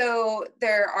also,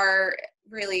 there are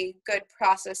really good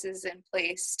processes in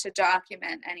place to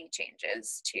document any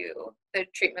changes to the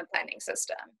treatment planning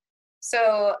system.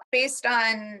 So based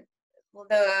on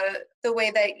the way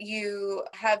that you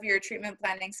have your treatment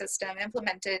planning system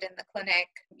implemented in the clinic,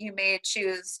 you may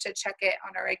choose to check it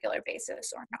on a regular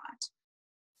basis or not.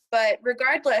 But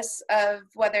regardless of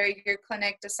whether your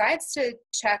clinic decides to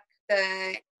check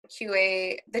the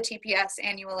QA, the TPS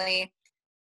annually,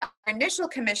 initial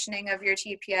commissioning of your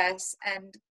TPS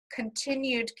and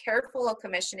continued careful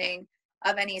commissioning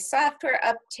of any software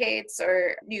updates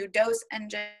or new dose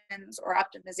engines or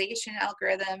optimization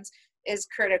algorithms is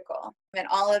critical. And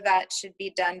all of that should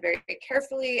be done very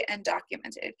carefully and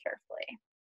documented carefully.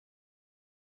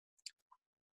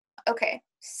 Okay,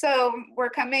 so we're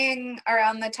coming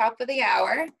around the top of the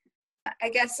hour. I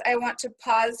guess I want to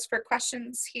pause for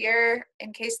questions here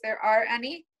in case there are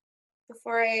any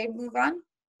before I move on.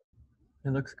 It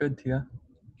looks good, Tia.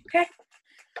 Okay.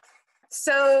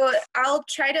 So I'll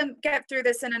try to get through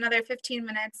this in another 15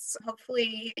 minutes.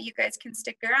 Hopefully you guys can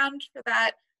stick around for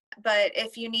that. But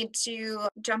if you need to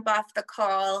jump off the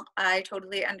call, I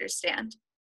totally understand.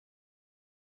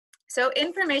 So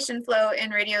information flow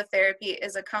in radiotherapy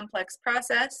is a complex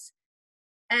process,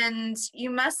 and you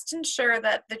must ensure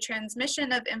that the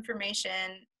transmission of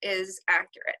information is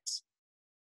accurate.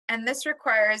 And this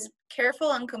requires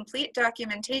careful and complete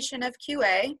documentation of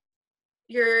QA.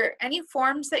 Any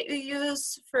forms that you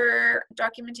use for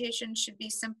documentation should be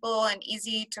simple and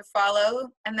easy to follow.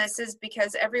 And this is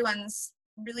because everyone's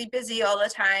really busy all the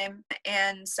time.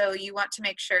 And so you want to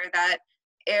make sure that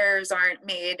errors aren't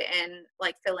made in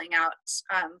like filling out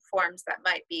forms that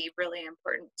might be really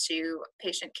important to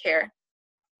patient care.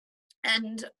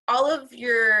 And all of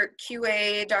your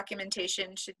QA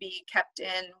documentation should be kept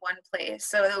in one place.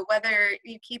 So whether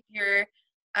you keep your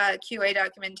QA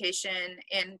documentation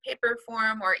in paper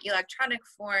form or electronic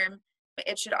form,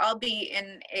 it should all be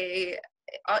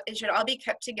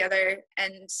kept together,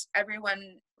 and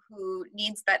everyone who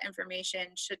needs that information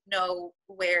should know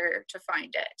where to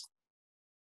find it.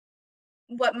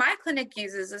 What my clinic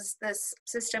uses is this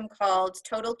system called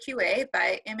Total QA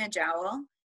by ImageOwl.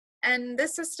 And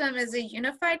this system is a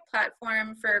unified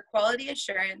platform for quality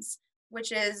assurance,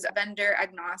 which is vendor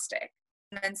agnostic.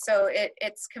 And so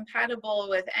it's compatible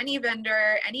with any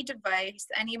vendor, any device,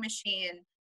 any machine.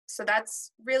 So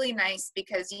that's really nice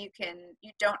because you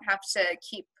don't have to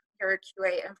keep your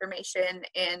QA information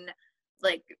in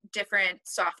like different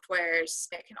softwares.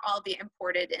 It can all be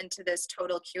imported into this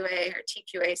Total QA or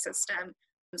TQA system,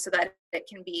 so that it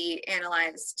can be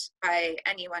analyzed by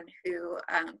anyone who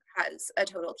has a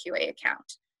Total QA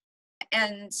account.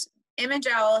 And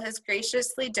ImageOwl has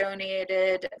graciously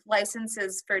donated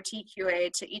licenses for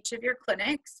TQA to each of your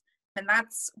clinics, and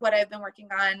that's what I've been working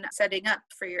on setting up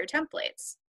for your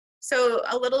templates. So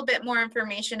a little bit more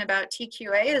information about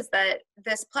TQA is that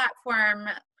this platform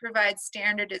provides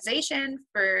standardization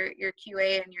for your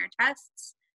QA and your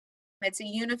tests. It's a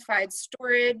unified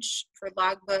storage for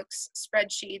logbooks,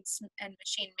 spreadsheets, and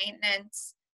machine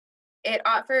maintenance. It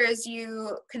offers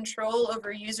you control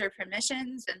over user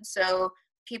permissions, and so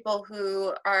people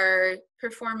who are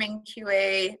performing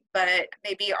QA but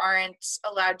maybe aren't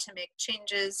allowed to make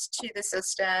changes to the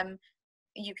system,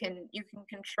 you can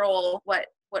control what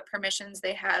permissions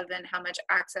they have and how much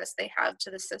access they have to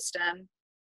the system.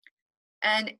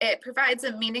 And it provides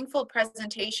a meaningful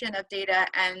presentation of data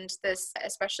and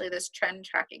especially this trend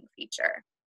tracking feature.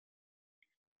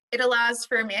 It allows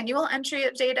for manual entry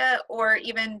of data or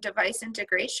even device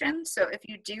integration. So if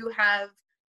you do have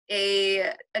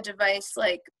a device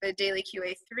like the Daily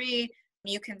QA3,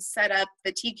 you can set up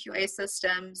the TQA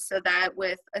system so that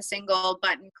with a single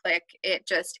button click, it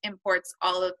just imports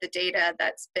all of the data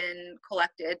that's been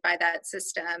collected by that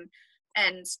system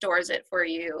and stores it for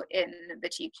you in the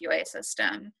TQA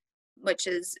system, which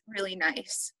is really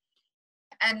nice.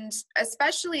 And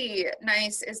especially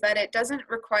nice is that it doesn't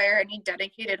require any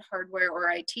dedicated hardware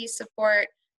or IT support.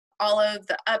 All of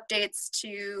the updates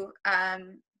to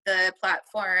the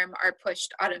platform are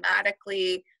pushed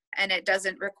automatically, and it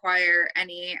doesn't require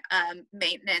any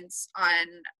maintenance on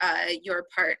your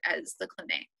part as the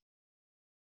clinic.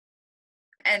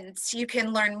 And you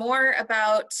can learn more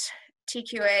about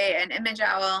TQA and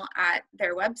ImageOwl at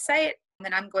their website.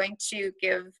 And I'm going to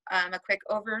give a quick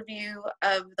overview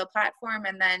of the platform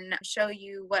and then show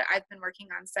you what I've been working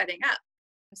on setting up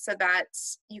so that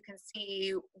you can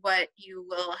see what you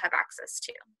will have access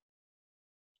to.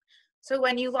 So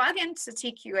when you log into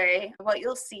TQA, what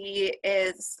you'll see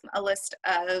is a list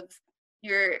of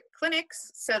your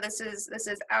clinics. So this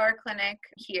is our clinic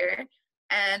here,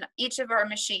 and each of our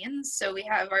machines. So we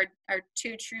have our 2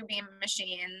 TrueBeam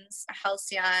machines, a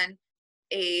Halcyon,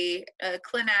 a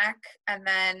Clinac, and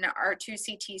then our 2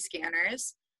 CT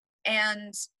scanners.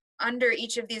 And under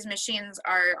each of these machines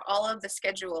are all of the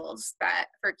schedules that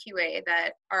for QA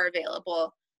that are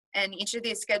available. And each of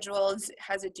these schedules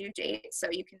has a due date. So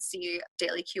you can see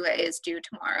daily QA is due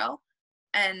tomorrow.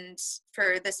 And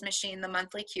for this machine, the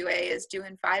monthly QA is due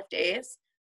in 5 days.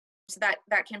 So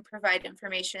that can provide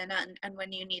information on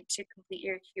when you need to complete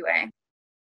your QA.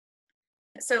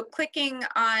 So clicking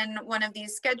on one of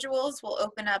these schedules will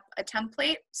open up a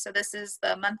template. So this is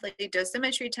the monthly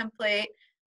dosimetry template,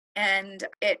 and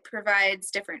it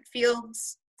provides different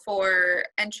fields for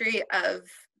entry of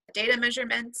data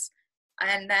measurements.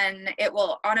 And then it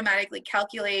will automatically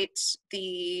calculate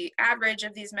the average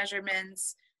of these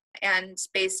measurements. And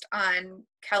based on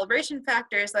calibration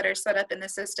factors that are set up in the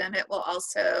system, it will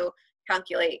also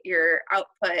calculate your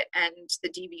output and the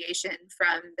deviation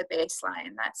from the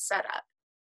baseline that's set up.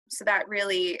 So that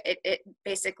really, it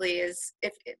basically is,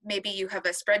 if maybe you have a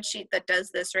spreadsheet that does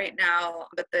this right now,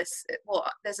 but this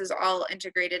is all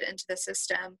integrated into the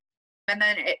system. And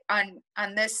then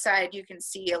on this side, you can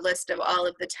see a list of all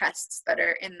of the tests that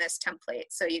are in this template.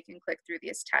 So you can click through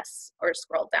these tests or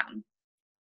scroll down.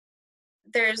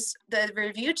 There's the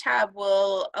review tab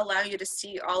will allow you to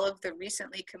see all of the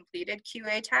recently completed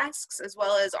QA tasks, as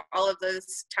well as all of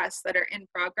those tests that are in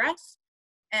progress.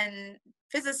 And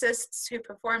physicists who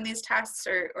perform these tests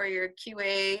or your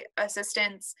QA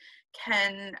assistants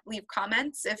can leave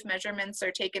comments if measurements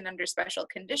are taken under special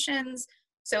conditions.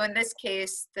 So in this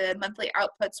case, the monthly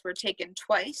outputs were taken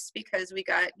twice because we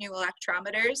got new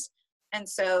electrometers. And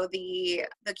so the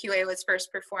QA was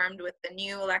first performed with the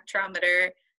new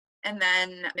electrometer, and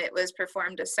then it was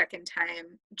performed a second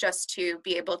time just to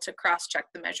be able to cross-check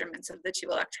the measurements of the 2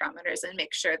 electrometers and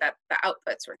make sure that the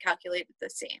outputs were calculated the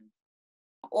same.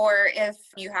 Or if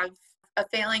you have a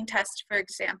failing test, for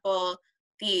example,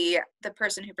 the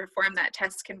person who performed that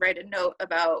test can write a note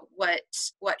about what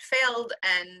failed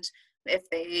and if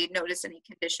they notice any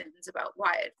conditions about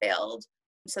why it failed.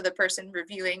 So the person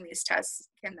reviewing these tests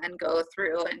can then go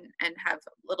through and have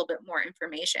a little bit more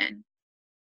information.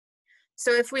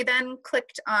 So if we then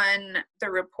clicked on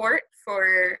the report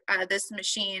for this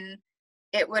machine,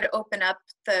 it would open up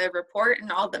the report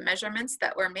and all the measurements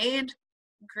that were made.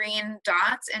 Green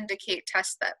dots indicate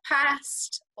tests that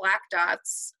passed. Black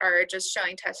dots are just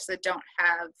showing tests that don't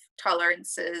have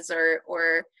tolerances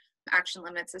or action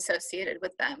limits associated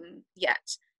with them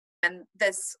yet. And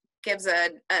this gives a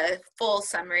full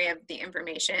summary of the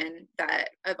information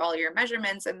of all your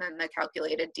measurements and then the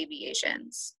calculated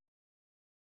deviations.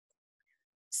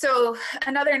 So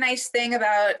another nice thing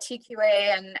about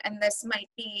TQA, and this might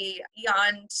be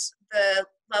beyond the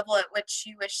level at which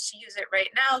you wish to use it right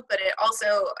now, but it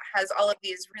also has all of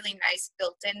these really nice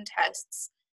built-in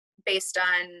tests based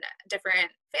on different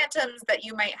phantoms that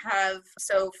you might have.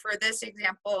 So for this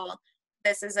example,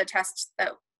 this is a test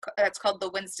that's called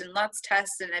the Winston-Lutz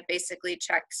test, and it basically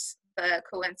checks the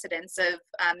coincidence of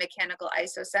mechanical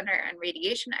isocenter and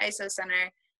radiation isocenter.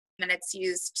 And it's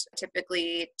used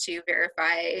typically to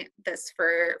verify this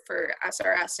for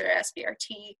SRS or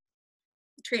SBRT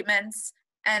treatments.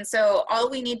 And so all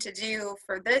we need to do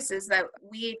for this is that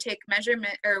we take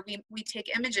measurement, or we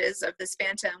take images of this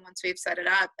phantom once we've set it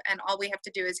up, and all we have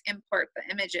to do is import the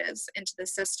images into the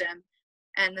system,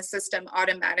 and the system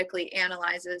automatically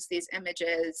analyzes these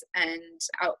images and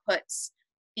outputs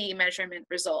the measurement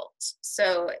results.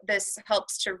 So this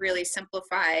helps to really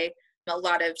simplify a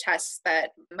lot of tests that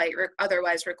might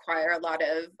otherwise require a lot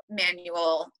of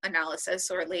manual analysis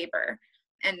or labor,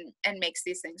 and makes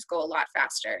these things go a lot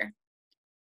faster.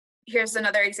 Here's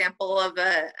another example of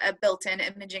a built-in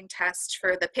imaging test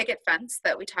for the picket fence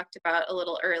that we talked about a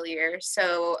little earlier.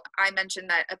 So I mentioned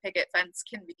that a picket fence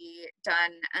can be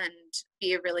done and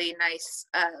be a really nice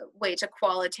way to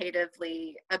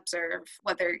qualitatively observe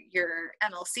whether your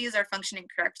MLCs are functioning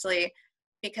correctly.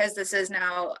 Because this is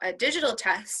now a digital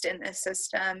test in this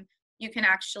system, you can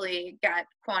actually get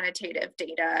quantitative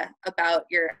data about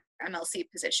your MLC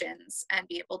positions and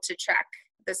be able to track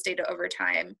this data over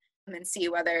time and see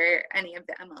whether any of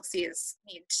the MLCs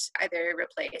need either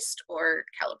replaced or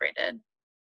calibrated.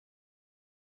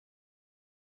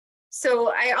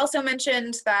 So I also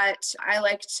mentioned that I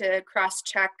like to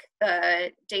cross-check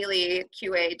the daily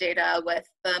QA data with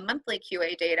the monthly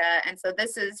QA data. And so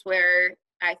this is where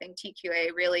I think TQA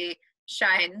really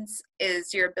shines,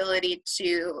 is your ability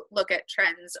to look at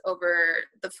trends over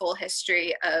the full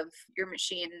history of your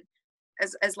machine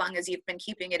as long as you've been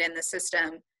keeping it in the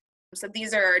system. So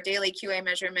these are our daily QA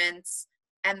measurements,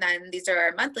 and then these are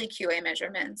our monthly QA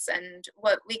measurements. And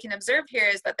what we can observe here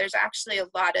is that there's actually a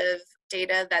lot of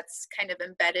data that's kind of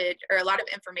embedded, or a lot of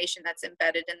information that's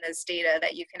embedded in this data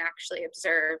that you can actually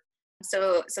observe.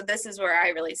 So this is where I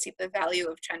really see the value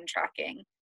of trend tracking.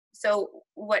 So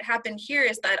what happened here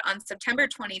is that on September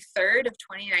 23rd of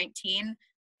 2019,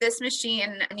 this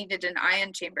machine needed an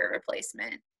ion chamber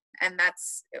replacement. And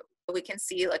that's, we can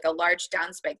see like a large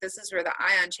downspike. This is where the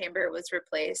ion chamber was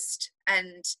replaced.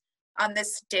 And on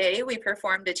this day, we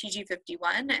performed a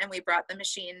TG51 and we brought the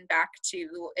machine back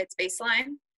to its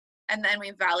baseline. And then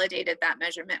we validated that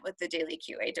measurement with the daily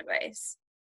QA device.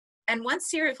 And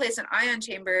once you replace an ion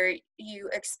chamber, you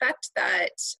expect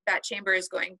that that chamber is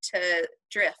going to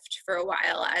drift for a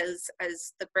while as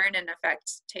the burn-in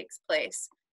effect takes place.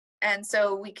 And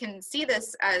so we can see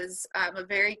this as a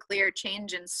very clear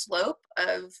change in slope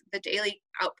of the daily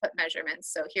output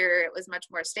measurements. So here it was much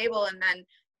more stable, and then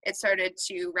it started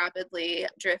to rapidly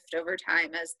drift over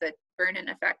time as the burn-in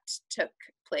effect took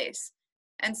place.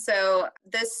 And so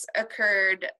this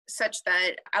occurred such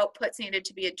that outputs needed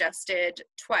to be adjusted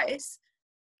twice.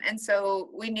 And so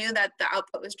we knew that the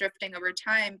output was drifting over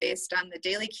time based on the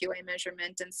daily QA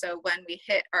measurement. And so when we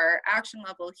hit our action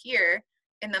level here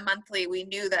in the monthly, we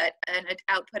knew that an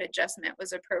output adjustment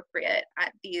was appropriate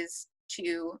at these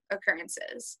two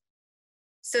occurrences.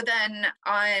 So then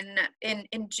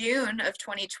in June of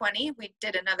 2020, we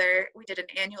did an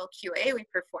annual QA. We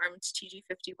performed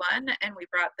TG51 and we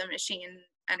brought the machine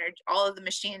energy, all of the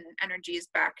machine energies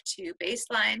back to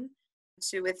baseline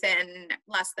to within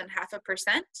less than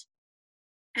 0.5%.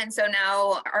 And so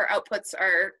now our outputs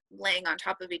are laying on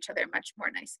top of each other much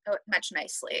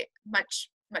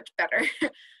better.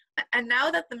 And now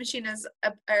that the machine is,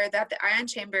 or that the ion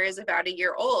chamber is about a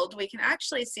year old, we can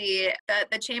actually see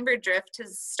that the chamber drift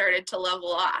has started to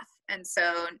level off. And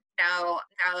so now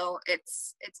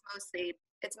it's mostly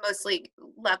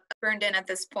left burned in at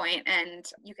this point, and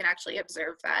you can actually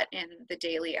observe that in the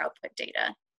daily output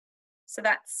data. So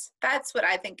that's what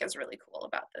I think is really cool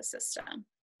about this system.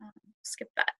 Skip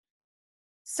that.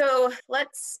 So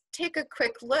let's take a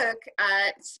quick look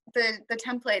at the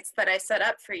templates that I set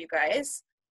up for you guys.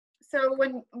 So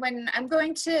when I'm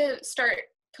going to start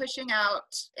pushing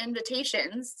out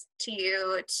invitations to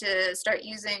you to start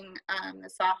using the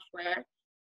software,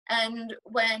 and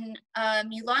when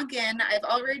you log in, I've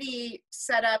already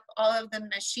set up all of the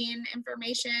machine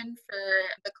information for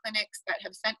the clinics that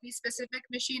have sent me specific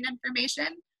machine information.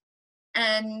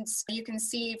 And you can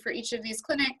see for each of these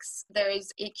clinics,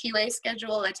 there's a QA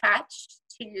schedule attached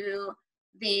to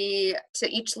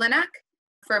each LINAC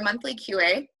for monthly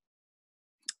QA.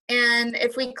 And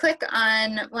if we click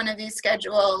on one of these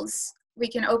schedules, we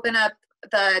can open up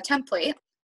the template.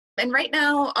 And right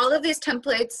now, all of these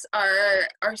templates are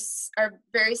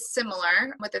very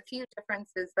similar, with a few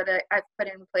differences that I've put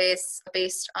in place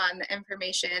based on the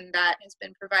information that has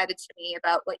been provided to me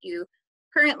about what you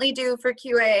currently do for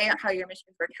QA, how your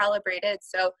machines were calibrated.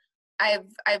 So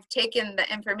I've taken the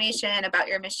information about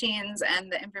your machines and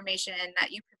the information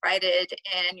that you provided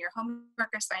in your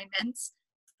homework assignments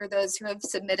for those who have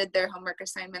submitted their homework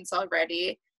assignments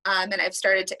already, and I've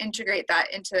started to integrate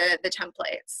that into the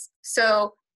templates.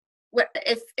 So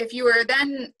if you were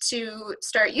then to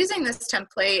start using this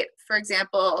template, for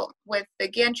example, with the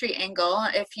gantry angle,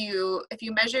 if you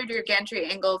measured your gantry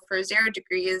angle for 0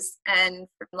 degrees, and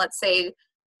let's say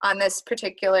on this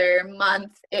particular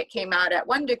month it came out at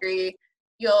 1 degree,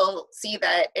 you'll see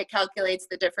that it calculates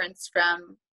the difference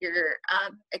from your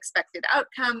expected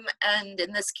outcome, and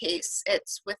in this case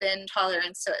it's within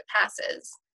tolerance, so it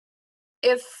passes.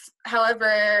 If,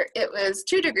 however, it was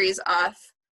 2 degrees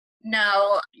off,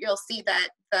 now you'll see that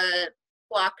the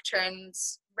block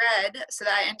turns red, so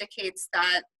that indicates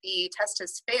that the test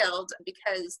has failed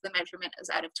because the measurement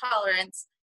is out of tolerance.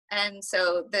 And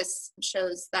so this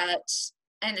shows that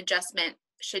an adjustment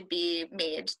should be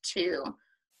made to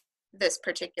this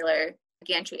particular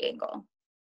gantry angle.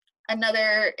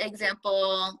 Another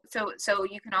example, so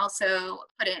you can also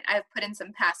I've put in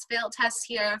some pass-fail tests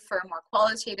here for more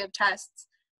qualitative tests.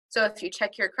 So if you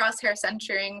check your crosshair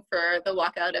centering for the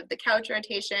walkout of the couch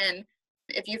rotation,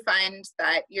 if you find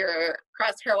that your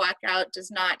crosshair walkout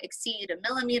does not exceed 1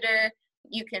 millimeter,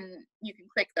 you can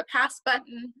click the pass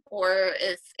button. Or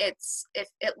if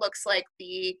it looks like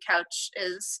the couch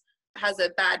is has a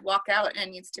bad walkout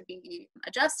and needs to be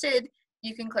adjusted,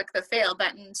 you can click the fail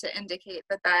button to indicate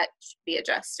that that should be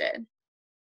adjusted.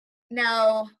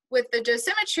 Now, with the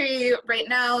dosimetry, right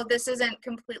now, this isn't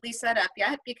completely set up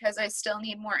yet because I still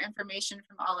need more information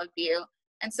from all of you.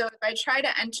 And so if I try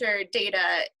to enter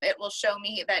data, it will show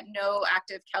me that no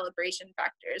active calibration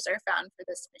factors are found for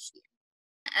this machine.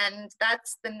 And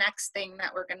that's the next thing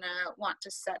that we're gonna want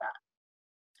to set up.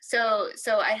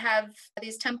 So I have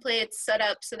these templates set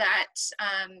up so that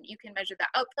you can measure the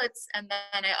outputs, and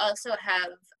then I also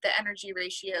have the energy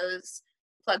ratios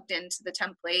plugged into the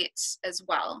template as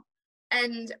well.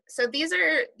 And so this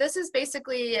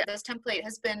template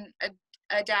has been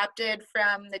adapted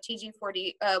from the TG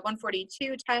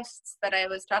 142 tests that I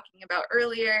was talking about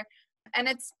earlier. And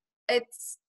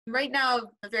it's right now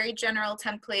a very general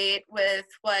template with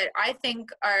what I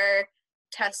think are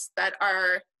tests that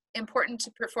are important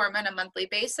to perform on a monthly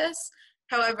basis.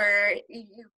 However,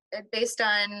 based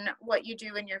on what you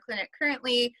do in your clinic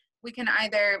currently, we can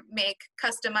either make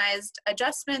customized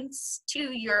adjustments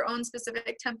to your own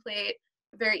specific template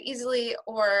very easily,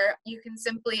 or you can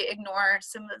simply ignore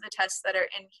some of the tests that are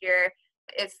in here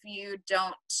if you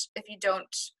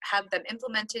don't have them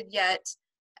implemented yet,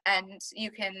 and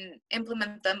you can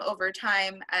implement them over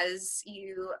time as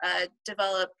you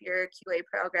develop your QA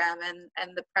program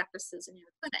and the practices in your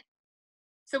clinic.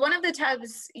 So one of the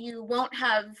tabs you won't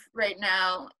have right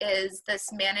now is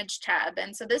this Manage tab.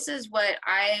 And so this is what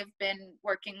I've been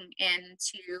working in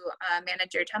to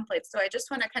manage your templates. So I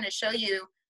just want to kind of show you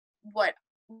what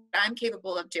I'm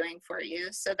capable of doing for you,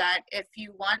 so that if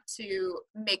you want to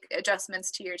make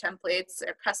adjustments to your templates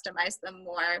or customize them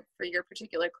more for your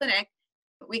particular clinic,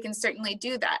 we can certainly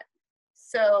do that.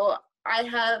 So I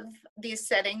have these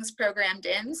settings programmed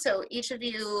in. So each of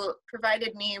you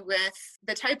provided me with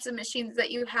the types of machines that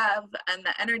you have and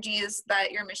the energies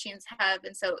that your machines have.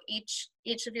 And so each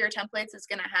of your templates is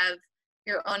going to have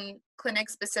your own clinic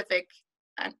specific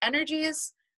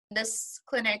energies. This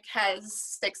clinic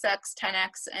has 6x,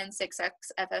 10x, and 6x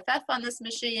FFF on this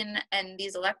machine and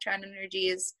these electron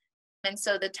energies. And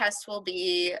so the test will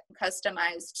be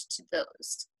customized to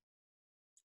those.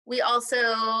 We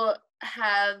also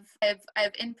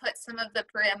I've input some of the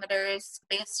parameters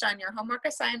based on your homework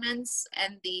assignments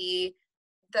and the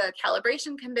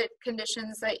calibration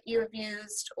conditions that you have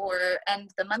used,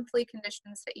 and the monthly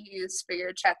conditions that you use for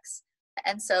your checks.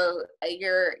 And so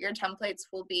your templates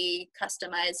will be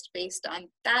customized based on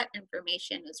that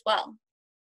information as well.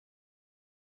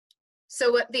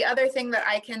 So the other thing that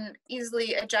I can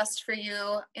easily adjust for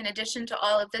you, in addition to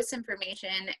all of this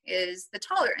information, is the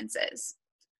tolerances.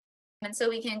 And so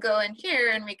we can go in here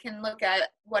and we can look at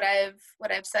what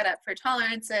I've set up for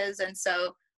tolerances. And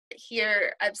so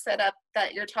here I've set up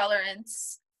that your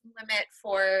tolerance limit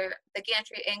for the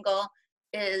gantry angle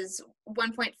is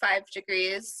 1.5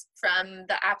 degrees from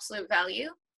the absolute value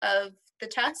of the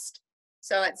test.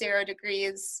 So at 0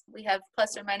 degrees, we have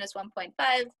plus or minus 1.5.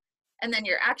 And then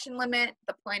your action limit,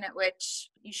 the point at which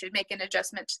you should make an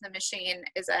adjustment to the machine,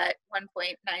 is at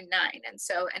 1.99. And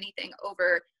so anything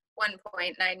over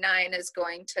 1.99 is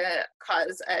going to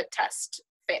cause a test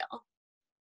fail.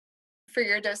 For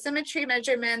your dosimetry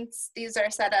measurements, these are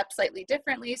set up slightly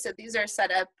differently. So these are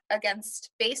set up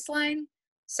against baseline.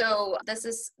 So this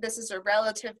is a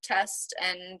relative test,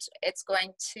 and it's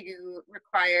going to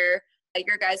require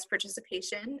your guys'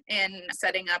 participation in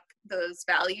setting up those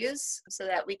values so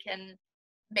that we can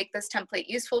make this template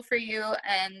useful for you.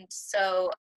 And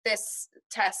so this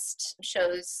test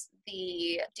shows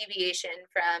the deviation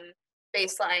from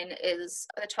baseline is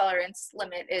the tolerance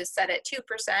limit is set at 2%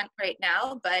 right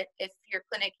now, but if your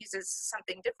clinic uses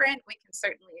something different, we can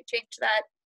certainly change that.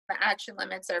 The action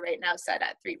limits are right now set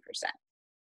at 3%.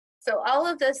 So all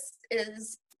of this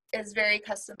is very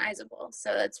customizable,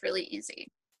 so that's really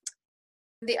easy.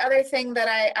 The other thing that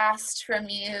I asked from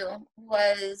you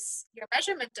was your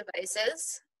measurement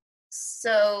devices.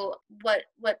 So what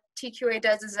TQA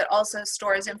does is it also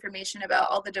stores information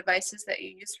about all the devices that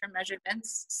you use for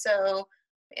measurements. So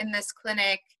in this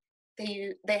clinic,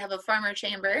 they have a farmer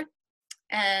chamber,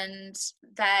 and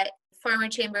that farmer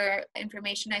chamber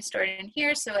information I stored in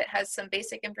here. So it has some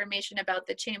basic information about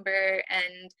the chamber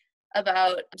and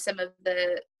about some of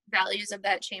the values of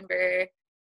that chamber.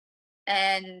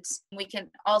 And we can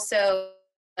also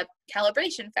have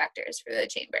calibration factors for the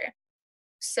chamber.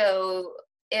 So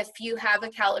if you have a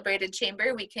calibrated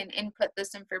chamber, we can input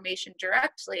this information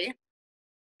directly.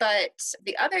 But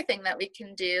the other thing that we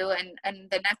can do,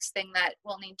 and the next thing that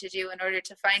we'll need to do in order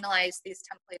to finalize these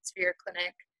templates for your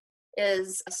clinic,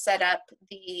 is set up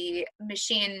the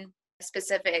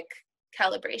machine-specific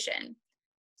calibration.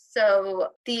 So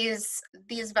these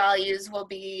values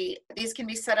these can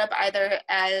be set up either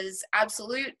as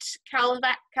absolute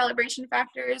calibration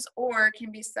factors, or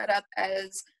can be set up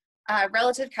as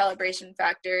relative calibration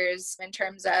factors in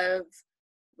terms of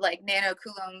like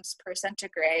nanocoulombs per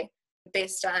centigrade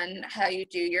based on how you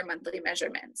do your monthly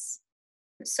measurements.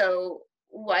 So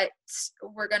what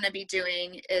we're going to be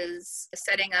doing is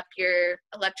setting up your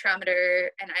electrometer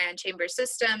and ion chamber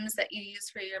systems that you use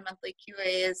for your monthly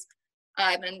QAs,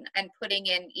 and putting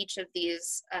in each of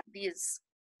these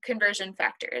conversion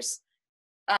factors.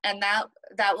 And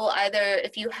that will either,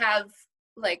 if you have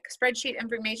like spreadsheet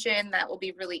information, that will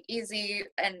be really easy,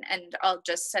 and I'll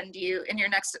just send you in your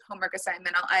next homework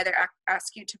assignment, I'll either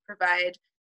ask you to provide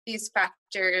these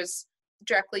factors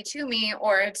directly to me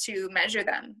or to measure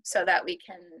them so that we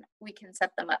can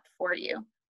set them up for you.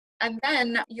 And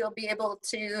then you'll be able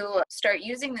to start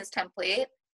using this template,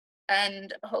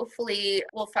 and hopefully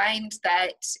we'll find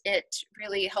that it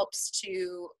really helps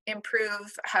to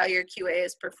improve how your QA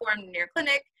is performed in your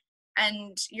clinic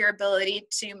and your ability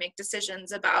to make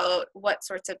decisions about what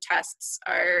sorts of tests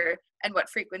are and what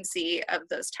frequency of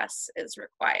those tests is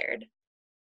required.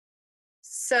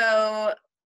 So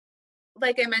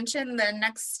like I mentioned, the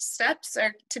next steps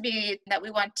are to be that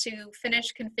we want to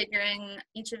finish configuring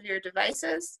each of your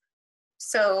devices.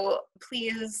 So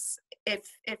please, if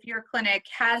your clinic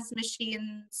has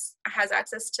machines, has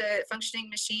access to functioning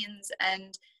machines,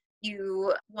 and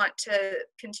you want to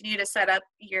continue to set up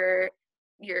your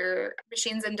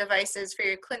machines and devices for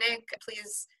your clinic,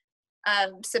 please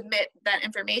submit that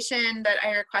information that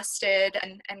I requested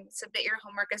and submit your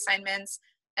homework assignments.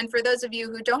 And for those of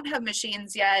you who don't have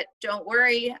machines yet, don't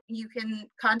worry, you can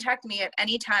contact me at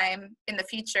any time in the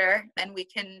future, and we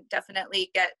can definitely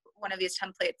get one of these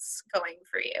templates going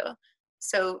for you.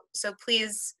 So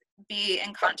please be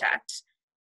in contact.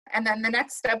 And then the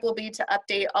next step will be to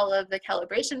update all of the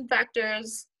calibration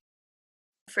factors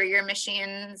for your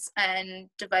machines and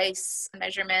device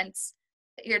measurements,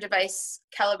 your device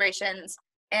calibrations.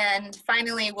 And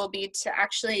finally will be to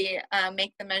actually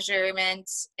make the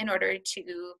measurements in order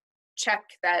to check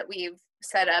that we've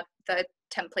set up the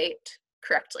template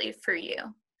correctly for you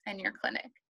and your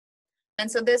clinic. And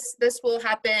so this will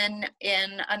happen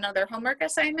in another homework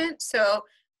assignment. So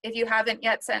if you haven't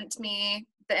yet sent me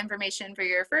the information for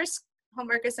your first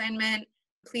homework assignment,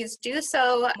 please do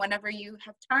so whenever you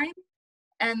have time.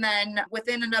 And then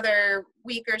within another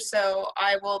week or so,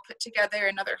 I will put together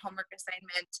another homework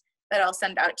assignment that I'll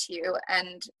send out to you.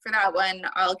 And for that one,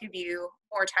 I'll give you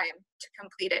more time to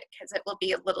complete it because it will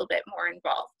be a little bit more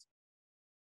involved.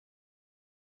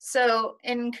 So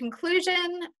in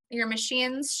conclusion, your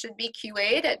machines should be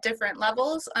QA'd at different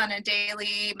levels on a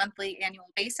daily, monthly, annual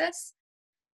basis.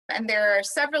 And there are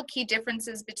several key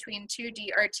differences between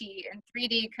 2D RT and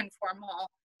 3D conformal,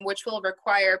 which will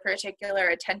require particular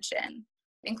attention,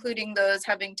 including those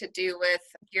having to do with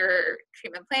your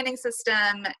treatment planning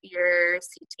system, your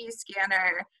CT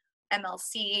scanner,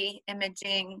 MLC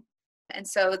imaging. And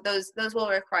so those will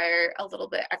require a little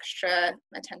bit extra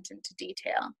attention to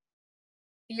detail.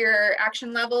 Your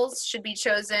action levels should be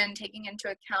chosen taking into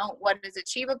account what is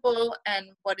achievable and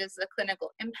what is the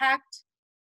clinical impact.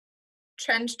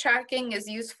 Trend tracking is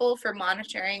useful for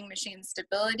monitoring machine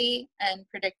stability and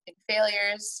predicting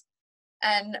failures.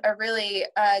 And a really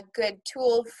good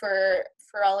tool for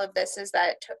all of this is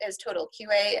Total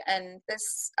QA, and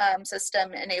this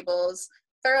system enables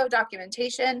thorough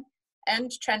documentation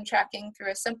and trend tracking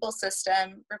through a simple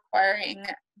system requiring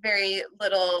very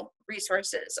little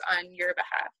resources on your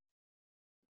behalf.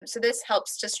 So this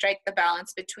helps to strike the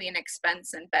balance between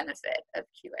expense and benefit of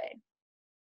QA.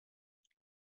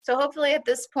 So hopefully at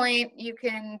this point, you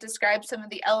can describe some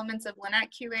of the elements of LINAC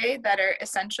QA that are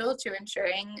essential to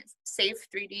ensuring safe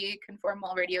 3D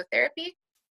conformal radiotherapy.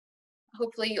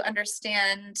 Hopefully you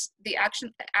understand the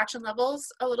action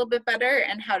levels a little bit better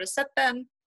and how to set them.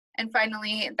 And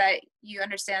finally, that you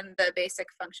understand the basic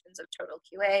functions of Total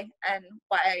QA and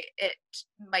why it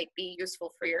might be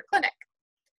useful for your clinic.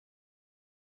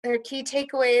 Their key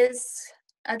takeaways,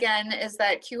 again, is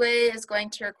that QA is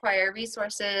going to require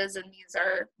resources, and these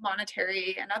are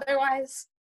monetary and otherwise.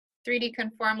 3D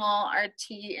conformal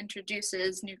RT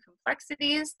introduces new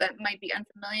complexities that might be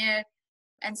unfamiliar,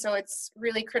 and so it's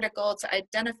really critical to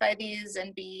identify these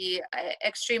and be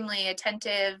extremely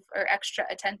attentive or extra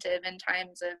attentive in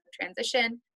times of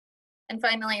transition. And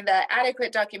finally, the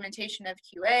adequate documentation of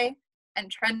QA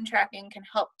and trend tracking can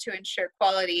help to ensure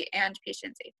quality and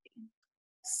patient safety.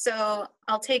 So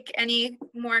I'll take any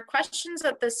more questions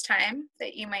at this time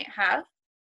that you might have.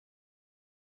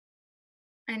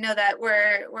 I know that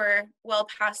we're well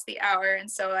past the hour,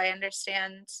 and so I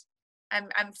understand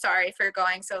I'm sorry for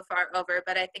going so far over,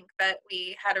 but I think that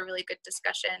we had a really good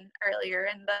discussion earlier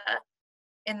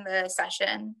in the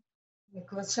session. Any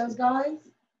questions, guys?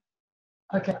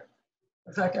 Okay,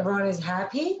 looks like everyone is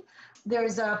happy.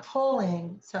 There's a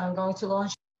polling, so I'm going to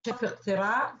launch.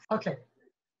 Okay.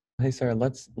 Hey Sarah,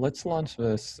 let's launch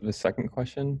the second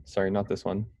question. Sorry, not this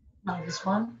one. Not this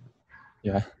one.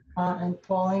 Yeah. And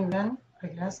polling then, I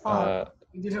guess.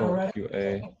 You did it already.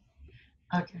 QA.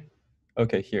 Okay.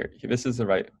 Okay, here. This is the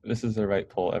right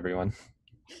poll, everyone.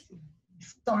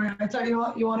 Sorry, I thought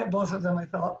you wanted both of them, I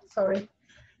thought. Sorry.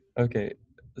 Okay.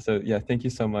 So yeah, thank you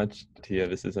so much, Tia.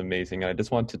 This is amazing. I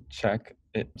just want to check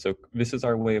it. So this is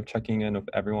our way of checking in with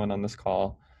everyone on this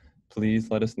call. Please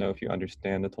let us know if you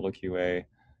understand the total QA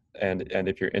and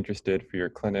if you're interested for your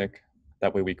clinic.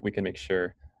 That way we can make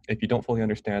sure. If you don't fully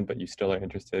understand but you still are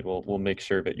interested, we'll make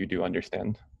sure that you do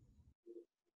understand.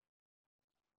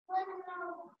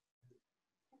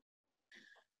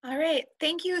 All right,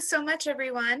 thank you so much,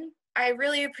 everyone. I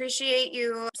really appreciate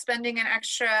you spending an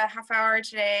extra half hour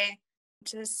today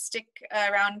to stick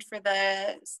around for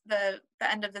the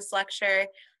end of this lecture.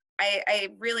 I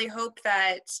really hope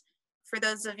that for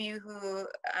those of you who,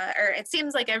 or it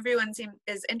seems like everyone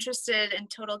is interested in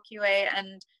total QA,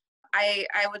 and I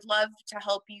would love to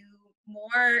help you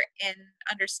more in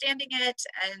understanding it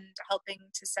and helping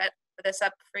to set this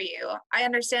up for you. I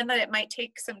understand that it might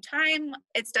take some time.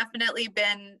 It's definitely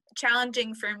been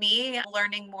challenging for me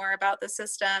learning more about the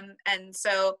system, and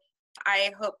so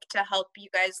I hope to help you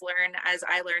guys learn as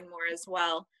I learn more as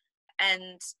well.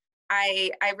 And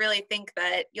I really think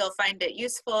that you'll find it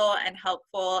useful and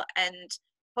helpful and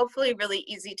hopefully really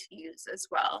easy to use as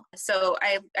well. So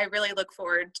I really look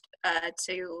forward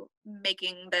to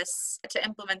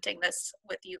implementing this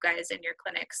with you guys in your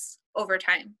clinics over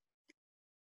time.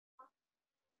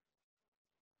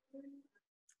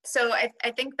 So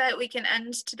I think that we can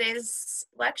end today's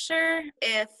lecture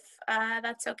if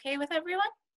that's okay with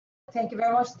everyone. Thank you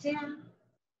very much, Tia.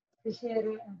 Appreciate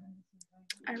it.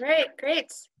 All right,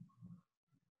 great.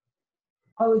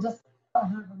 I would just have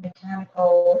a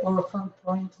mechanical or a front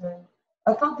pointer.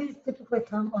 I thought these typically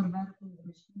come automatically in the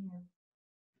machine.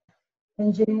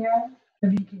 Engineer,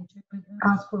 maybe you can check with them,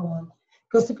 ask for one.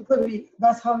 Because typically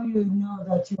that's how you know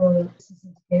that your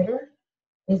indicator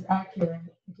is accurate.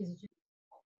 Because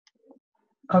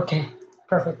okay,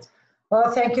 perfect.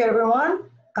 Well, thank you, everyone.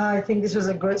 I think this was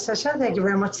a great session. Thank you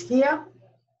very much, Tia.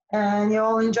 And you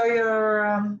all enjoy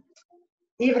your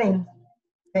evening.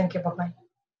 Thank you. Bye-bye.